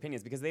respect their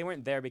opinions because they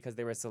weren't there because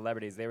they were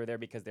celebrities. They were there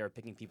because they were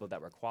picking people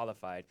that were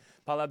qualified.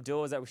 Paula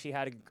Abdul was that she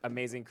had an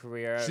amazing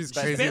career. She's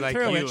but- crazy like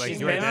you. Like She's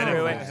you been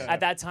through it. identify. At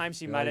that time,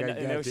 she might I have get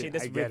it.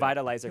 this I get it.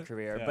 revitalized her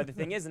career. But the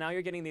thing is, now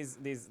you're getting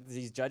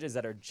these judges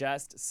that are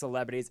just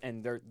celebrities,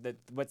 and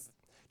what's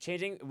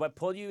changing what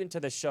pulled you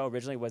into the show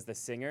originally was the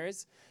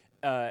singers.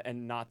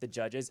 And not the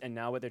judges, and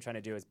now what they're trying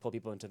to do is pull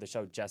people into the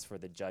show just for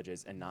the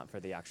judges and not for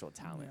the actual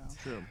talent.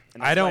 True.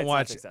 I don't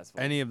watch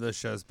any of those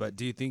shows, but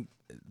do you think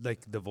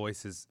like The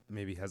Voice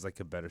maybe has like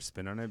a better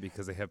spin on it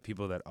because they have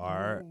people that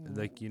are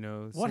like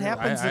What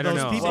happens to don't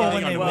those know. people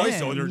when they win?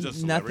 So they're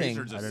just Nothing.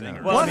 Or just I don't know.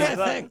 singers.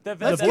 Well,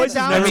 The Voice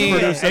has never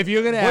produced. If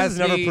you're gonna ask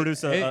never me,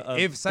 produced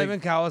if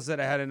Simon Cowell said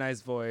I had a nice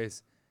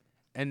voice,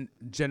 and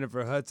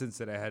Jennifer Hudson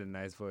said I had a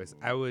nice voice,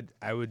 I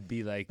would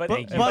be like, But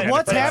thank you. But Jennifer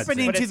what's Hudson.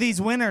 happening to these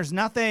winners?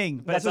 Nothing.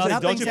 But it's Don't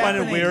Nothing's you find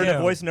it happening. weird? Yeah. The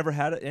Voice never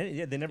had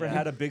they never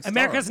had a big star.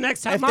 America's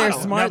Next Top If Model.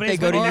 they're smart, Nobody's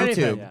they go to winning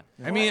anything. YouTube.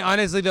 Yeah. I mean,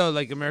 honestly though,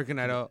 like American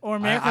Idol, Or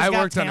America's I Got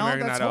worked on Talent,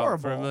 American that's Idol for a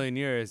horrible. million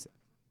years.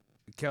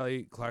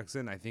 Kelly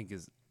Clarkson, I think,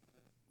 is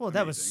Well,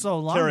 that was so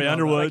long Carrie ago.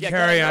 Underwood.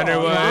 Carrie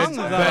Underwood. long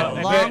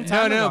ago. Long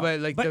time ago. But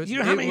like, But you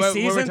know how many what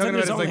seasons we're talking and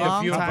about there's is like only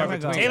the few long and far time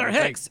ago. between. Taylor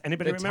Like, Hicks.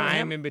 Anybody the remember time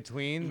him? in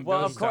between.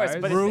 Well, those of course,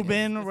 stars. but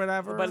Ruben or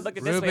whatever. But look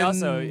at this way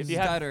also. If you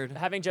have Stuttered.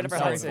 having Jennifer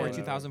I'm sorry Hudson, for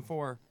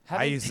 2004.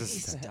 I used to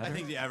stutter. I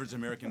think the average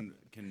American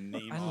can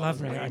name I off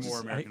love way Rhea. I more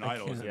just- American I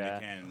Idols can't. than Yeah.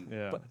 they can.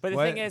 Yeah. but the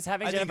What? thing is,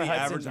 having I think Jennifer the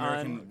average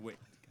Hudson American. on.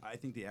 I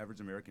think the average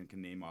American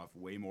can name off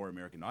way more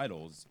American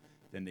Idols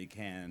than they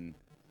can.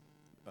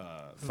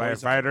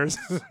 Firefighters.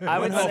 I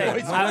would say,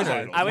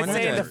 I would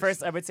say in the 100.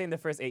 first, I would say in the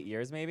first 8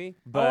 years maybe.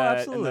 But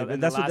absolutely. In the,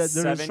 But that's what last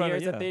they're just 7 trying to-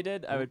 years yeah. that they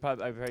did, I would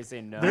probably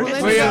say no. They're Well,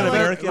 just then putting you on got, like,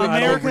 American Idol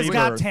America's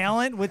Got rebirth.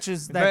 Talent, which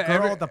is But that girl,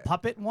 every- the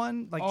puppet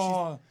one. Like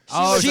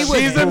she's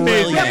she's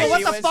amazing. yeah, but what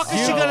She the was fuck is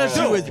she so gonna She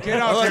do? was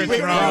Get off your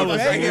throne.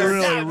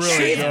 Really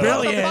She's good.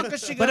 brilliant. What the fuck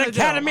is she But gonna do?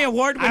 Academy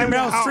Award winner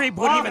Meryl Streep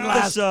wouldn't even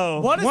last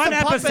What is one the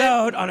puppet?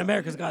 episode on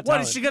America's Got What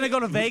Talent. is she gonna go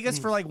to Vegas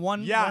for like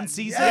one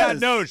season? Yeah,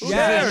 no, she's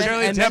Yes.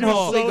 Shirley And then Temple.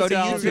 hopefully go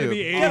to She's gonna be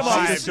YouTube. Yeah, but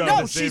 85. she's, on no,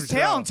 the same she's show.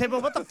 talented,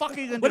 but what the fuck are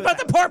you gonna What do? about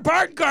the poor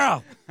Bart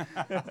girl?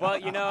 Well,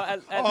 you know,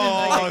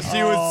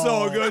 She was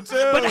so good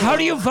too. But how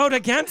do you vote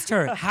against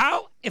her?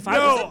 How, if I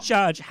was a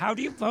judge, how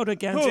do you vote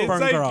against It's Burn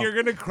like Girl? you're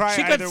gonna cry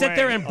She could either sit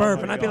there way. and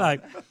burp, and I'd be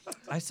like,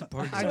 I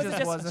support I you. just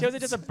she wasn't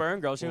just a burn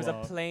girl. She was a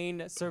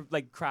plain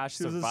crash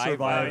was a survivor.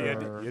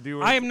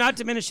 survivor. I am not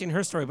diminishing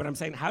her story, but I'm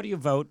saying, how do you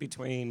vote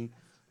between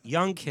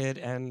young kid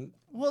and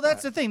Well,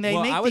 that's the thing. They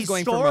Well, I make was these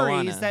going for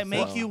stories Moana, that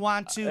make so. you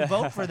want to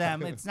vote for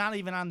them. It's not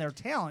even on their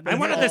talent. I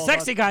wanted the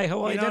sexy guy who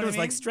all he You know did what I was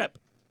like mean? strip.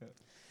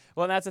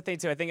 Well, that's the thing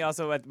too. I think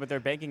also what they're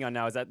banking on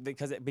now is that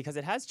because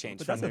it has changed.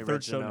 But from that's the the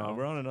third show original. now.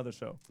 We're on another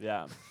show.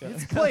 Yeah.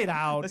 It's played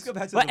out. Let's go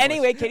back to But The Voice.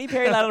 anyway, Katy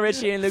Perry, Lionel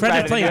Richie, and Luke Fred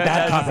Bryan is playing are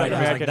bad good cop as right now.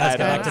 American That's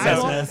Idol. back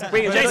to business.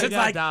 Wait, Jason's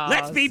like,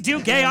 let's be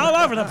Duguay all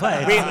over the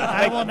place.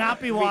 I will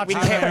not be watching.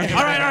 all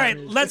right.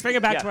 Let's bring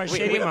it back to our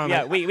shady moment.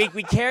 Yeah,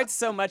 we cared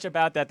so much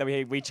about that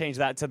we changed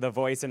that to The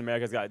Voice and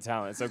America's Got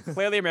Talent. So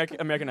clearly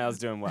American Idol's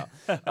doing well.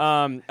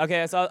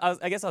 Okay, so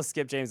I guess I'll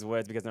skip James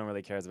Woods because no one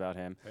really cares about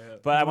him.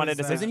 But I wanted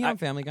to say, Isn't he on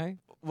Family Guy?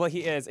 well,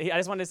 he is. I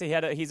just wanted to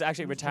say he's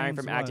actually retiring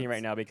James from acting Woods?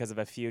 right now because of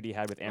a feud he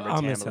had with Amber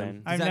I'll miss Tamblyn.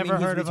 him. I've Does that never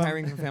mean heard he's of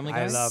retiring him. from Family Guy?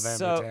 I love Amber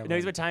So Tamblyn. no,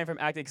 he's retiring from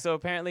acting. So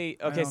apparently,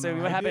 okay, don't so know.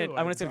 what I happened? do.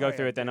 I'm just gonna go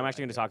through it. Then I'm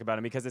actually gonna talk about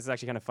him because this is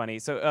actually kind of funny.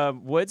 So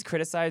Woods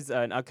criticized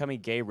an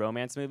upcoming gay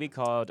romance movie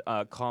called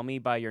 "Call Me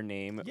by Your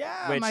Name."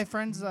 Yeah, which, my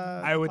friend's.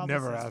 I would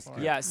never publicist ask for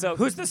you. it. Yeah. So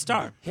Who's the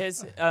star?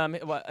 his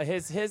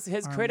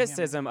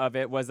criticism of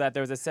it was that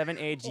there was a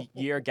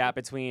 7-year gap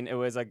between it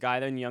was a guy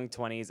in young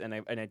 20s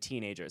and a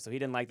teenager. So he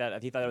didn't like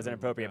that. He thought it was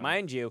inappropriate.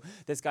 Mind you,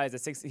 this guy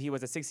is he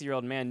was a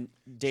 60-year-old man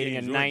dating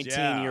James a Woods,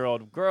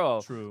 19-year-old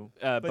girl. True.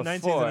 But But 19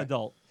 is before. an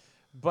adult.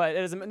 But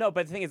it was no.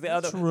 But the thing is, the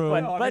other. True.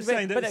 But, No, I'm but, just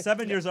saying but, that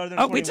 7 years older than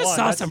Oh, 21. we just saw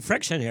that's- some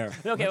friction here.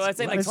 Okay, well, let's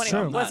say like That's 20.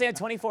 true. Let's say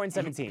 24 and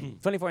 17.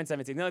 24 and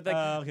 17. No, like,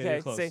 okay,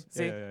 you're close.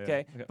 See, Yeah,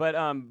 okay. okay.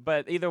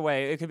 But either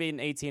way, it could be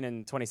an 18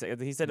 and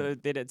 26. He said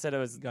it said it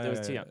was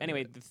too young.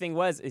 Anyway, the thing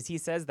is he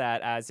says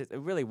that as it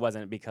really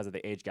wasn't because of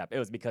the age gap. It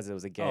was because it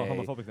was a gay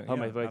homophobic thing. Yeah,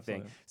 homophobic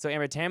thing. absolutely. So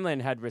Amber Tamblyn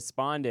had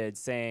responded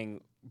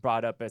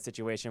brought up a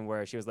situation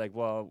where she was like,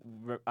 well,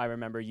 I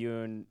remember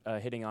you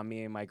hitting on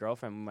me and my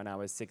girlfriend when I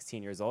was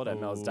 16 years old at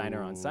Mel's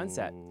Diner on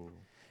Sunset.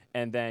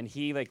 And then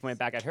he went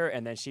back at her,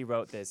 and then she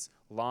wrote this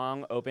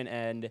long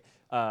open-end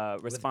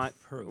response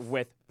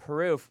with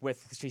proof.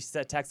 She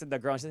texted the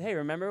girl and she said, "Hey,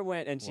 remember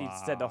when?" And she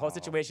said the whole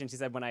situation. She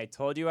said, "When I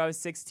told you I was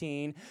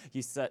 16,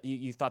 you said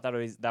you thought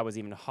that was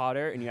even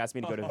hotter, and you asked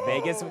me to go to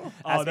Vegas.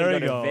 there you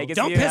go. Vegas.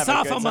 Don't with you, piss have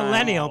off good a time."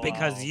 millennial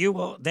because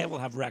they will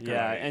have records.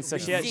 Yeah, and so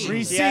she had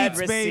Receipts,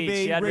 receipts, baby,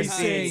 She had receipts.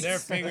 receipts. Their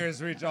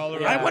fingers reach all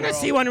around. I want to the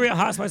see world. one Real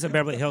Housewives of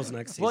Beverly Hills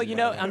next season. Well, you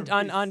know, by the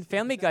way. on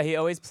Family Guy, he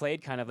always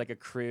played kind of like a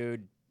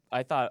crude.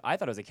 I thought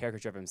it was a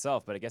caricature of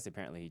himself, but I guess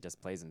apparently he just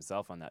plays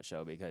himself on that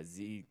show because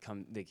he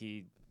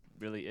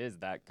really is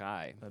that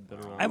guy.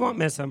 I won't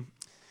miss him.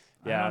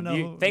 Yeah. don't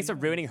know. Thanks for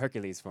ruining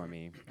Hercules for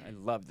me. I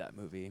love that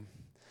movie.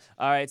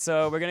 All right,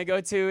 so we're gonna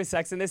go to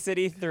Sex and the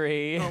City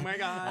 3. Oh my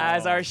God.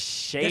 As our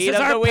shade This is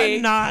of our the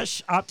week.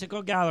 Panache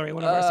Optical Gallery,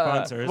 one of our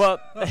sponsors. Well,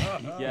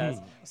 yes.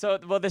 So,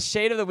 the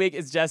shade of the week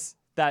is just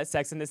that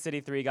Sex and the City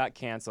 3 got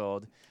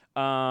canceled.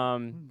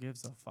 Who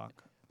gives a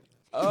fuck?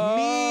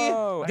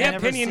 Oh, The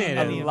opinionated.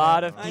 A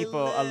lot of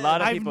people.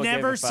 I've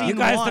never seen You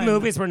guys, one. the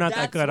movies were not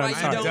that good. I'm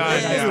sorry.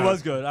 It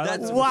was good.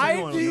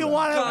 Why do you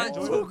want to?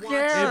 Who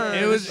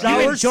cares? It was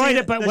You enjoyed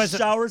it, but the was it?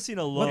 shower scene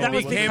alone. Well, that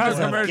was became because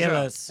a of commercial.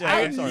 Gillis.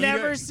 I've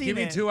never seen Give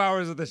me it. 2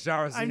 hours of the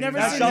shower scene. I've never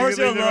That seen shower it.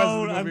 scene Leave the rest of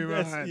alone. the movie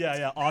behind.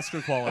 Yeah,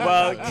 Oscar quality.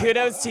 Well,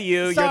 kudos to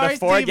you. You're Sorry, the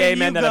 4 Steven, gay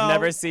men you that have go.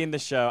 never seen the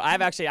show.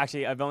 I've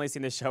I've only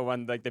seen the show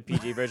on like the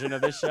PG version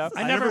of the show.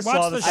 I never saw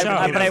watched the the show.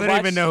 show. He doesn't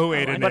even know who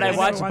Aiden But is.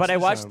 I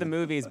watched the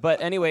movies.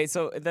 But anyway,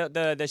 so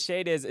the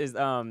shade is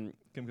Kim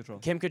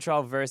Cattrall. Kim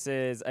Cattrall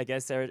versus, I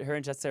guess, her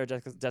and Sarah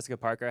Jessica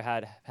Parker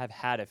have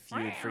had a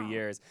feud for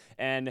years.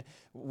 And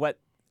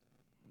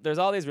there's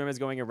all these rumors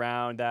going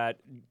around that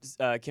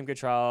Kim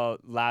Cattrall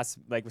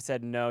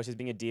said no, she's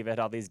being a diva, had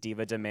all these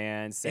diva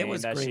demands, saying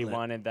that she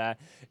wanted that.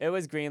 It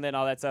was greenlit and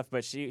all that stuff,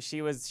 but she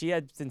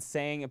had been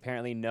saying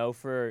apparently no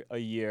for a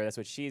year. That's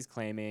what she's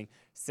claiming.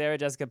 Sarah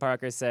Jessica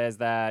Parker says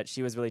that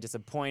she was really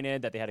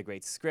disappointed, that they had a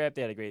great script,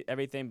 they had a great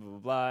everything, blah, blah,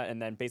 blah, and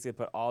then basically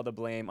put all the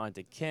blame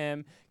onto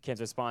Kim.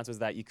 Kim's response was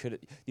that you could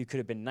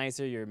have been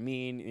nicer, you're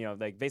mean,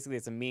 basically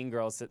it's a mean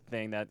girls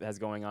thing that has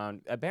going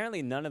on.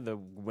 Apparently none of the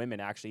women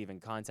actually even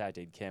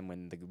contacted Kim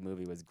when the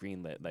movie was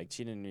greenlit. Like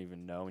she didn't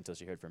even know until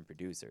she heard from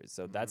producers.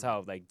 So that's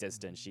how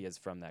distant she is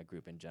from that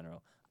group in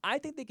general. I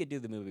think they could do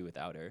the movie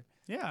without her.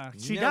 Yeah,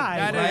 she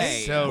died. That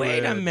is so Wait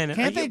a rude. minute.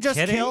 Can't Are they you just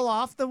kidding? kill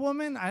off the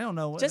woman? I don't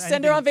know. Just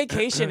send her on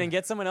vacation and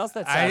get someone else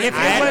that's I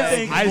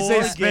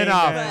say spin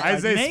off. I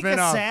say Make spin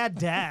a off. sad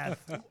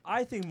death.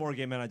 I think more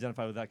gay men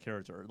identify with that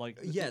character.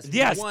 Yes,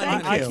 thank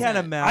you. I can't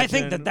imagine. I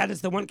think that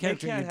is the one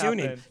character you can't do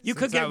need. happen. You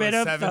could Since get I rid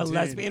was of the 17.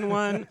 lesbian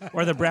one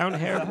or the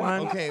brown-haired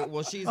one. Okay,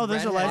 well she's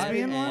There's a redhead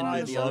lesbian and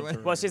one? the other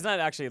one. Well, she's not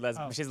actually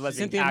lesbian. She's a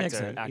lesbian Cynthia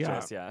actor, Nixon,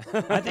 actress, yeah.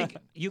 I think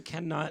you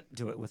cannot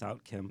do it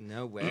without Kim.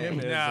 No way.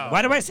 No.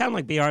 Why do I sound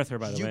like B. Arthur,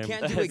 by the You way?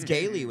 can't do it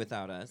gaily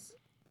without us.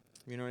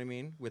 You know what I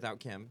mean? Without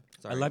Kim.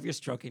 Sorry. I love your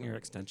stroking your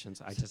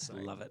extensions. I just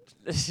love it.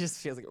 It just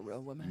feels like a real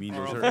woman. I mean,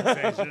 Oral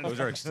those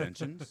are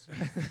extensions.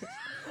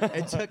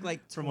 It took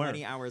like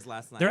 20 hours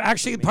last night. They're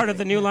actually part of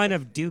the new line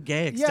of Do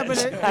Gay Yeah,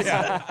 extensions.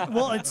 but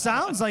well, it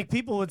sounds like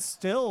people would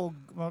still,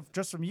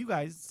 just from you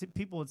guys,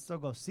 people would still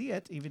go see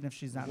it, even if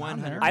she's not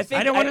on there. I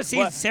don't want to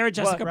see Sarah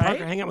Jessica right?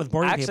 Parker hang out with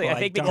boring Actually, people. I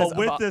think don't. because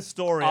with of this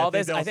story, all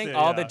I think they'll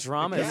all say, the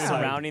drama yeah.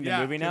 surrounding the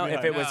Yeah, movie now. could be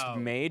If it like, was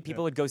no. made,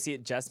 people would go see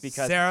it just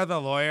because Sarah the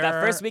lawyer. that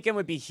first weekend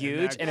would be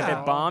huge, and if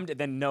Yeah. it bombed,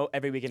 then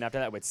every weekend after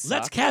that would suck.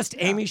 Let's cast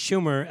Amy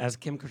Schumer as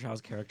Kim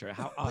Cattrall's character.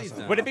 How awesome!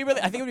 don't. Would it be really?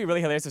 I think it would be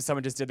really hilarious if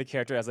someone just did the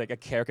character as like a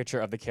caricature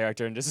of the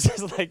character and just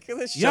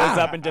shows Yeah.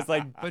 up and just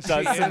But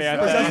does she is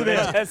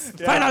Samantha. Just-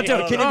 Find out,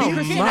 yeah. can it be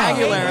Christina my.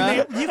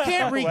 Aguilera? You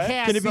can't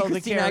recast. Can it be though, the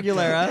Christina character.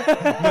 Aguilera? This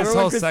Remember whole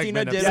when Christina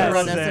segment of did Sarah her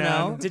on Roseanne.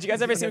 SNL? Did you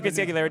guys ever see when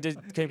Christina Aguilera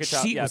did Kim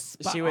Cattrall? She Yeah, was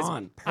spot she was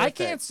on. I perfect.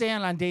 can't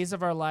stand on Days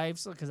of Our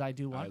Lives because I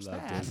do watch love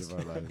that. Days of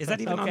Our Lives. Is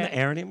that even on Okay. the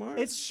air anymore?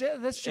 It's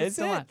shit. This shit's Is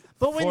still it? on.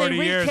 But when 40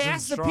 they years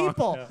recast the and strong.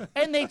 people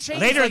and they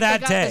changed Later like,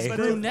 that they got day. this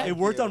brunette. It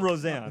worked on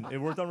Roseanne. It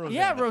worked on Roseanne.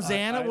 Yeah,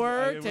 Roseanne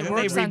worked. It And they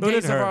works on rebooted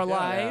Days of her. Our Yeah.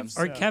 Lives.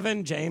 or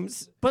Kevin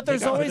James. But They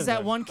there's got rid always of that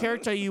them. one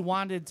character you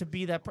wanted to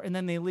be that, and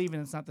then they leave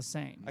and it's not the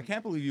same. I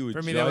can't believe you would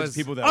For me, judge that was-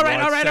 people that All right,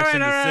 watch all right, all Sex right,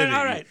 and all the right, City.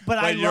 all right. But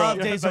I you're- love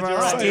Days of Our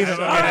Lives. Steven, all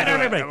right,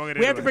 everybody. I'm gonna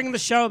We have do to it. bring the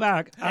show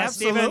back.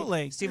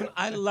 Absolutely. Stephen,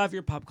 I love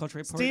your pop culture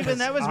report. Stephen,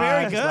 that was I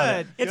very just love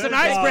it. good. It's an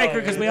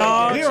icebreaker because we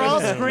all We were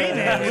all screaming.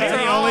 It's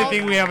the only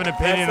thing we have an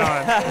opinion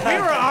on. We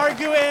were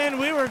arguing.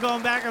 We were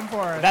going back and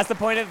forth. That's the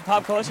point of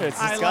pop culture. It's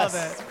I discuss.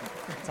 love it.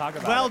 Talk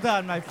about Well it.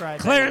 done, my friend.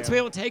 Clarence, we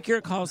will take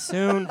your call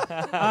soon.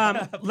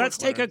 Let's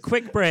take a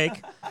quick break.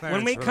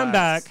 When we come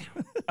back,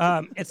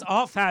 relax. it's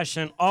all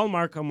fashion, all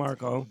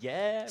Marco.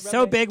 Yeah. So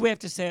brother. big we have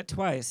to say it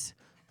twice.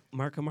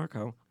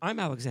 Marco. I'm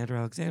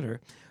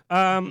Alexander.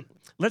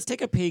 Let's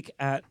take a peek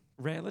at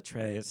Rhea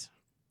Litre's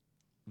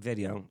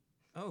video.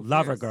 Oh,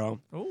 Lover fierce.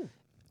 Girl. Ooh.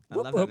 I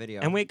love that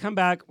video. And when we come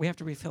back, we have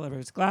to refill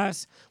everyone's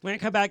glass. When we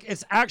come back,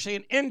 it's actually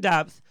an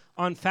in-depth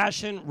on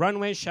fashion,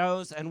 runway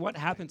shows, and what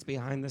happens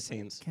behind the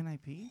scenes. Can I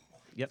pee?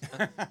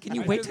 Yep. Can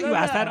you wait till you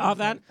ask that off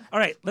that? All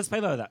right, let's play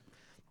low of that.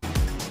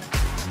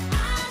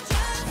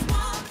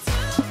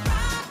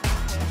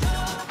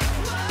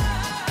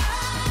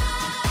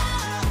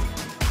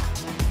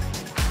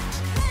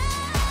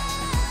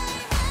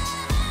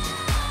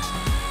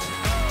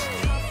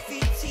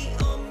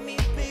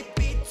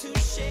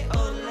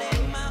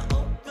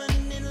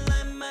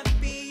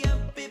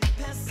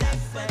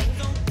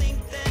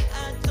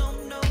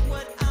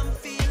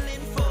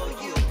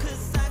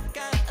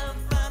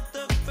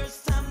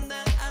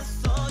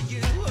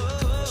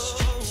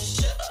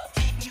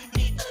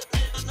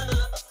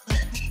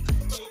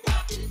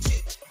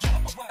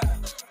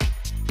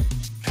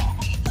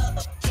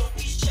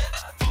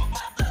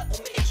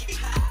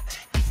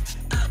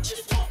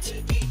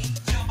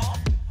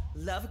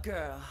 Love a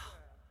girl.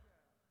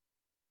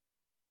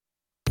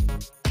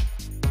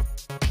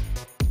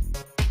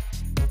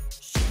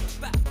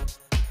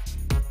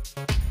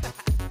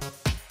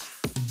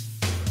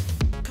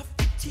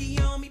 Coffee, tea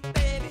on me,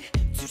 baby.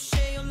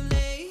 Touché au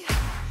lait.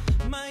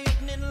 My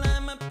opening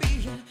line might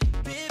be a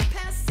bit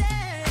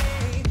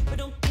passé, but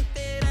don't think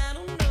that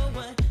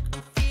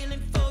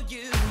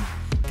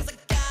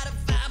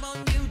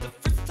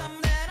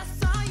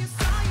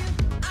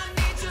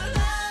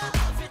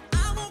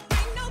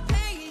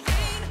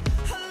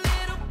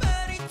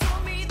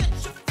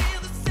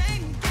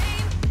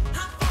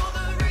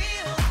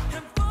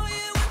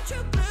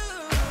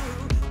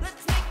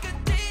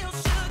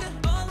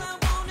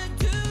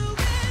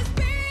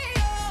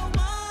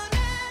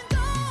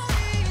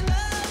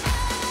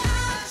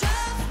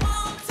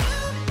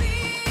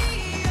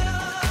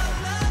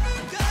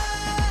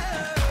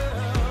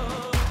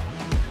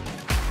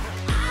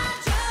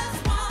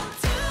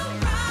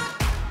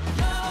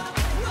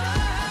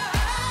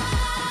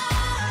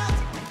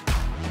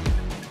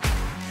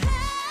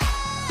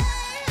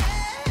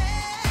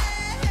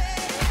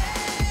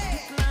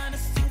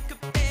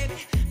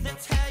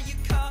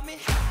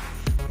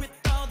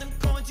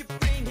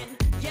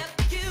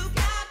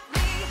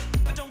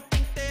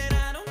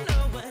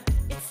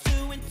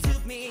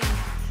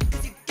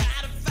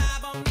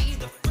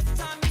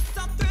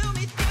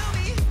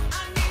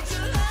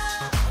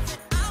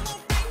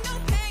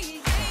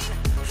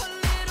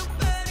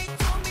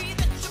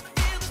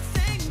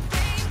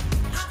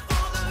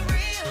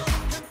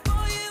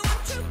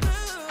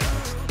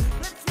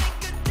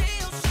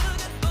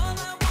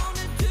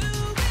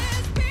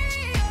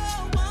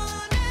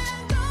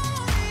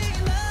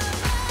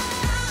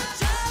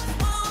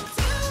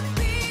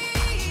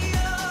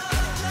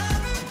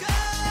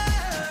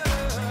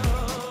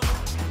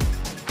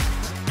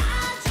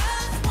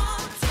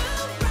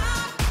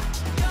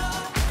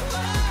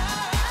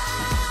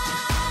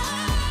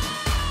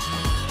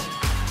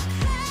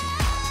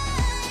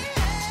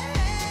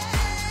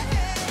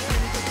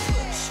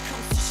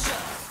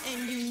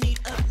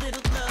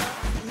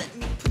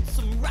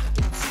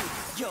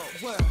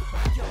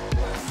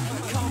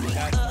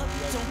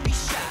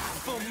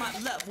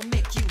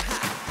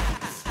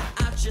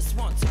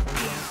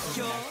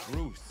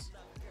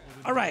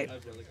All right.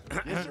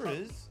 Yes, there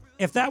is.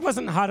 If that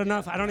wasn't hot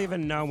enough, I don't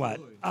even know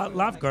what.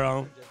 Love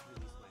Girl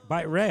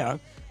by Rhea.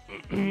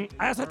 I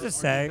also have to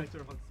say,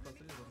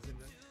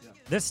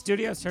 this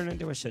studio's turned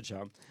into a shit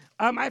show.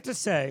 I have to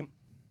say,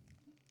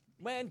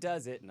 When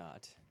does it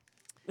not?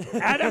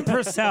 Adam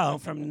Purcell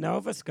from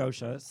Nova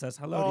Scotia says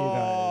hello to you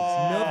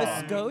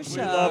guys. Nova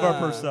Scotia. We love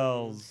our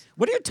Purcells.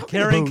 What are you talking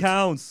Carrying about?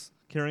 counts.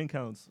 Carrying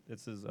counts.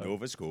 It's his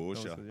Nova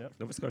Scotia.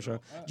 Nova Scotia.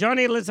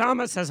 Johnny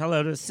Lizama says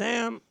hello to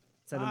Sam.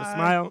 Send him a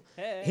smile.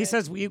 Hey. He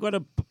says, will you go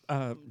to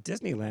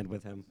Disneyland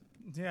with him?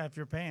 Yeah, if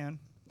you're paying.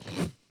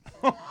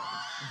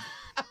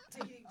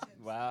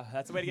 Wow,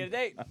 that's the way to get a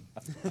date.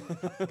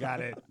 Got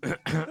it.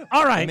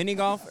 All right. Mini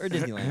golf or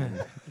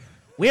Disneyland?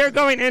 We are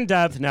going in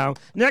depth now.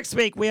 Next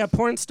week we have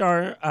porn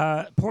superstar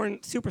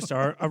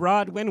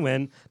Arad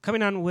Winwin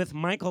coming on with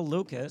Michael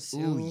Lucas.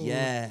 Ooh,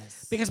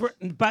 yes. Because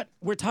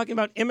we're talking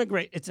about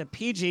immigrate. It's a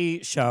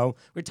PG show.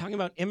 We're talking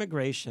about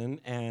immigration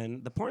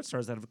and the porn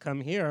stars that have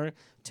come here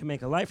to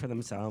make a life for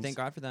themselves. Thank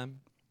God for them.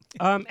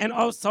 And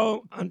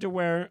also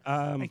underwear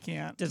I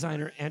can't.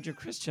 designer Andrew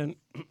Christian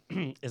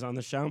is on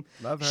the show.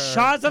 Love her.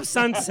 Shaws of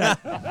Sunset.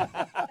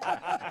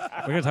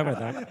 We're going to talk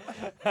about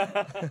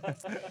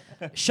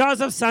that.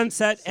 Shaws of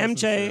Sunset,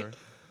 MJ,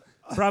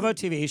 Bravo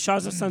TV.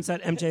 Shaws of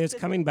Sunset, MJ is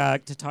coming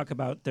back to talk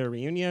about their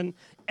reunion.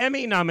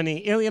 Emmy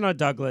nominee Ileana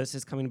Douglas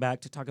is coming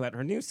back to talk about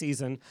her new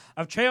season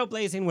of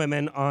Trailblazing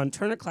Women on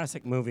Turner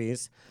Classic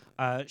Movies.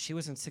 She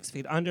was in 6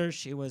 Feet Under.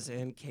 She was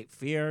in Cape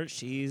Fear.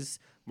 She's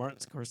Martin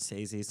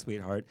Scorsese's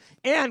sweetheart.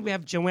 And we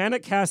have Joanna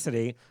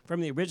Cassidy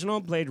from the original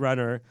Blade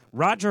Runner,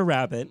 Roger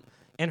Rabbit,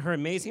 and her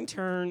amazing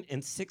turn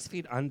in 6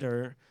 Feet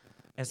Under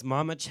as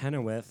Mama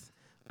Chenoweth,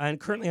 and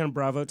currently on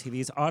Bravo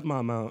TV's Odd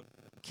Mama.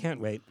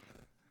 Can't wait.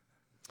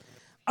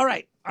 All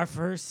right,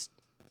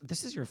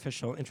 this is your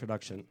official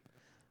introduction.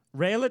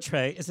 Rhea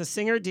Litre is a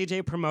singer,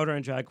 DJ, promoter,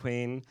 and drag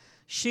queen.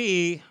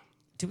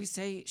 Do we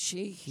say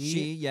she, he?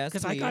 She, yes,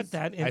 because I got please.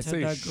 that into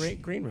say the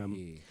great green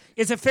room.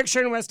 Is a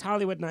fixture in West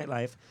Hollywood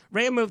nightlife.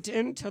 Rhea moved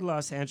into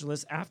Los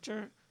Angeles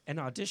after an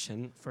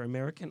audition for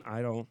American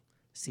Idol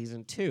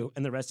Season 2,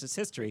 and the rest is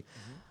history.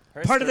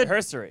 Part of the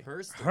herstory.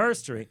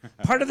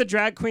 Part of the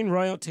drag queen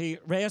royalty,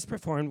 Rhea has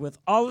performed with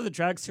all of the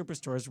drag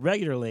superstars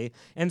regularly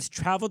and has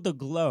traveled the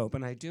globe,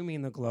 and I do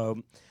mean the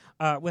globe,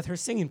 with her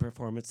singing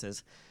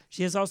performances.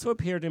 She has also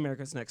appeared in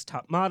America's Next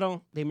Top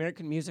Model, the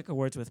American Music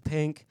Awards with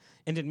Pink,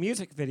 and in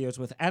music videos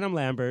with Adam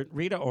Lambert,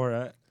 Rita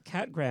Ora,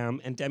 Kat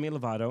Graham, and Demi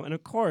Lovato, and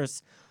of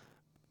course,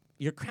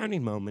 your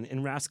crowning moment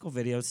in Rascal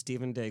videos,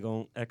 Stephen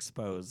Daigle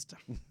Exposed.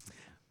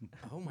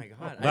 Oh my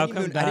God!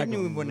 Welcome I didn't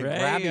even want to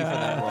grab you for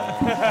that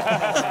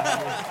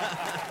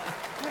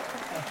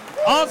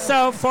role.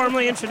 Also,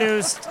 formally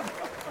introduced,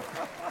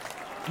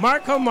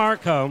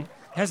 Marco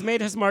has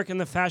made his mark in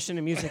the fashion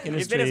and music He's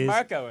industry. been his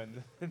Marco.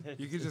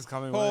 You can just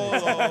call me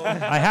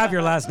I have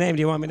your last name.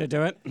 Do you want me to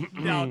do it?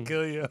 I'll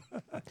kill you.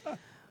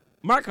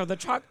 Marco, the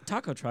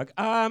taco truck.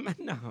 No.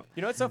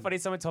 You know what's so funny?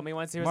 Someone told me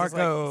once. He was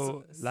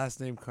Marco, just like,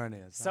 last name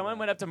Carne. Someone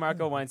went up to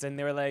Marco once and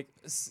they were like,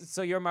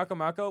 "So you're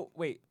Marco?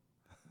 Wait,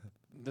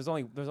 there's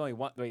only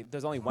one. Wait,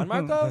 there's only one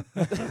Marco."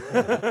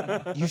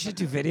 You should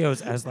do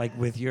videos as like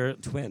with your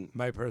twin.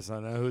 My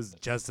persona, who's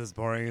just as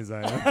boring as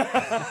I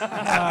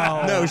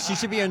am. No, she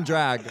should be on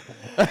drag.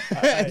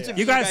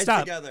 You guys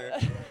stop. Together.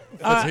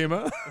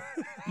 Fatima?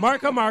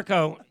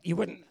 Marco, you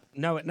wouldn't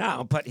know it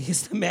now, but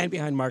he's the man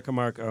behind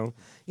Marco.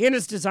 He and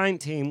his design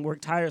team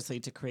worked tirelessly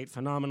to create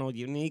phenomenal,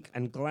 unique,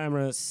 and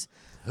glamorous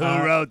Who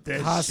wrote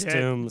this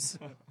costumes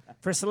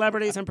for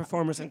celebrities and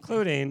performers,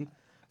 including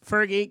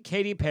Fergie,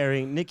 Katy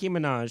Perry, Nicki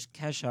Minaj,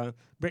 Kesha,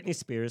 Britney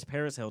Spears,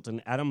 Paris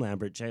Hilton, Adam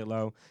Lambert,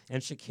 J-Lo,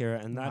 and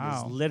Shakira, and that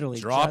is literally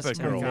Drop just it,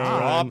 girl. to name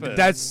Drop it.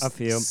 That's a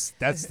few.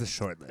 That's the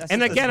short list.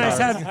 And again, I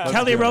said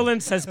Kelly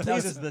Rowland says, That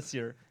was please. just this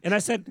year. And I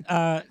said,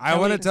 I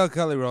want to tell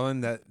Kelly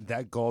Rowland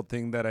that gold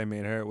thing that I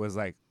made her was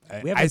like.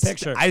 We have a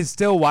picture. I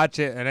still watch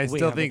it, and I We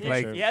still have a think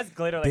like picture. He has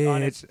glitter like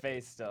on his bitch.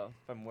 face still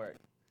from work,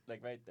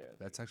 like right there.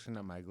 That's actually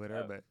not my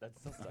glitter, but That's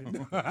still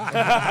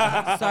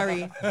stuff.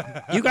 Sorry.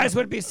 You guys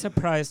would be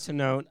surprised to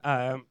note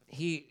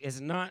he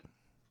is not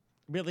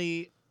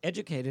really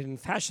educated in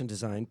fashion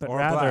design, but Or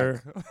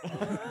rather.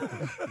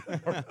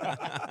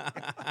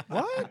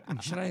 What?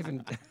 Should I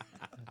even?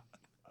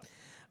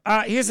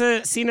 He's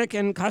a scenic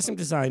and costume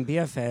design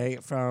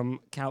BFA from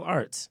Cal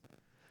Arts,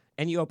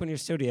 and you opened your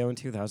studio in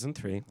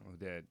 2003. Oh,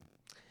 did.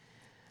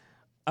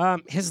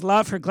 His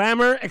love for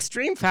glamour,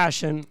 extreme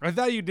fashion, I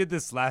thought you did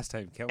this last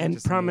time. Can't we and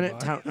just move prominent on?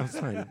 talent. Oh,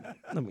 fine.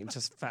 Let me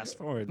just fast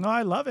forward. No,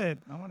 I love it.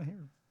 I want to hear.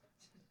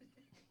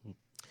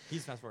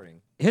 He's fast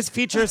forwarding. His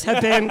features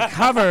have been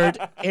covered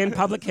in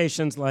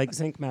publications like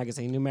Zinc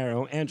Magazine,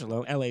 Numero,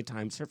 Angelo, LA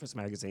Times, Surface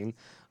Magazine,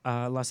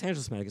 Los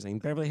Angeles Magazine,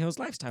 Beverly Hills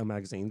Lifestyle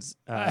Magazines,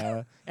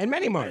 and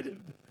many more.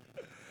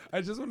 I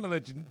just want to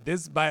let you.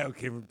 This bio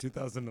came from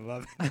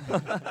 2011.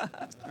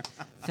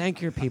 Thank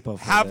your people.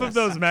 For Half this. of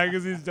those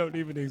magazines don't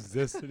even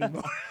exist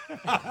anymore.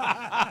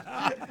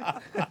 I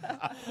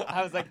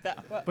was like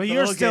that. But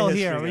you're still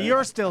here.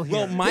 You're still here.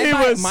 Well, my He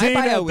bio, was my seen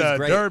bio at was the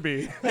great. He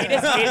Derby.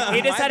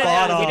 just had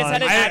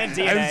an added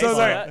DNA. I'm so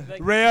sorry. like-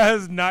 Rhea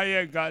has not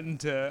yet gotten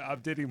to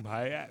updating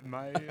my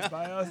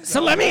bio. So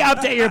let me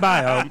update your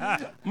bio.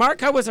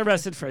 Marco was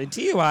arrested for a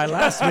DUI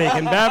last week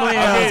in Beverly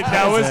Hills. Okay,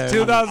 that was prison.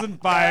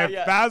 2005.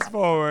 Fast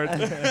forward.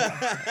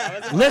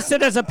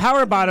 Listed as a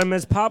power bottom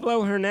is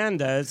Pablo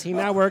Hernandez. He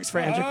now works for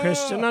Andrew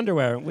Christian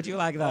Underwear. Would you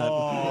like that?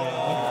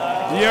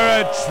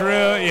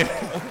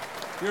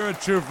 You're a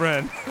true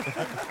friend.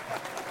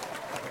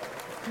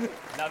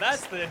 Now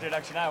that's the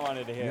introduction I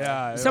wanted to hear.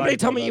 Yeah. Somebody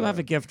told me you have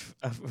a gift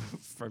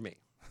for me.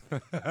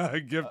 A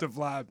gift of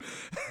flap.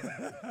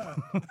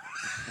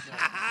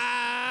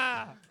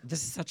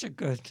 This is such a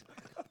good.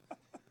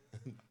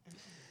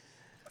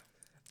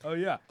 Oh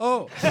yeah.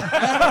 Oh.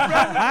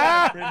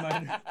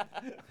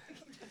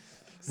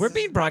 We're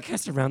being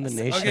broadcast around the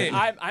nation. Okay.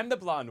 I'm the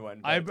blonde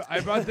one. I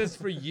but- brought this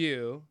for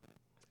you,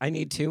 I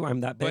need two.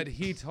 I'm that big. but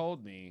he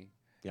told me.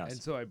 Yes.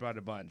 And so I brought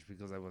a bunch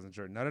because I wasn't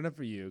sure. Not enough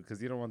for you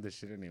because you don't want this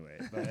shit anyway.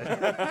 But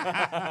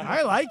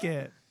I like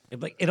it.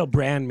 It'll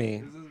brand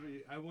me.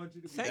 I want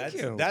you to. Thank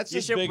you. That's You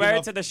just should big wear it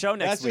enough- to the show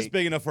next That's week. just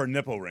big enough for a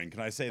nipple ring.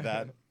 Can I say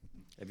that?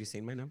 Have you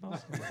seen my nipples?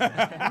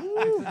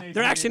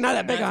 They're actually not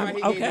that big. That's I'm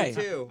why he gave okay. you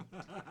two.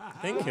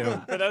 Thank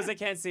you. For those that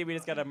can't see, we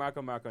just got a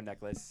Marco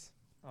necklace.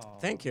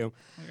 Thank you.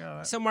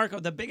 So, Marco,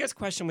 the biggest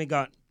question we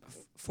got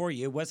for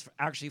you was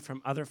actually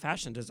from other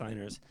fashion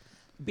designers.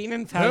 Being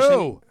in fashion,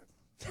 Who?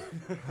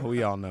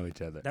 We all know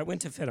each other. that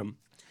went to fit him.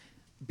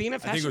 Being a I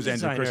think it fashion was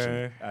Andrew designer.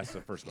 Christian. That's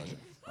the first question.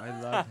 I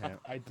love him.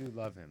 I do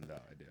love him though.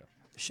 I do.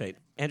 Shade.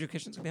 Andrew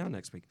Christian's gonna be on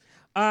next week.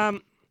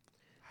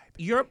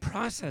 Your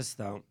process,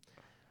 though,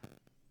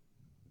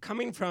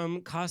 coming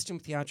from costume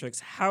theatrics,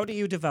 how do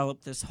you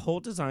develop this whole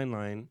design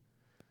line?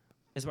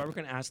 Is what we're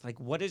going to ask. Like,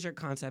 what is your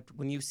concept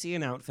when you see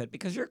an outfit?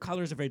 Because your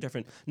colors are very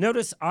different.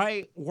 Notice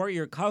I wore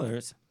your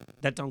colors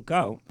that don't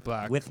go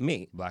Black with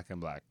me. Black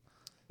and black.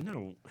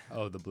 No.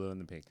 Oh, the blue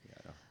and the pink. Yeah,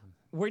 I know.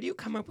 Where do you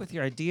come up with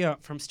your idea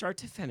from start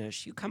to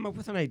finish? You come up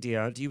with an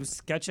idea. Do you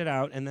sketch it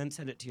out and then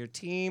send it to your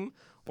team?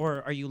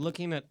 Or are you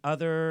looking at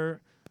other,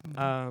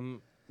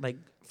 like,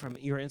 from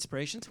your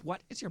inspirations?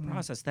 What is your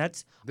process?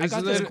 I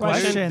got this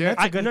question.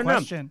 That's a good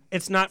question.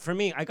 It's not for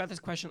me. I got this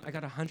question. I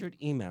got 100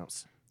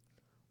 emails.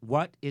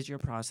 What is your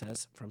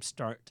process from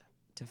start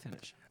to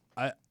finish?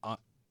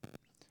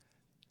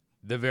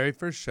 The very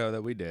first show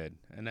that we did,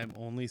 and I'm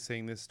only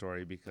saying this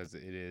story because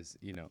it is,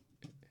 it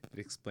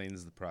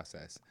explains the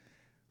process.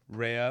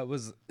 Rhea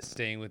was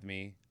staying with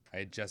me. I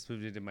had just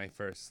moved into my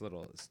first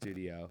little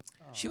studio.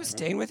 She was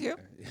staying with you?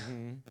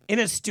 In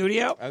a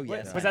studio? Oh,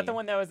 yes. Was that the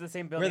one that was the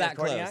same building We're as that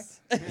Courtney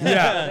close.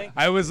 Yeah,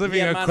 I was living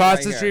Yeah, mine across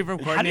right the here. street from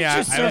How Courtney. did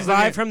you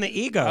survive from the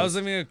egos? I was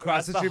living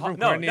across the street from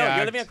No, Courtney.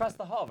 you're living across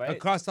the hall, right?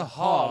 Across the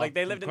hall. Like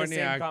they lived in the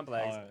same Courtney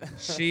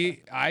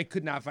complex. I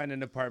could not find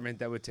an apartment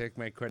that would take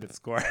my credit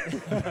score.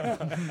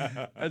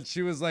 And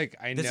she was like,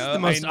 I know. This is the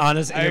most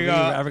honest interview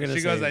you're ever gonna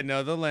She goes, say. I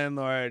know the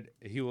landlord.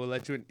 He will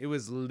let you in. It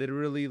was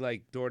literally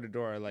like door to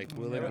door, like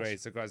Will and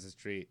Grace across the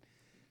street.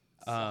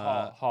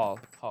 Hall.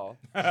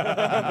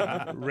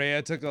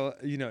 Rhea took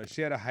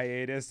she had a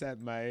hiatus at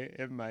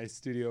my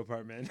studio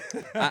apartment.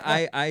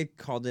 I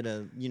called it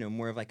a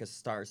more of like a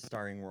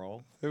starring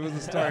role. It was a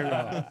starring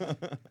role.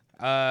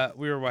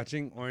 We were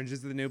watching Orange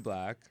is the New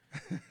Black.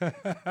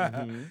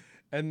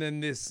 And then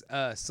this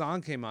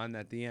song came on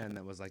at the end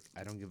that was like,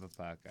 I don't give a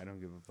fuck. I don't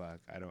give a fuck.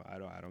 I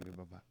don't give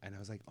a fuck. And I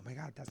was like, oh my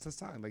God, that's the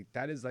song. Like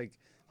that is like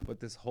what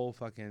this whole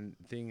fucking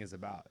thing is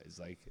about. Is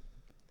like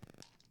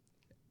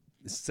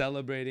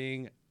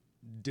celebrating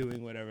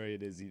doing whatever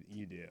it is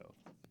you do.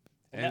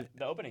 And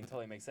the opening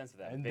totally makes sense of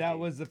that. And that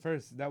was the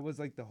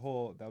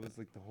whole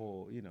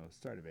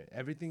start of it.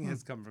 Everything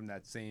has come from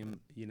that same,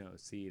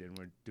 seed, and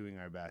we're doing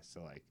our best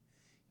to like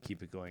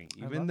keep it going.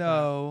 Even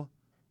though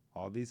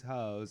all these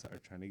hoes are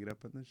trying to get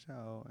up on the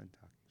show and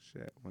talking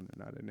shit when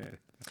they're not in it.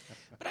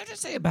 But I have to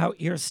say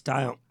about your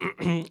style,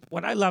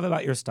 what I love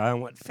about your style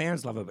and what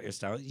fans love about your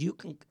style, you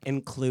can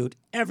include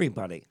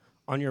everybody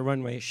on your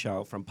runway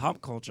show, from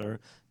pop culture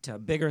to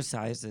bigger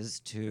sizes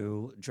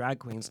to drag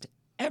queens to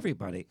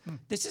everybody.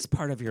 This is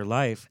part of your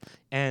life,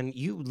 and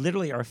you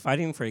literally are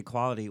fighting for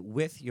equality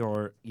with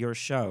your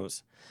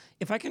shows.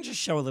 If I can just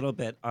show a little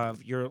bit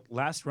of your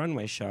last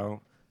runway show,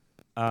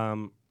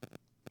 and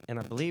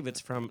I believe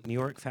it's from New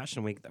York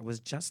Fashion Week that was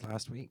just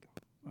last week.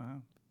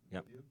 Wow.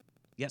 Yep.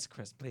 Yes,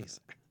 Chris, please.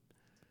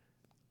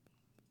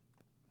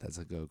 That's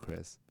a go,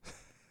 Chris.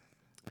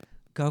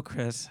 Go,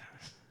 Chris.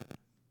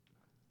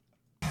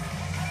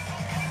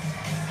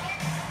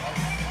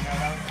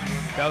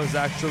 That was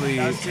actually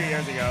 2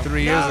 years ago.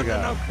 3 years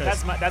ago. No,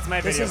 Chris. That's my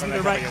video. This isn't from the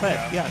a right couple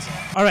clip. years ago.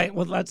 Yes. All right.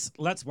 Well,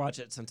 let's watch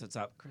it since it's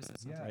up. Chris,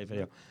 that's not the right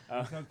video.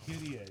 Look how cute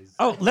he is.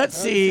 Oh, let's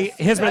see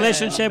his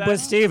relationship with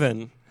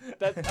Steven.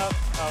 That's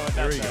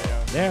there we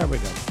go. There we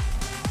go.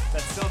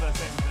 That's still the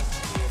same.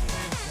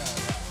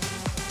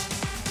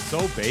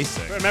 So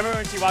basic. Remember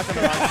when she walked on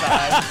the wrong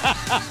side?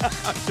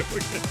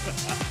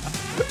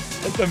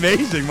 It's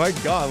amazing. My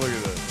God, look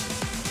at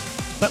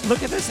this. But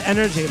look at this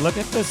energy. Look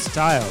at this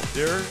style.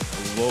 Dear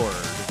Lord.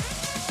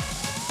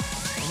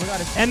 Oh my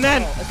God, And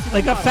then,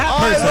 like a fat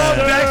I person. love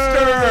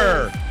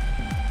Dexter.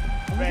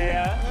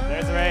 Rhea.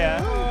 There's Rhea.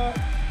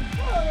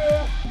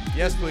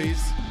 Yes,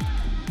 please.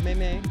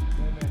 May.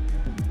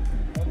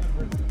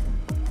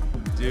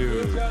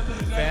 Dude.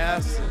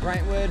 Fast.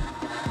 Brightwood.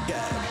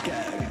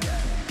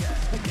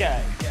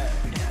 Okay.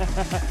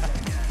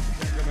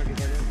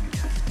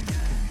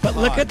 But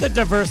look at the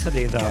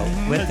diversity, though,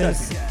 with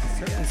this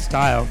certain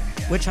style,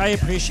 which I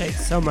appreciate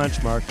so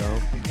much,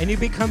 Marco. And you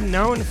become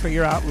known for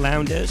your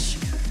outlandish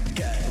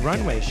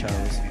runway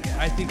shows.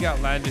 I think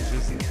outlandish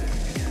is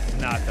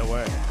not the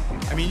word.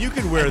 I mean, you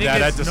could wear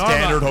that at the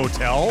Standard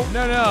Hotel.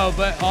 No,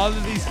 but all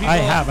of these people.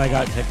 I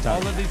got kicked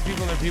out. All of these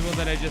people are people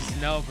that I just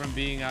know from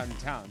being out in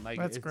town. Like,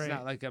 That's it's great.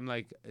 not like I'm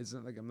like, it's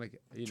not like I'm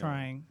like, you know,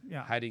 Trying,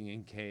 yeah. hiding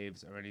in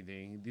caves or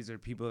anything. These are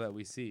people that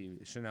we see.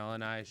 Chanel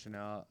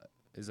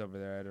is over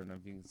there. I don't know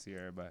if you can see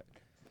her, but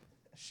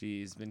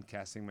she's been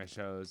casting my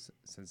shows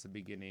since the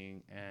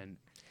beginning.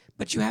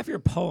 But you have your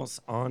pulse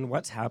on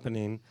what's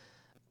happening.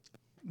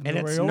 And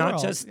The it's real not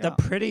world, just yeah. the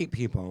pretty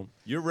people.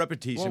 Your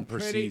reputation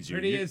precedes you.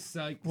 Pretty is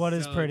like What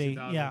is so pretty?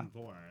 Yeah.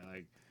 2004,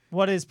 like,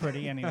 What is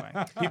pretty anyway?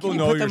 People Can you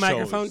know put your the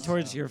microphone shows.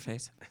 towards your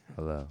face.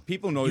 Hello.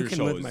 People know You your can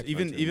lift shows. my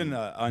Even phone even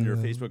on your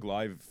Facebook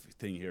Live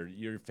thing here,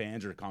 your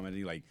fans are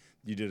commenting like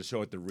you did a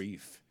show at the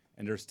Reef,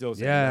 and they're still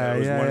saying that it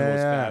was one of those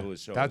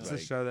fabulous shows. That's like,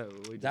 the show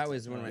that we. That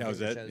was one of my That was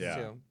favorite it?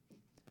 shows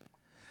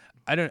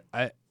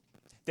Yeah. too.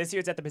 This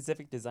year it's at the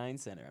Pacific Design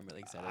Center. I'm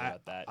really excited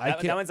about that. I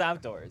That one's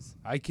outdoors.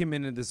 I came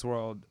into this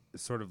world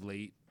sort of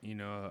late. You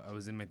know, I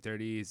was in my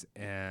 30s,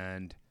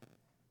 and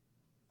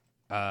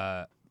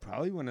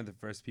probably one of the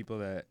first people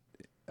that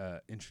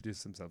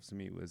introduced themselves to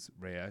me was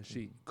Rhea.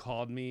 She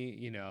called me,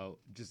 you know,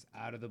 just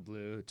out of the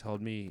blue,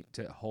 told me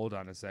to hold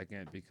on a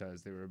second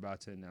because they were about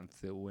to announce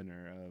the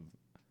winner of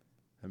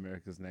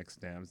America's Next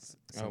Dance.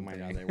 Oh my God,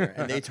 something. they were,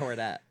 and they tore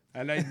that.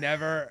 And I'd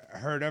never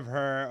heard of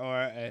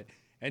her,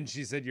 and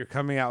she said, "You're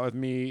coming out with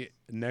me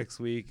next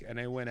week," and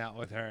I went out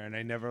with her, and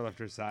I never left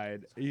her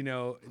side. You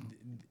know,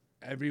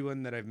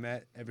 everyone that I've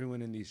met,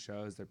 everyone in these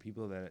shows, they're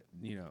people that,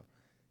 you know,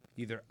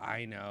 either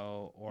I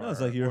know or No,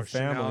 it's like your or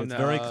Chanel family. It's knows.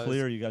 very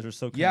clear you guys are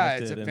so connected. Yeah,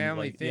 it's a and,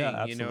 family like, thing.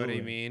 yeah, You know what I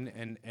absolutely.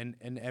 mean?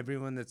 And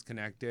everyone that's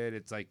connected,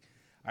 it's like,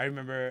 I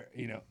remember,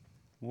 you know,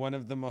 one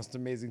of the most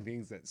amazing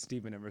things that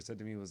Steven ever said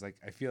to me was like,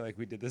 I feel like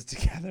we did this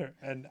together.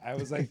 And I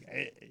was like,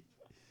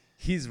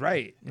 he's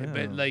right.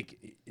 But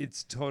like,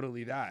 it's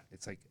totally that.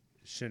 It's like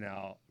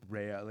Chanel,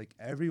 Rhea, like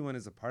everyone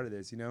is a part of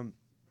this, you know?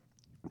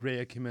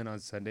 Rhea came in on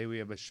Sunday. We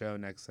have a show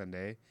next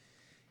Sunday.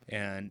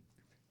 And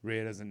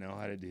Rhea doesn't know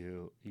how to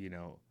do, you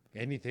know,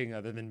 anything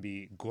other than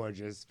be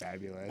gorgeous,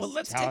 fabulous. Well,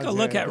 let's talented. take a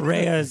look at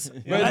Rhea's.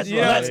 But,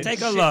 let's take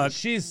a look.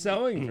 She's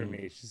sewing for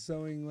me. She's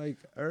sewing like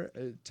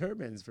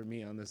turbans for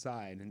me on the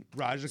side. And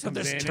Raja comes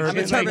there's in. and turbans,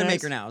 she's I'm a turban I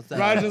maker guess. now. So.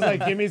 Raja's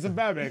like, give me some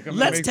fabric. I'm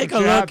Let's gonna make take a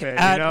some shit look happen,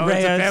 at you know? Rhea's.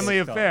 It's a family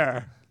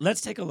affair.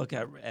 Let's take a look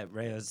at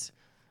Rhea's.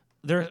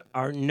 There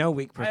are no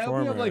weak I hope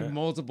performers. we have like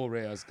multiple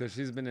Rheas because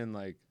she's been in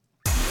like.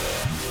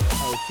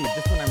 Oh, see,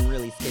 this one I'm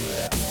really skinny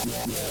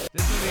with.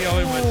 This is the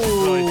only one she's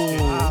really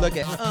skinny. Look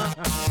at,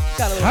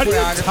 got a little How do you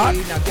choreography. talk?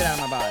 Now get out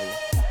of my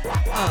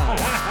body.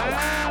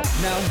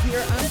 Now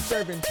here I'm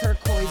serving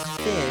turquoise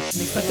fish.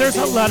 mixed But with there's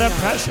a lot of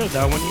peanut. pressure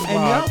though when you And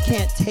y'all walk.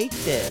 can't take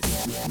this.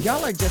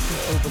 Y'all are just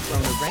some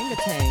overgrown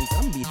orangutans.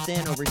 I'm gonna be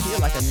thin over here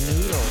like a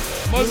noodle.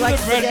 Most you of like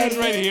the pressure's spaghetti?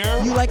 right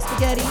here. You like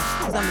spaghetti?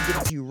 Because I'm gonna give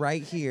it to you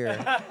right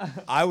here.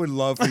 I would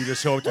love for you to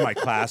show up to my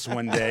class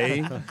one day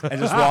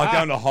and just walk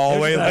down the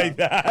hallway like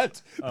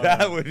that.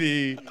 That would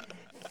be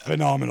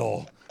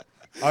phenomenal.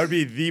 I would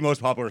be the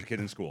most popular kid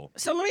in school.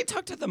 So let me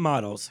talk to the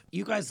models.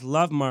 You guys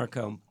love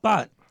Marco,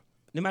 but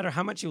no matter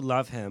how much you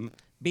love him,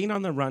 being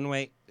on the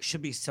runway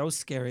should be so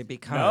scary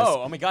because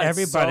No, oh my God,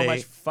 everybody. it's so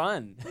much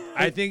fun.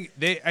 I think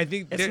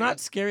it's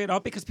not scary at all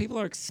because people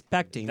are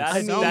expecting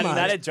That so much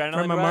adrenaline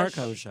from a rush,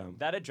 Marco show.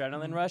 That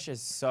adrenaline rush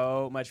is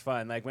so much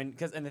fun. Like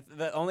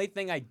the only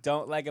thing I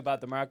don't like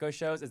about the Marco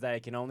shows is that I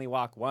can only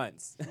walk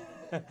once.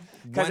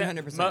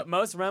 100%.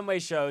 Most runway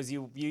shows,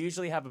 you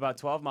usually have about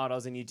 12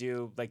 models and you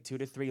do like 2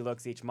 to 3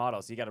 looks each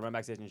model, so you got to run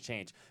backstage and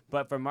change.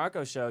 But for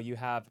Marco show, you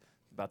have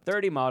about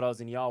 30 models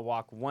and y'all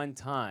walk one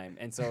time.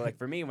 And so like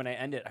for me, when I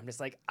end it, I'm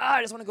just like,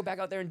 I just want to go back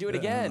out there and do it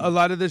again. A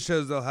lot of the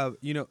shows they'll have,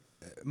 you know,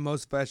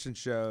 most fashion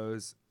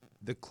shows,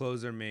 the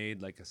clothes are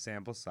made like a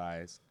sample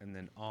size, and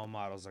then all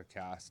models are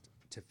cast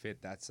to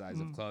fit that size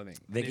of clothing.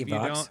 Vicky and if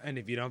Vox?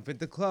 if you don't fit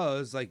the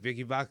clothes, like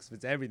Vicky Vox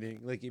fits everything.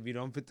 Like if you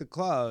don't fit the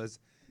clothes,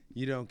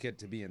 you don't get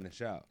to be in the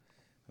show.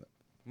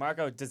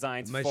 Marco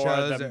designs My for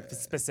shows the are-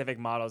 specific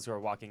models who are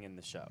walking in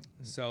the show.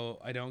 So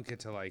I don't get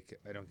to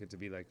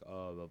be like,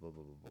 oh, blah, blah,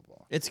 blah, blah, blah.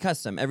 It's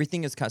custom.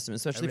 Everything is custom,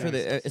 especially for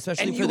the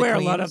especially And for you the wear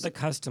queens. a lot of the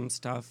custom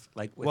stuff,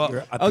 like with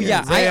your. Oh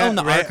yeah, I own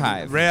the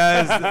archive.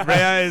 Rhea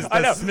is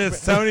the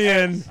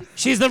Smithsonian.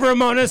 She's the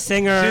Ramona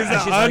singer. She's and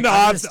the like, "I'm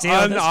gonna steal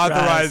this unauthorized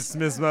dress."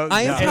 Smithsonian.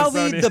 I am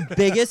probably the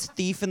biggest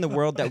thief in the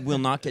world that will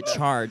not get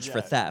charged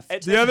for theft.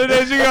 The other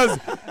day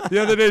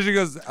she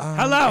goes,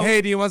 Hello.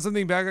 Hey, do you want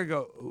something back? I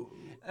go,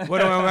 what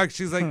do I want back?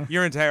 She's like,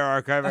 your entire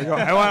archive. I go,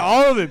 I want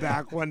all of it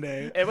back one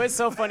day. It was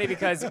so funny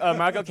because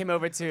Marco came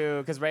over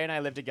because Ray and I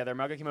lived together.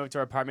 Marco came over to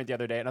our apartment the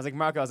other day, and I was like,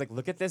 Marco,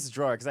 look at this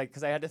drawer,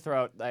 because I had to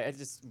throw out. I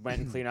just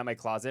went and cleaned out my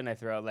closet, and I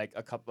threw out like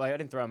a couple. I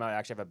didn't throw them out. I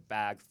actually have a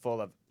bag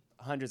full of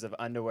hundreds of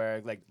underwear,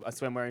 like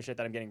swimwear and shit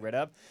that I'm getting rid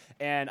of.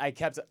 And I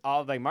kept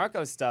all of like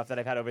Marco's stuff that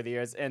I've had over the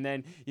years. And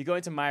then you go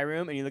into my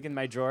room and you look in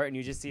my drawer and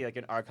you just see like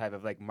an archive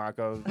of like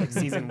Marco, like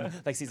season 1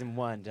 to like season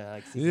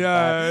 5.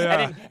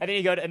 Yeah. And then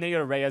you go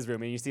to Rhea's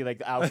room and you see like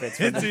the outfits.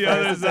 From It's the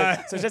other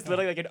side. So it's just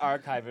literally like an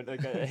archive,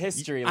 like a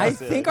history. I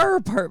lesson. think our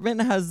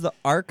apartment has the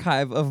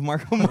archive of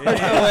Marco Marco.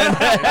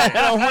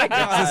 Oh my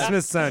god! It's the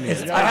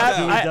Smithsonian.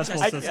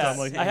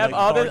 I have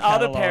all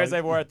the pairs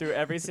I wore through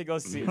every single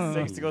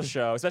single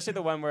show, especially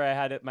the one where I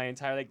had my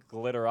entire like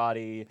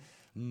glitterati.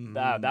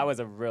 That was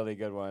a really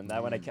good one.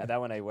 That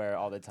one I wear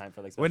all the time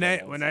for like. When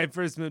I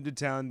first moved to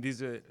town,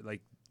 these are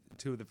like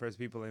two of the first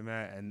people I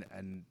met,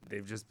 and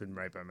they've just been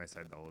right by my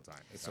side the whole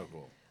time. It's so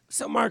cool.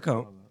 So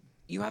Marco,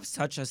 you have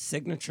such a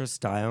signature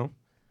style.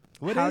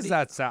 What is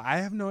that style? I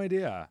have no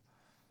idea.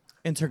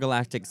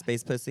 Intergalactic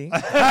space pussy.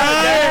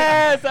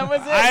 Yes, that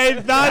was it. I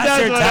thought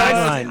That's your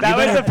tagline. That You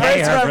was the better pay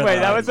first her for runway.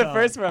 that. That was the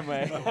first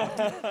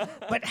runway.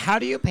 But how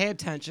do you pay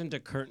attention to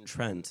current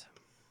trends?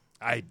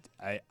 I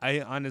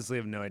honestly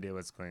have no idea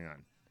what's going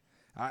on.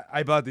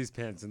 I bought these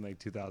pants in like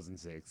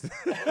 2006.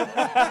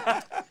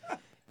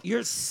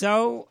 You're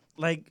so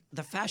like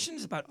the fashion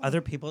is about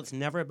other people. It's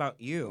never about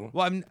you.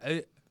 Well,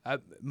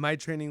 my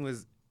training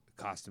was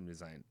costume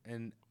design,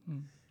 and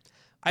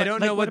I But,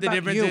 don't like, know what the about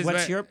difference you? is.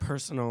 What's but- your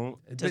personal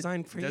but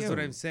design for that's you? what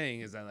I'm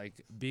saying is that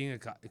like being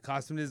a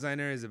costume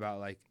designer is about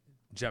like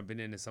jumping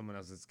into someone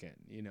else's skin.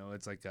 You know,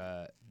 it's like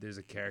there's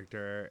a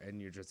character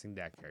and you're dressing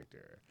that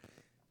character.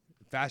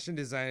 Fashion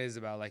design is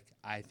about like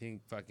I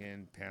think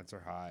fucking pants are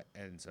hot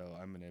and so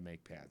I'm gonna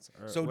make pants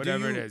or So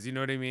whatever it is. You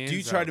know what I mean? Do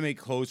you So try to make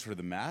clothes for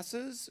the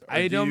masses? Or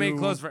I do don't make you-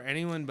 clothes for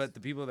anyone but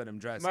the people that I'm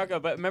dressing. Marco,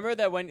 but remember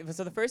that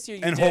so the first year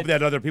you and did, hope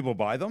that other people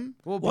buy them.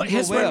 Well, Well, people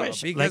his will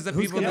wish- because like, the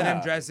who's people gonna- that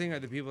I'm dressing are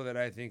the people that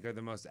I think are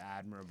the most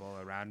admirable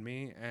around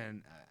me,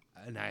 and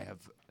I have,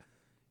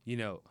 you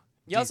know.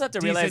 you also have to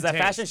realize that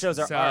fashion shows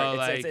are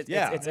art. It's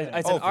Oh,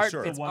 an for art.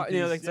 sure. It's One art, you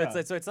know, piece, like,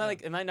 yeah. so it's not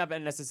like it might not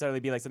necessarily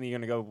be like something you're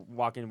gonna go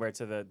walk and wear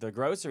to the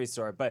grocery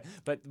store. But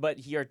what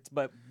he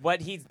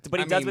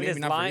does with his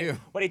line,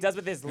 what he does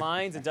with his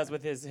lines and does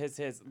with his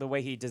the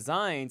way he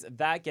designs,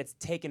 that gets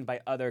taken by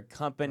other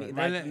companies.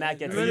 That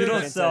gets You don't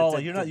into- sell.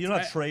 to- You're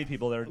not trade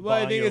people that are Well, I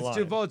buying think your it's line.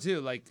 twofold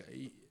too. Like,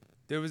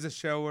 there was a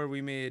show where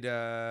we made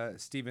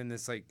Steven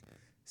this like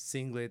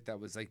singlet that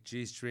was like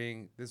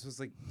G-string. This was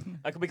like.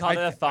 Like we call it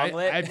a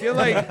thonglet. I feel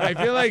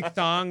like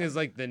thong is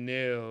like the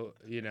new,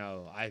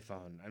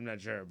 iPhone. I'm not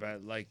sure,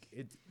 but like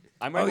it.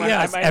 I'm Oh wearing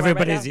yes, I'm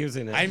everybody's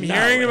using it. I'm No,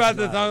 hearing it's about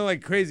the not. thong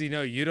like crazy.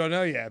 No, you don't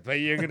know yet, but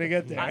you're gonna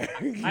get there.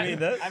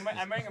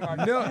 I'm wearing a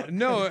Marco.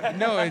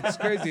 No, it's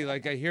crazy.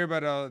 Like I hear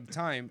about it all the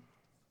time.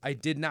 I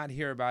did not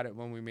hear about it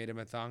when we made him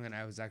a thong, and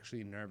I was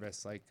actually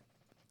nervous. Like,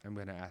 I'm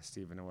gonna ask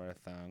Steven to wear a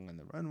thong on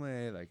the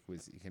runway. Like,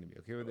 was he gonna be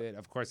okay with it?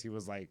 Of course, he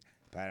was like,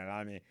 "Put it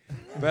on me,"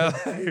 but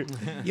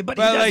Yeah, but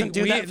he doesn't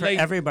do that for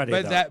everybody,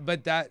 But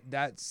though.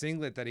 that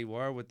singlet that he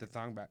wore with the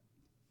thong back,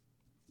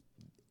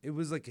 it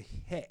was like a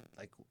hit.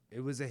 Like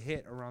it was a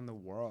hit around the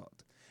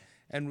world.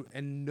 And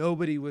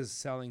nobody was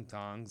selling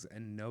thongs,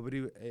 and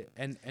nobody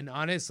and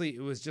honestly,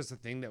 it was just a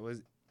thing that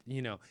was,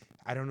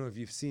 I don't know if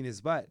you've seen his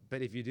butt,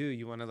 but if you do,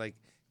 you want to like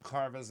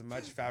carve as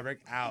much fabric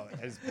out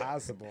as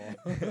possible.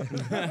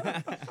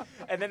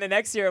 And then the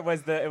next year it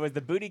was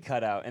the booty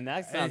cutout, and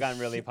that's now gotten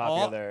really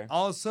popular.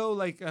 Also,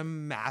 like a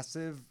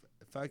massive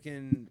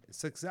fucking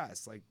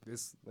success. Like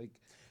this, like.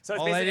 So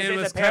it's all I basically- did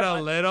it's was a pair cut a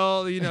of-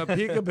 little,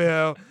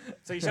 peekaboo.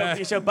 So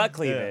you show butt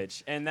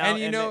cleavage, and now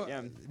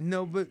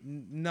no, but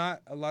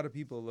not a lot of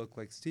people look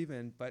like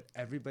Steven, but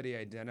everybody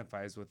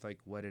identifies with like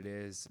what it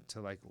is to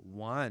like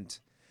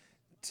want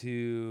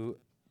to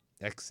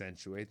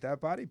accentuate that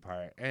body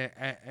part,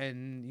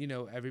 and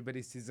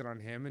everybody sees it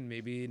on him, and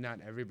maybe not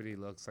everybody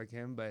looks like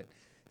him, but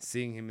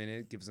seeing him in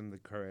it gives them the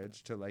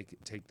courage to like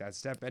take that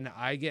step, and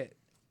I get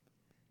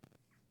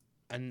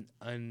an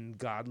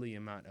ungodly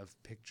amount of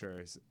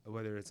pictures,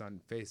 whether it's on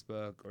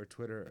Facebook or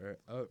Twitter,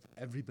 or of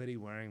everybody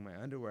wearing my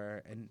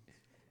underwear. And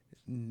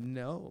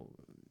no,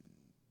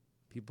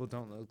 people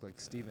don't look like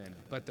Steven,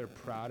 but they're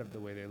proud of the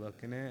way they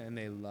look in it, and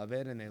they love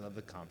it, and they love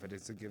the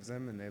confidence it gives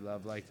them, and they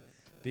love like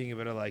being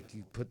able to like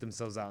put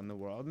themselves out in the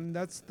world. And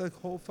that's the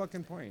whole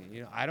fucking point.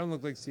 I don't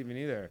look like Steven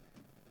either.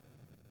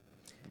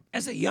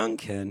 As a young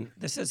kid,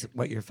 this is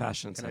what your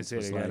fashion Can I sense say it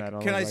was again? like. I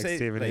don't Can I like say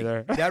Steven like,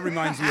 either. that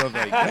reminds me of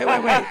like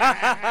Wait.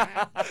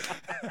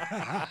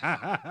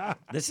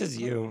 This is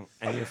you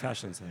and your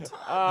fashion sense.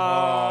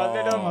 Oh,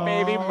 little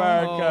baby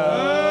Marco.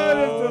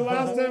 That's the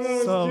last time I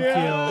was So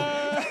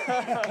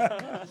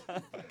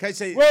cute. Can I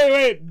say?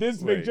 Wait.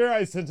 This picture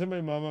I sent to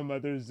my mom on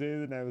Mother's Day,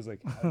 and I was like,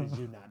 how did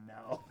you not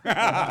know?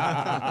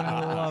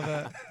 I love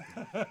it.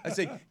 I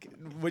say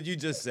what you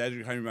just said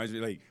kind of reminds me.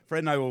 Like Fred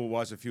and I will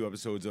watch a few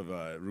episodes of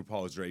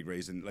RuPaul's Drag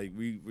Race, and like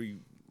we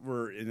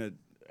were in it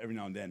every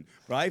now and then.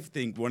 But I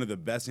think one of the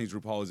best things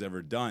RuPaul has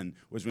ever done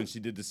was when she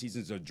did the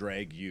seasons of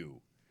Drag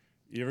You.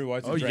 You ever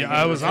watch? Yeah,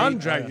 I was on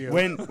Drag You.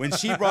 When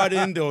she brought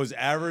in those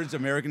average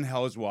American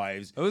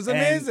housewives, it was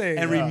amazing,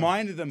 and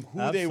reminded them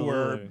who they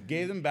were, Absolutely.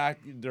 gave them back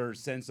their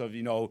sense of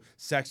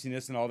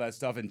sexiness and all that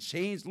stuff, and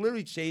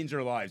literally changed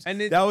their lives. And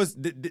that was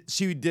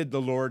she did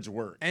the Lord's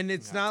work. And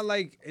it's not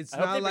like I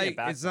hope they bring it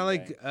back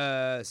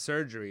someday.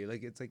 surgery.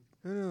 Like it's like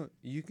no,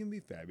 you can be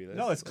fabulous.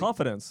 No, it's Like,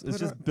 confidence. It's put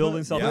just a-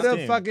 building Put self-esteem.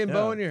 a fucking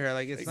bow in your hair.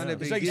 Like it's not a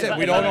big like you deal. said,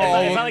 we don't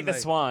all It's look not like the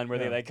Swan where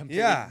they like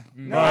completely. Yeah.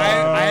 No,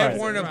 I have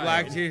worn a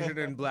black T-shirt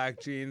and black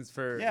jeans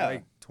for Yeah.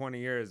 like 20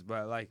 years,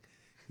 but like,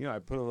 I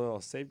put a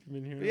little safety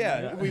pin here. and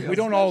Yeah, there. we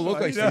don't all look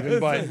like Steven,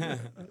 but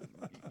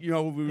we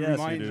Yes,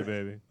 remind you do,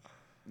 baby.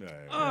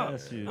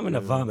 Yes, you I'm gonna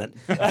do. vomit.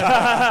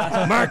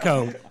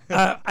 Marco,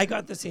 I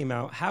got this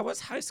email. How was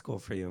high school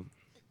for you?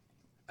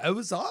 It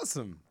was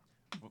awesome.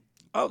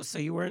 Oh, so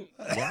you weren't?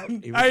 Yeah,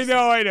 you were I just-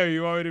 know.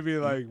 You want me to be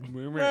like,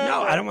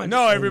 No, I don't want.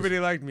 No, everybody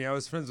liked me. I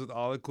was friends with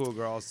all the cool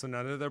girls, so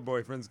none of their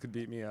boyfriends could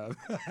beat me up.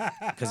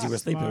 because you were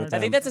sleeping with I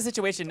them. think that's a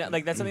situation.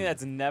 Like that's something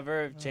that's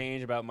never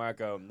changed about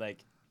Marco.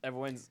 Like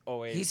everyone's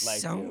always He's like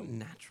so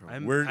natural.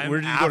 Where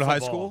did you go to high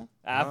school?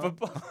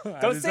 affable.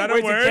 Don't Is say that a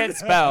words you word? can't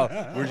spell.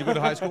 Where'd you go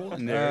to high school?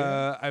 In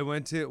there. I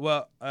went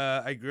to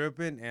I grew up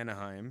in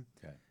Anaheim.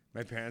 Okay.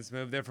 My parents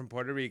moved there from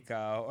Puerto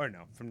Rico, or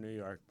no, from New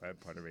York, but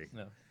Puerto Rico.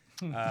 No.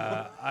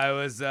 I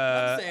was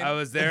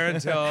there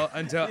until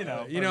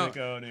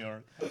Rico, New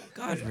York.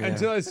 God, Rhea.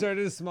 until I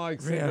started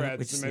smoking Rhea, we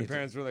cigarettes, just and my need to-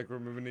 parents were like, "We're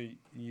moving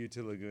you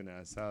to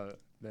Laguna." So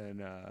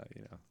then,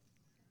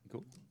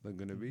 Cool.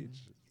 Laguna Beach.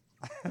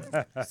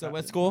 So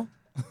what school?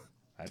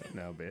 I don't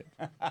know, bitch.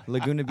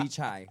 Laguna Beach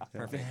High.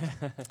 Perfect.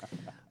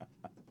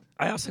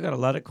 I also got a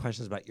lot of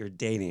questions about your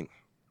dating.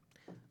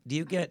 Do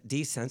you get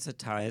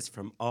desensitized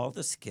from all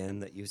the skin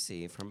that you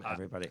see from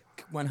everybody?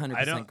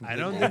 100%. I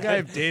don't think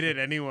I've dated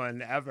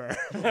anyone ever.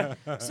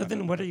 So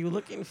then, what are you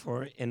looking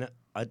for in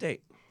a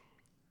date?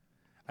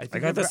 I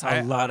think got this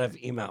a lot of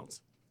emails.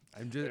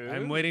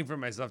 I'm waiting for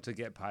myself to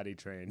get potty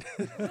trained.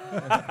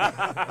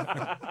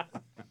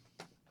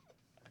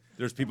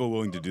 There's people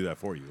willing to do that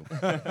for you.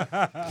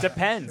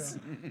 Depends.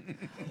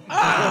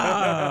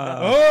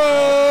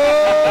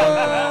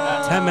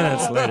 10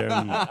 minutes later.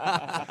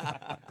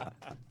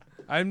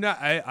 I'm not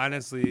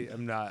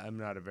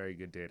a very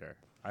good dater.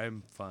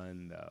 I'm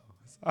fun though.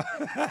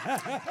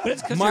 But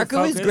it's 'cause Marco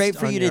you're is great focused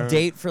for on you to your-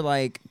 date for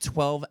like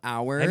 12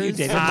 hours Have you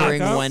dated during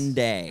Marco? one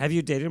day. Have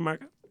you dated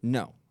Marco?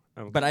 No.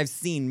 Okay. But I've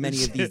seen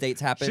many of these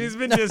dates happen. She's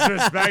been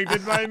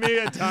disrespected by me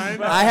at times.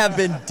 I have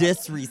been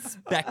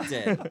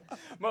disrespected.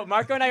 Well,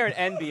 Marco and I are in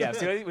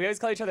NBS. We always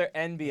call each other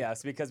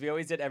NBS because we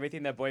always did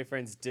everything that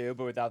boyfriends do,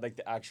 but without like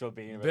the actual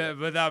being.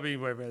 Without being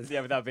boyfriends. Yeah,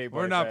 without being boyfriends.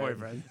 We're not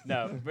boyfriends.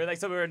 No, we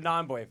were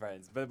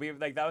non-boyfriends, but we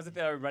like that was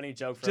a running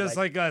joke for Just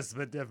like us,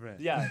 but different.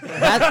 Yeah.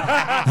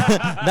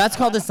 That's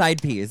called a side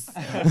piece.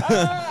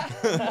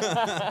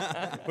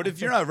 But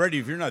if you're not ready,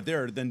 if you're not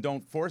there, then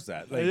don't force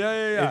that. Like,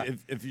 Yeah.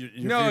 If your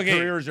Okay.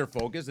 career is your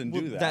focus, and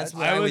do that. That's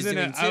what I was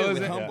doing too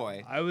with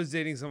Homeboy. I was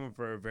dating someone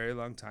for a very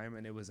long time,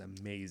 and it was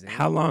amazing.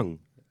 How long?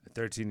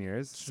 13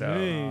 years. So,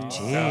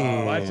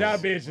 Jeez. watch out,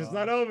 bitch. It's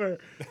not over.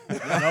 No,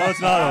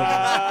 it's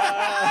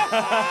not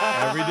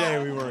over. Every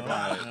day we work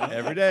on it.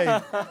 Every day.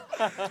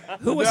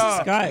 Who was this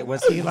guy?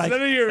 Was he like?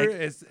 None of your,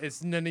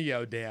 it's none of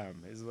your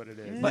damn, is what it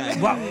is. But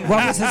what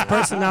was his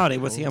personality?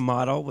 Was he a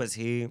model? Was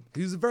he?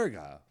 He was a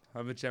Virgo.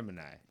 I'm a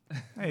Gemini.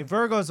 Hey,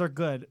 Virgos are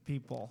good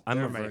people. I'm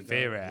They're a my Virgo.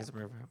 favorite. He's a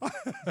Virgo.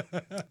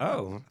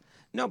 Oh,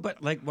 no,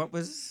 but like,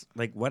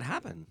 what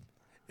happened?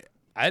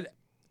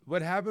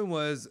 What happened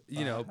was,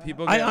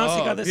 people. I get honestly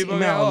old. got this People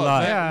email get a old.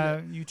 lot.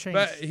 Yeah, you changed.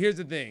 But here's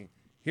the thing.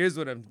 Here's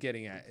what I'm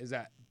getting at is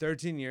that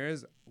 13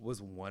 years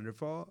was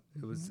wonderful.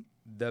 It was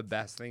the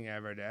best thing I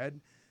ever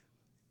did.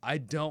 I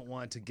don't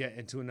want to get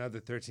into another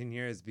 13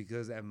 years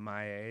because at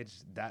my age,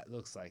 that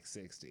looks like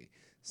 60.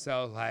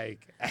 So,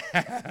 like,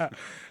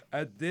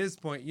 at this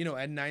point,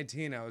 at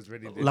 19, I was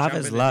ready to Love jump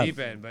is in the love. deep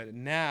end. But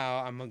now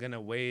I'm going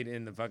to wade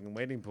in the fucking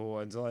wading pool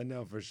until I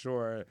know for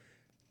sure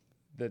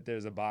that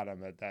there's a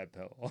bottom at that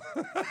pool.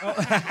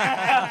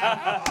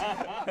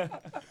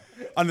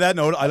 On that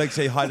note, I'd like to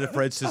say hi to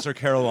Fred's sister,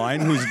 Caroline,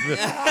 who's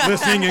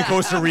listening in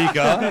Costa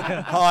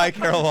Rica. Hi,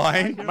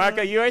 Caroline.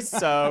 Marco, you are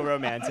so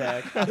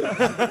romantic.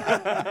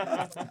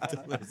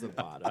 There's a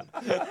bottom.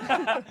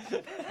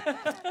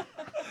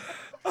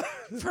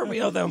 For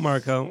real though,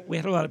 Marco, we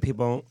had a lot of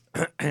people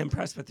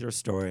impressed with your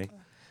story,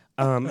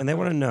 and they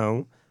want to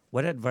know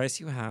what advice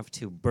you have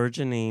to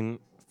burgeoning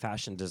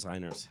fashion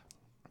designers?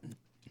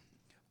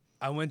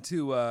 I went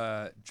to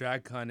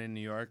DragCon in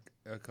New York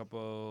a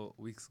couple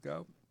weeks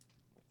ago,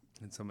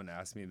 and someone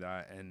asked me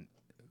that, and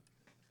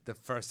the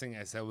first thing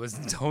I said was,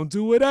 "Don't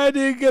do what I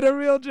did. Get a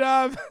real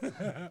job,"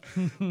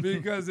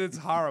 because it's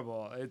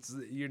horrible.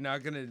 You're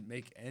not gonna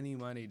make any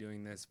money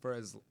doing this for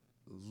as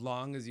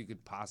long as you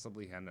could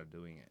possibly handle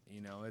doing it.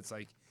 You know, it's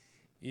like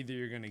either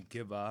you're gonna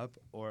give up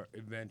or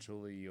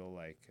eventually you'll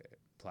like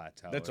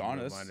plateau. That's and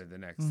honest. Move on to the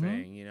next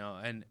thing. You know,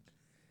 and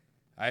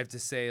I have to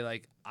say,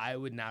 like, I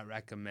would not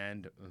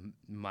recommend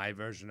my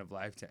version of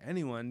life to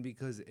anyone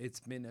because it's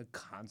been a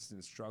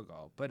constant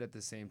struggle. But at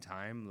the same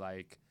time,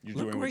 like, You're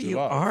Look doing where what you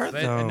love. are,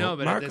 but, though. no,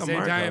 but at the same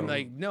time, Marco.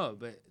 like, no,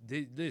 but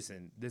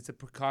listen, it's a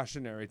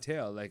precautionary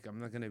tale. Like, I'm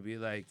not gonna be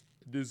like,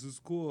 this is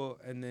cool,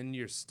 and then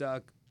you're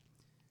stuck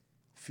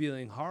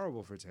feeling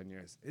horrible for 10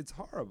 years. It's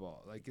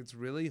horrible. Like, it's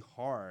really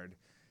hard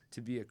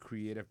to be a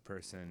creative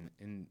person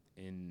in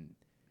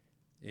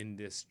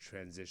this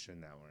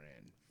transition that we're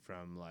in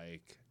from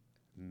like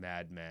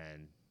Mad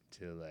Men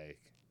to like,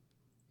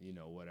 you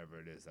know, whatever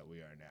it is that we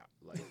are now.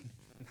 Like,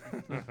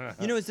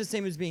 You know, it's the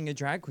same as being a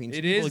drag queen.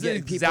 It People is get-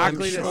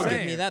 exactly the people give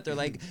same. me that. They're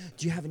like,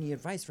 "Do you have any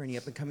advice for any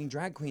up and coming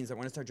drag queens that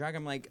want to start drag?"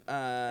 I'm like,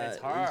 It's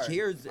hard.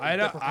 Here's I the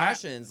don't-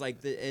 precautions.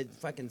 Like, it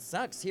fucking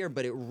sucks here,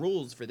 but it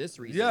rules for this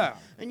reason. Yeah.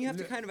 And you have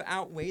to kind of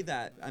outweigh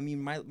that. I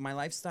mean, my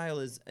lifestyle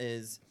is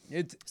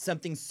it's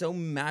something so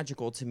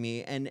magical to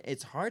me, and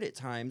it's hard at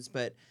times,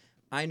 but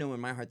I know in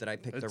my heart that I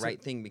picked the That's right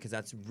thing because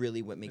that's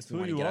really what makes That's me who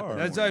want to you get up. are. in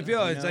the That's how I morning,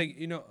 feel. you It's know? like,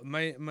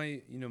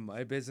 you know,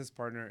 my business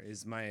partner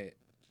is my,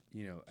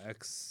 you know,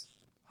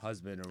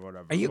 ex-husband or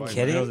whatever. Are you boyfriend.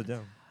 kidding? Narrows it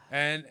down.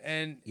 And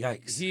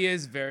Yikes. he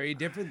is very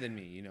different than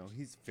me. You know,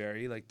 he's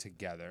very like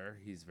together.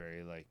 He's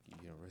very like,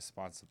 you know,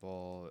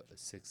 responsible.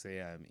 6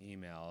 a.m.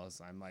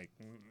 emails. I'm like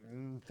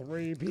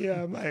 3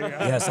 p.m. Like,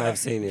 Yes, I've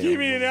seen you. Give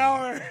me an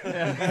hour.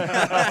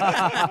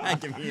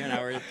 Give me an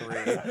hour at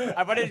 3.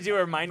 I wanted to do a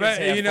reminder But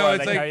to you know, for,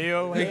 it's like, like, are you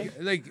awake?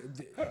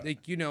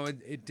 like you know,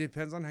 it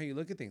depends on how you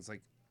look at things.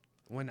 Like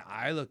when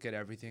I look at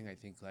everything, I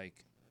think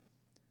like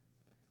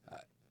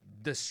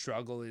the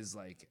struggle is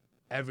like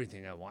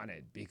everything I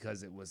wanted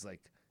because it was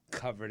like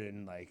covered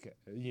in like,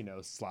 you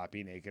know,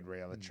 sloppy naked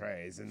Rhea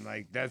Litres, and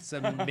like that's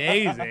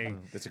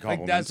amazing. That's a Like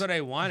compliment. that's what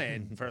I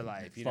wanted for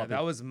life. You know, Sloppy.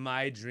 that was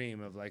my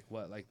dream of like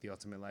what like the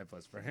ultimate life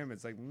was. For him,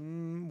 it's like,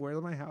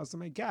 where's my house and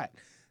my cat?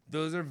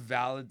 Those are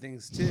valid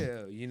things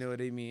too. You know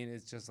what I mean?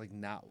 It's just like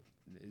not.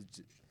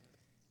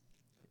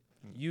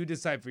 You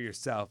decide for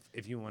yourself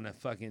if you want to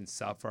fucking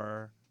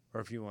suffer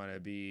or if you want to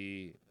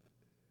be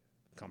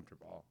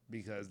comfortable,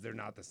 because they're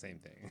not the same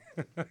thing.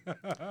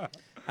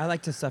 I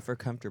like to suffer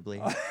comfortably.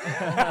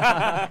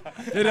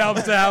 It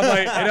helps to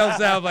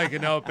have like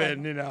an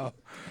open, you know.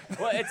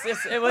 Well,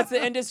 it was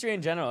the industry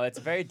in general. It's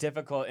a very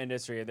difficult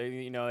industry.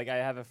 You know, like I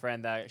have a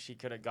friend that she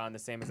could have gone the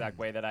same exact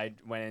way that I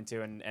went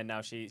into, and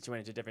now she went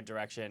into a different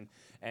direction,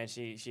 and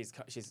she's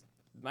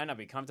might not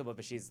be comfortable,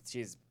 but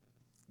she's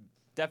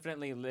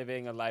definitely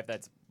living a life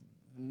that's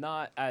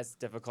not as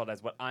difficult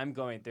as what I'm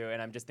going through,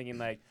 and I'm just thinking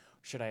like,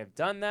 should I have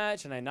done that?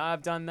 Should I not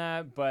have done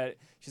that? But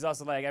she's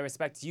also like, I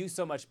respect you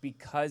so much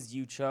because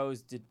you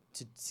chose to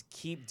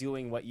keep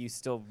doing what you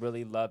still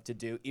really love to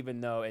do,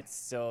 even though it's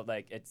still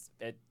like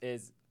it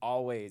is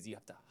always you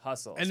have to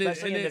hustle,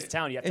 especially in this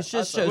town. You have to It's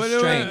just hustle. so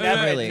strange,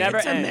 It never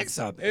It's a ends.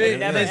 mix-up. It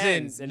never Listen,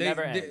 ends. It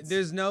never ends.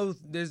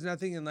 There's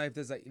nothing in life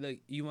that's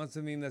like you want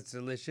something that's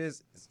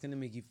delicious, it's gonna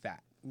make you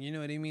fat. You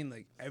know what I mean?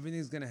 Like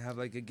everything's gonna have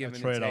like a give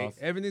and a take. trade-off.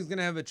 Everything's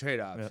gonna have a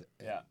trade-off.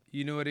 Yeah.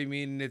 You know what I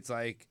mean? It's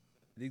like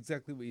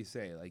exactly what you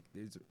say. Like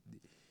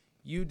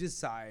you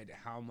decide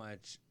how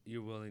much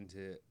you're willing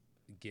to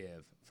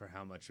give for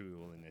how much you're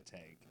willing to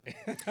take.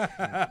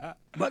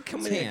 What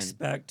can we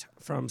expect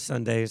from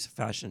Sunday's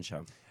fashion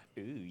show?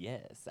 Ooh,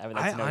 yes. I would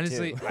like I to know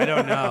honestly, too. I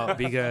don't know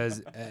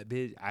because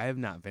I have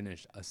not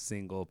finished a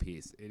single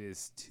piece. It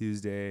is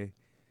Tuesday.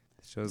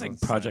 The show's It's like on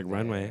Project Sunday.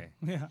 Runway.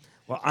 Yeah.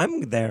 Well,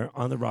 I'm there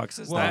on the rocks.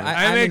 Well, I'm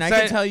I mean, I can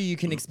excited- tell you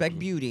can expect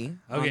beauty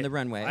on Okay, the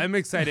runway. I'm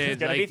excited. It's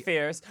gonna like, be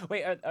fierce.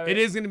 Wait, it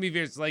is gonna be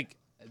fierce. Like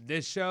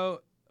this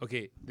show.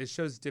 Okay, this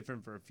show's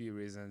different for a few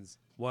reasons.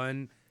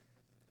 One,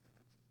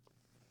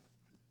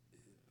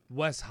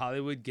 West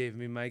Hollywood gave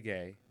me my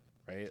gay,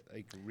 right?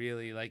 Like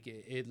really, like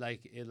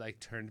it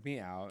turned me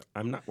out.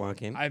 I'm not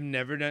walking. I've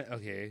never done.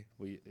 Okay,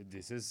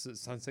 this is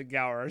Sunset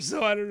Gower,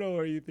 so I don't know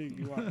where you think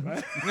you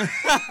are.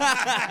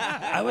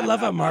 I would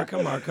love a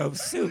Marco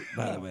suit,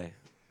 by the way.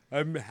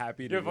 I'm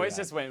happy to Your do voice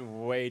that. just went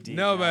way deep.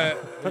 No, now.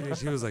 but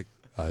she was like,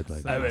 I'd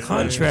like.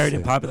 Contrary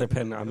to popular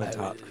opinion, I'm the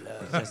top.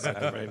 Just so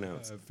everybody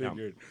knows. I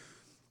figured.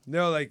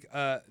 No, like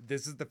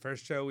this is the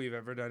first show we've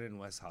ever done in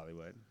West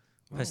Hollywood.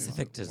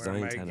 Pacific Where Design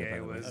my Center, gay by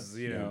the way. was,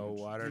 you know,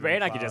 watered Ray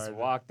and I and could just flowered.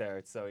 walk there.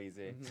 It's so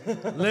easy.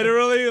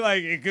 Literally,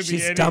 like it could She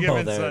be any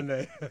stumbled given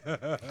there.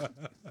 Sunday.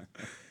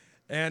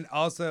 And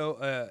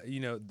also, you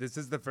know, this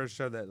is the first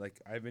show that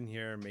like I've been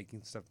here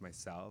making stuff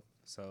myself.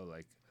 So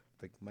like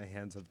my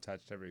hands have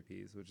touched every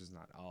piece, which is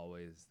not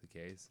always the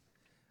case.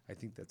 I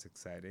think that's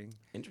exciting.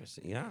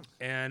 Interesting, yeah.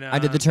 And I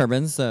did the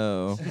turbans,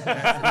 so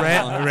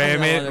Ray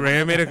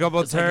made a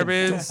couple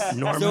turbans.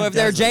 So if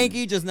they're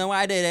janky, just know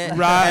I did it.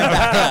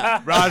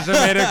 Raja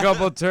made a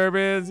couple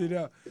turbans, you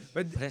know.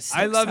 But it's so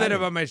I love that exciting.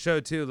 about my show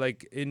too.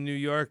 Like in New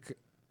York,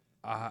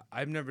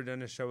 I've never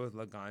done a show with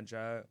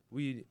Laganja.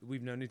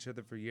 We've known each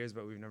other for years,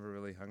 but we've never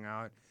really hung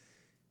out.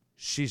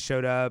 She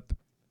showed up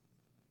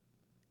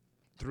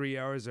 3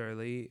 hours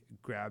early,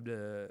 grabbed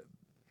a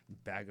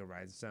bag of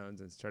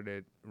rhinestones, and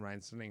started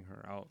rhinestoning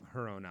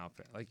her own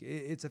outfit. Like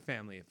it's a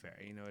family affair,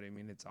 you know what I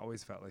mean? It's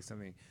always felt like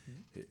something.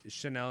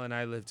 Chanel and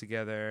I live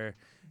together.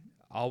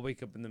 I'll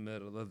wake up in the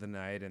middle of the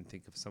night and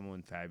think of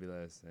someone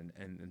fabulous, and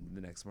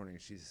the next morning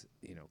she's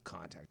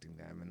contacting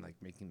them and like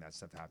making that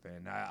stuff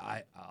happen.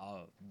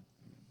 I'll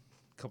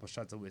couple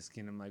shots of whiskey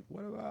and I'm like,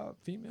 what about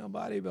female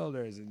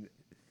bodybuilders? And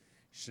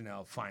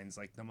Chanel finds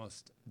like the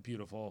most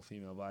beautiful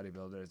female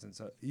bodybuilders, and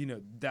so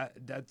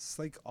that's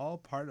like all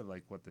part of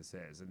like what this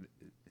is. And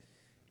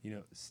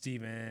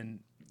Steven,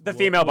 the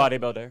female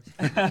bodybuilder,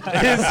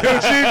 is who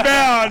she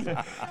found.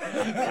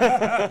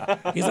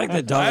 He's like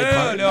the Dolly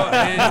Parton.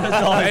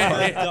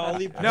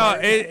 No,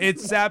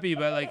 it's sappy,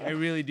 but like I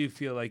really do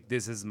feel like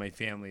this is my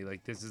family.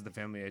 Like this is the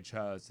family I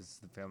chose. This is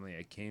the family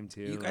I came to.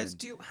 You guys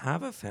do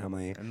have a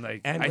family, and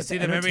like and I with see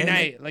the them every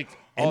night, entertainment like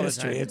all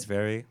industry. the time. It's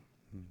very,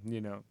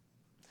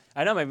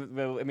 I know. I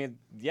mean,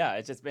 yeah.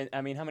 It's just been. I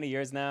mean, how many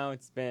years now?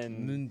 It's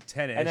been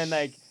 10-ish. And then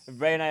like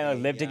Ray and I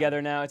live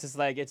together now. It's just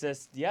like It's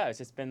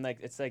just been like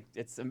it's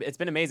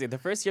been amazing. The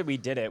first year we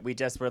did it, we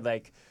just were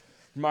like,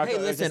 Hey,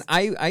 listen,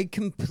 I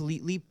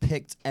completely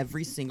picked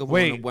every single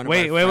one of our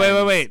Wait.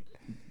 friends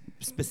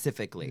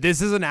specifically.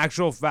 This is an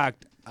actual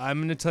fact. I'm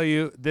going to tell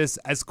you this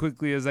as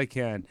quickly as I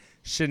can.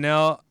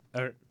 Chanel.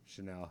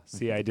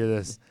 See, I do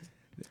this.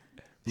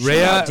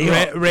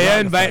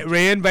 Rhea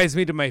invites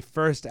me to my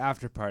first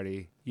after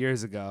party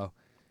years ago.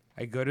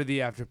 I go to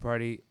the after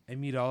party. I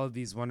meet all of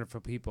these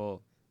wonderful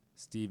people.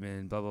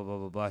 Steven, blah, blah, blah,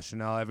 blah, blah,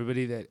 Chanel,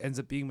 everybody that ends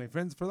up being my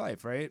friends for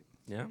life, right?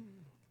 Yeah.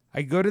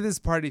 I go to this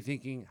party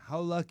thinking, how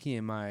lucky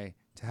am I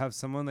to have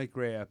someone like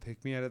Rhea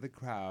pick me out of the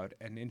crowd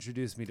and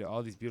introduce me to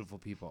all these beautiful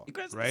people. You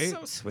guys right? are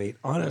so sweet,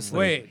 honestly.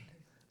 Wait,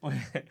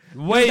 man.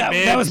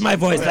 That was my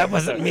voice. That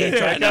wasn't me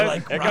trying to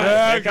like.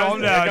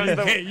 Calm down.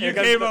 You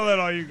came a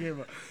little. You came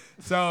a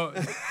So.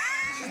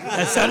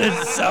 That sounded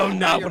so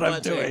not what I'm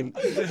doing.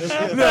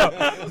 No.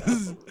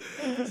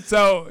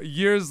 So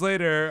years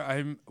later,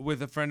 I'm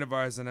with a friend of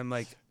ours, and I'm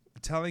like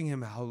telling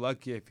him how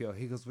lucky I feel.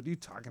 He goes, "What are you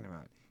talking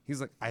about?"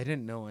 He's like, "I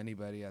didn't know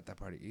anybody at that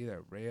party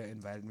either. Rhea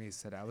invited me,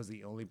 said I was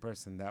the only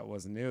person that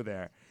was new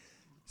there."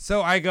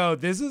 So I go,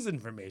 "This is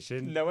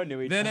information." No one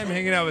knew each other. Then I'm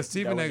hanging out with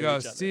Steven. No I one go, knew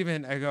each other.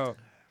 "Steven," I go,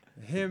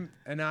 "Him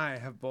and I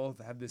have both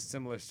had this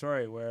similar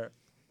story where."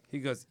 He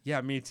goes,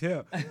 "Yeah, me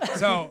too."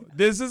 So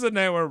this is a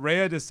night where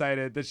Rhea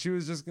decided that she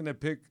was just going to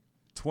pick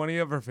 20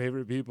 of her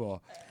favorite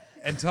people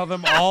and tell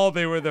them all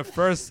they were the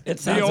first,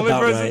 the only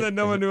person right. that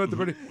no one knew at the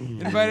party.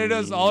 Invited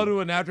us all to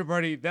an after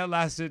party that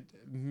lasted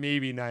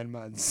maybe 9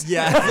 months.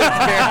 Yeah, it's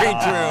very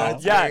true.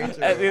 It's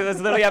very true. It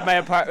was literally at my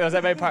apartment. It was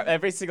at my apartment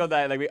every single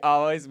night. Like we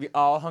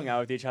all hung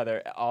out with each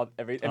other.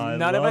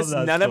 None of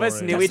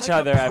us knew each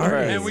other at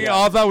first. And we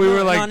all thought we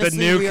were like honestly,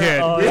 the new we are kid.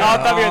 all- We all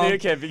thought we were the new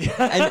kid.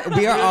 And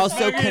we are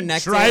also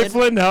connected.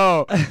 Trifling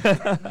hoe.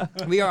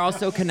 We are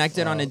also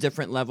connected on a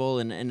different level,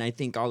 and I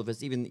think all of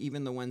us,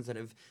 even the ones that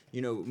have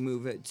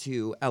moved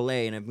to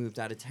LA and have moved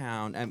out of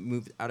town,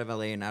 moved out of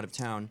LA and out of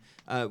town,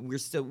 we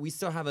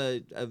still have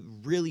a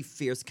really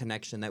fierce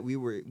connection that we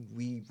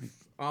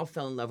all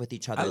fell in love with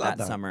each other that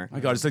summer.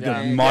 My God, it's like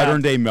a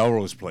modern day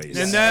Melrose Place.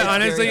 And that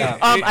honestly,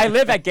 I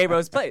live at Gay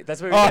Rose Place.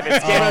 That's where we live.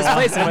 It's Gay Rose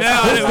Place.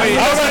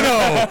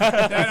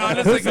 That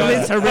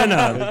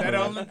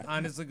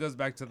honestly goes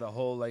back to the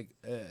whole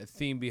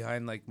theme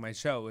behind like my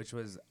show, which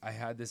was I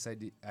had this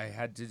idea, I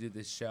had to do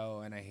this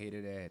show, and I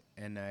hated it,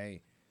 and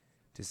I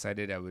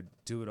decided I would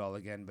do it all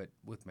again, but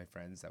with my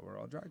friends that were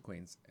all drag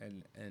queens,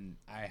 and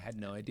I had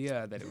no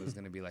idea that it was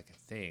going to be like a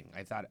thing.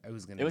 I thought it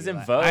was going to. It was be in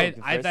like, vogue.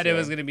 I thought it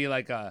was going to be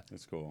like a.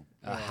 That's cool.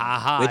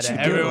 Ha Which to you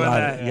do everyone. a lot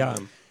That, of- yeah.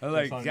 I was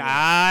like,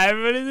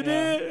 everybody's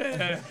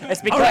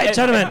It's All right,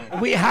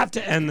 gentlemen, we have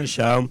to end the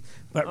show,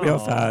 but real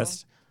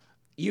fast.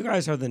 You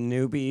guys are the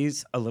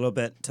newbies a little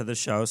bit to the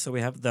show, so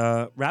we have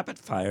the rapid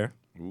fire.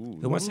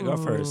 Who wants to go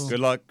first?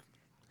 Good luck.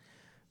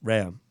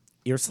 Rhea,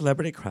 your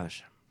celebrity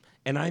crush.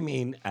 And I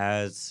mean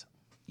as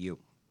you.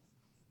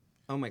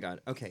 Oh my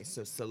God. Okay,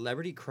 so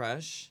celebrity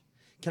crush.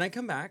 Can I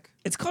come back?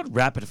 It's called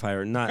rapid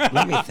fire, not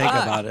let me think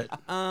about it.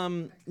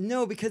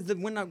 No, because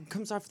when it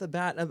comes off the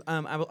bat,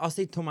 I'll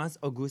say Tomas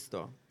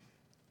Augusto.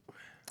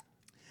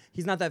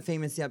 He's not that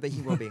famous yet, but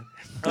he will be.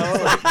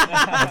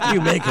 If you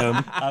make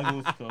him.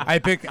 I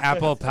pick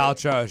Apple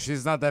Paltrow.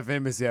 She's not that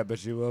famous yet, but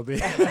she will be.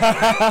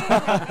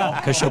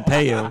 Because she'll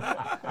pay you.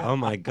 Oh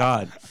my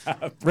God.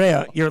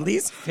 Rhea, your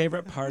least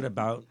favorite part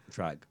about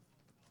drag?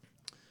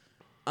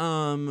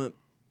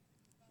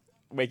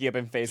 Waking up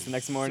in face the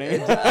next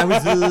morning. I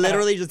was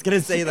literally just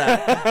gonna say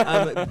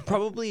that.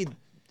 Probably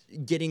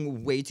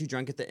getting way too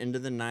drunk at the end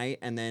of the night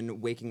and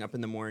then waking up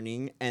in the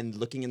morning and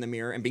looking in the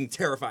mirror and being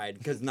terrified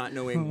because not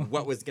knowing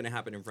what was going to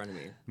happen in front of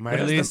me. My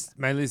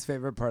least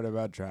favorite part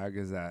about drag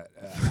is that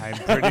I'm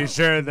pretty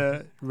sure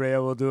that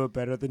Rhea will do it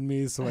better than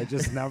me, so I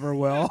just never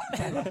will.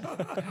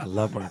 I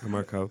love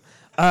Marco.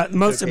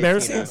 Most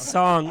embarrassing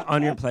song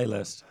on your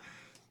playlist?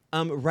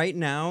 Right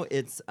now,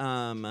 it's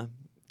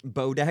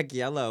Bodak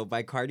Yellow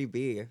by Cardi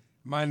B.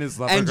 Mine is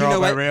Lover Girl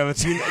by Rhea.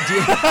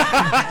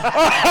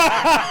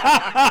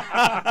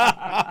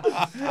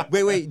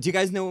 Wait. Do you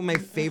guys know what my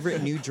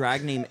favorite new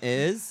drag name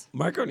is?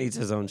 Marco needs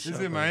his own show. Is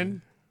it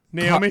mine?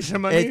 Naomi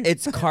Shamani?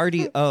 It's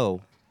Cardi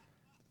O.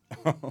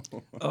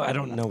 Oh, I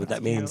don't know what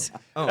that means.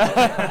 Oh,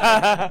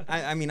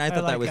 I mean, I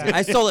thought that was. Good.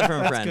 I stole it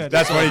from a friend.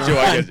 That's funny too.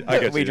 I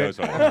get you. That's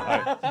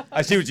funny.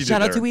 I see what you did.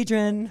 Shout out to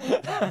Weedrin.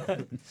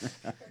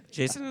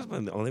 Jason is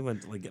the only one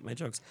to get my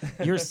jokes.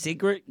 Your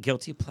secret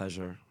guilty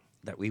pleasure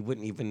that we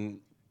wouldn't even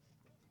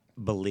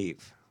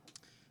believe.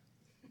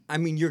 I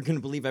mean, you're gonna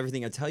believe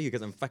everything I tell you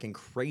because I'm fucking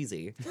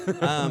crazy.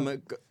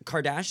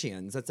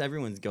 Kardashians. That's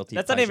everyone's guilty.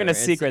 That's pleasure. not even a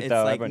secret,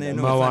 though. Like, Moana. It's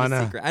not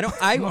a secret.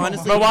 I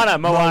honestly.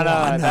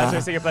 Moana. That's her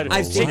secret pleasure.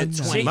 I've seen it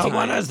 20 times.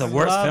 Moana is the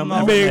worst film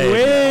ever Big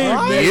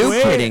made. You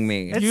kidding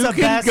me? It's You the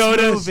can best go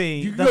to- movie.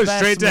 you can The go best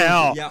straight to movie.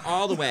 hell. Yeah,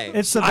 all the way.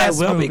 It's the I best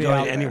will be movie going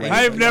out there. anyway.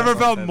 I've never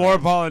felt more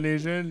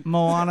Polynesian.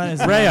 Moana is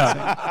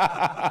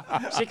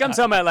Rhea. She comes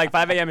home at like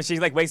 5 a.m. and she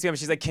like wakes me up and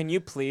she's like, "Can you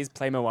please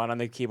play Moana on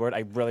the keyboard?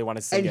 I really want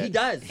to sing And it." he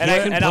does. And He I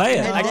can and play it.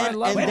 And then- Wait a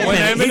When minute,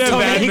 I'm he in a told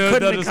me bad he mood,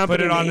 couldn't they'll just put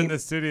it accompany on me. in the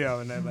studio,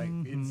 and I'm like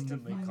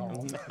instantly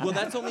calm. Well,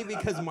 that's only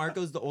because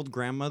Marco's the old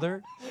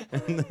grandmother.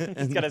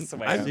 He's got a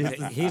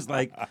sway. He's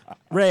like,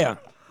 Rhea,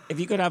 if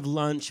you could have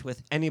lunch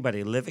with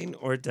anybody, living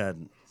or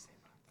dead,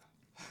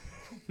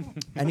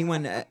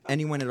 anyone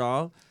at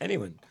all?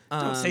 anyone.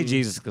 Don't say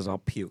Jesus because I'll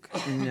puke.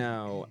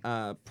 No,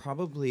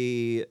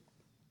 probably.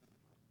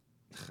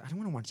 I don't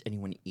want to watch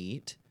anyone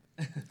eat.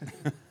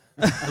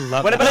 I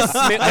love What that. about a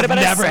what I've about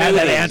a never had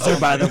that smoothie? answer,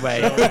 by the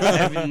way.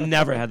 I've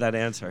never had that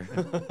answer.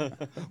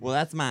 Well,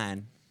 that's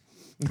mine.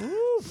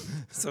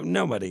 So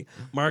nobody.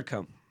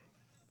 Marco,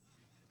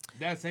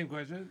 That same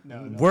question?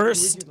 No.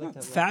 worst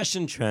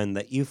fashion trend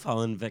that you've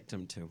fallen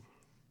victim to?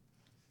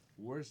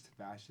 Worst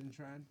fashion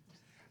trend?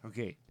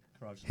 Okay.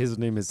 His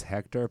name is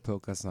Hector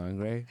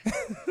Pilcasangre.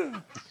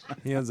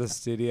 He owns a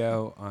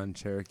studio on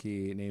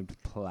Cherokee named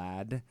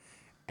Plaid.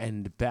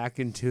 And back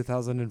in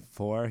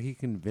 2004, he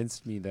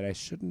convinced me that I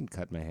shouldn't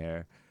cut my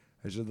hair.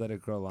 I should let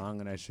it grow long,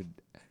 and I should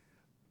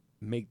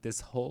make this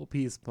whole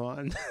piece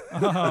blonde.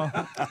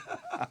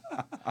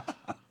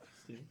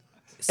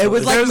 It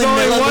was like There's only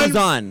Manila one-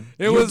 Luzon.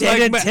 It was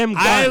dated like Tim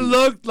I Gunn.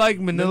 looked like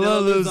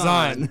Manila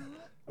Luzon,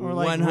 Or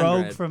like 100.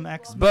 Rogue from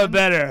X-Men. but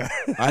better.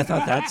 I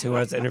thought that's who I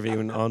was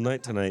interviewing all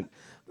night tonight.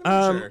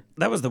 Sure.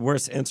 That was the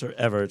worst answer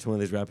ever to one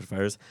of these rapid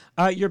fires.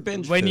 Your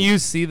binge When food. you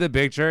see the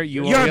picture,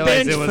 you will Your realize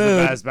binge it was food.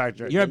 the best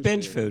picture. Your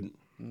binge food.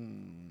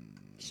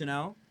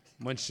 Chanel.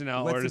 When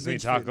Chanel What's the orders me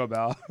binge Taco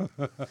Bell.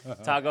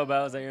 Taco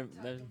Bell is that your?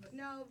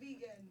 No,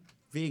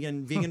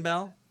 vegan. Vegan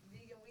Bell.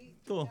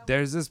 Cool.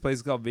 There's this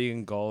place called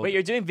Vegan Gold. Wait,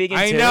 you're doing vegan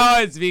I too? know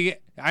it's vegan.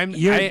 I'm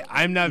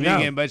not No.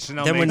 vegan, but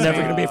Chanel Then we're makes never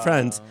me. going to be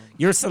friends.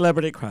 Your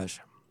celebrity crush.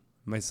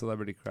 My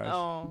celebrity crush,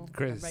 Oh,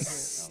 Chris right here.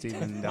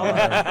 Stephen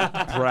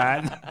Dehler,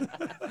 Brad.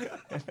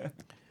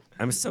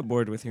 I'm so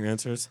bored with your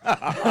answers.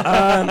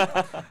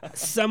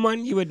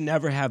 Someone you would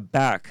never have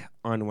back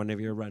on one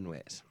of your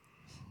runways.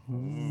 I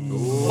know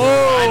the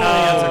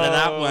answer to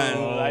that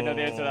one. I know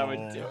the answer to that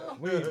one too.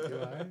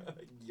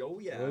 Yo,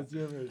 yeah.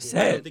 Say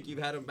I it. don't think you've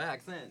had him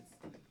back since.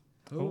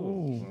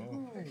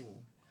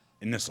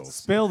 Initials.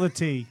 Spill the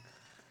tea.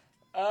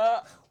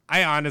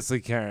 I honestly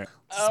can't.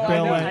 Oh,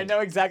 Spill it. I know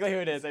exactly who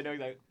it is. I know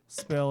exactly.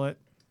 Spill it.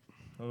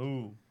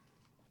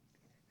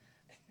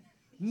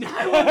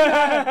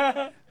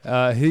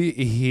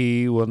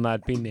 He will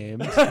not be named,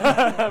 but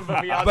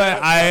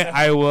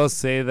I will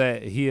say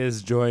that he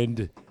is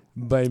joined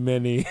by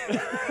many.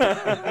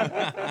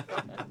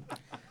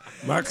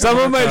 Some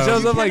of my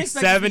shows have like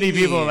 70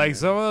 people. Like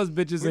some of those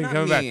bitches ain't not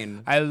coming back.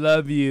 mean. I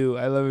love you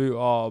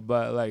all,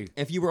 but like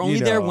If you were only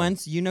there know.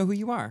 once, you know who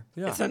you are.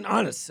 Yeah. It's an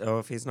honest. So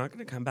if he's not going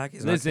to come back,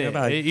 he's Listen, not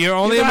coming back. you're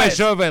only in my guys-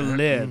 show if I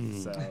live.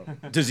 So.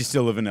 Does he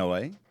still live in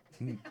L.A.?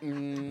 Who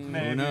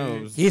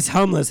knows? He's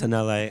homeless in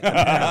LA.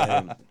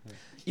 apparently.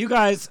 You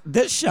guys,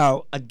 this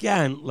show,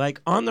 again,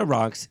 like On the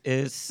Rocks,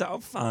 is so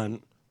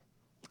fun.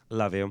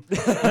 Love you.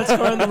 Let's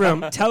go in the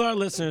room. Tell our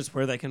listeners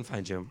where they can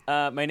find you.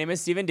 My name is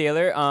Steven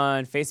Dehler.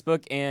 On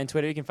Facebook and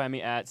Twitter, you can find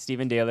me at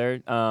Steven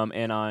Dehler.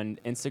 And on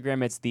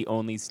Instagram, it's The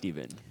Only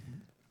Steven.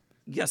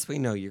 Yes, we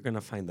know. You're going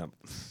to find them.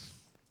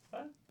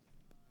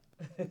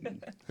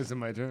 Is it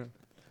my turn?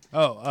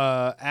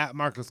 Oh, at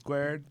Marco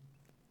Squared.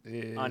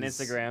 On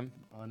Instagram.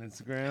 On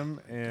Instagram,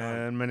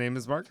 and my name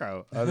is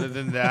Marco. Other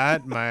than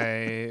that,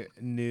 my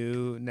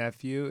new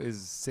nephew is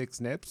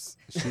 6 Nips.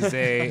 She's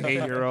a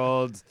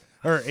 8-year-old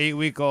her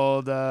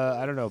 8-week-old,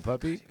 I don't know,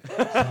 puppy.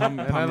 And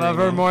I love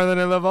her more than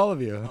I love all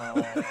of you.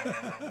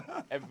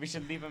 We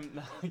should leave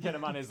him, get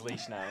him on his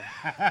leash now.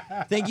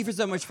 Thank you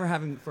so much for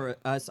having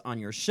us on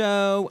your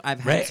show. I've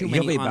had Ray, too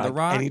you'll many be on the back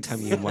rocks.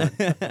 anytime you want.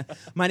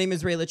 My name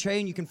is Ray Litre,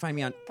 and you can find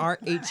me on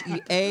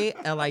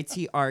RheaLitre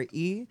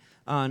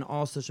on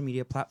all social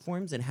media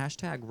platforms and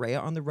hashtag Rhea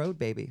on the road,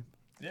 baby.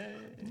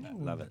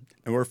 Love it.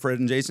 And we're Fred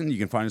and Jason. You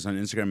can find us on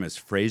Instagram as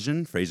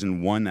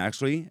Frasian1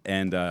 actually,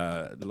 and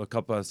look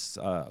us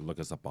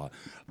up.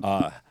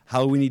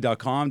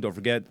 Halloweeny.com. Don't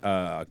forget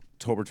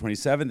October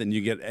 27th, and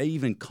you get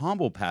even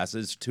combo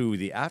passes to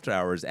the after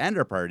hours and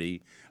our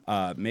party,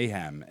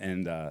 Mayhem.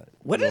 And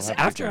what is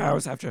after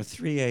hours after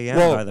 3 a.m.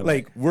 Well, by the way?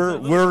 like we're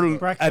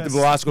at the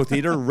Velasco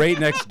Theater, right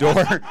next door,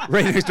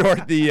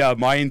 at the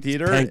Mayan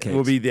Theater. Pancakes.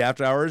 Will be the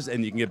after hours,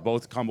 and you can get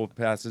both combo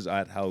passes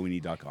at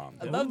Halloweeny.com.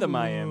 I love the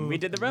Mayan. We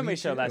did the runway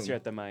show last year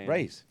at the Mayan.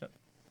 Right.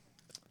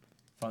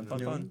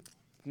 Fun.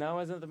 No,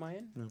 wasn't it the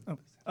Mayan? No.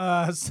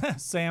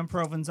 Sam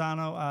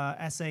Provenzano,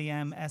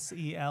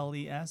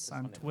 SAMSELES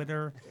on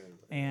Twitter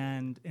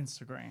and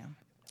Instagram.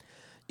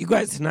 You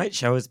guys, tonight's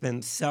show has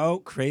been so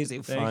crazy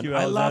fun. Thank you,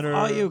 I love Alexander.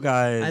 all you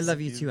guys. I love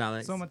you too,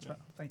 Alex. So much fun.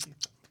 Thank you.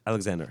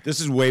 Alexander. This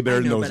is way better I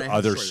know, than those but I have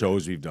other shorter.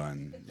 shows we've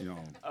done. You know.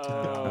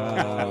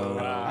 Oh,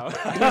 wow.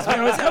 Because we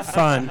always have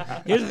fun.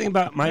 Here's the thing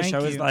about my Thank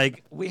show is you.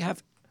 like we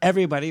have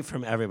everybody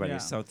from everybody. Yeah.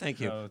 So thank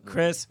you, So good.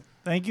 Chris.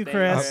 Thank you,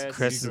 Chris.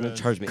 Chris is going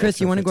to charge me. Chris,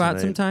 extra you want to for go out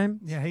tonight. sometime?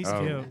 Yeah, he's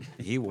Oh, cute.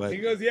 he would. He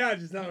goes, yeah,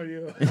 just not with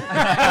you.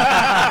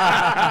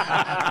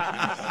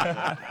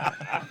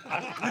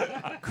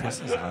 Chris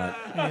is hot.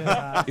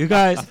 Yeah. You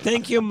guys,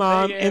 thank you,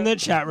 Mom, Thank you. in the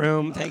chat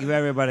room. Thank you,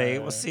 everybody.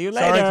 We'll see you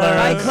later.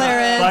 Sorry,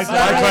 Clarence. Bye, Clarence.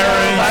 Bye,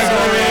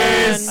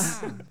 Clarence.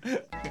 Bye,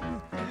 Clarence.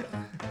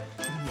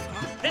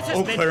 This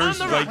has been Clarence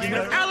On the Rocks Viking.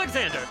 with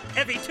Alexander,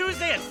 every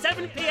Tuesday at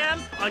 7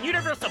 p.m. on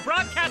Universal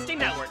Broadcasting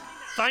Network.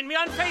 Find me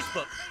on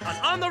Facebook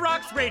on the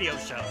Rocks Radio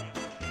Show.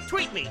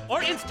 Tweet me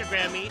or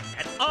Instagram me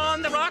at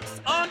On the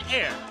Rocks On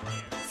Air.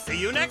 See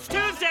you next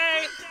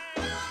Tuesday.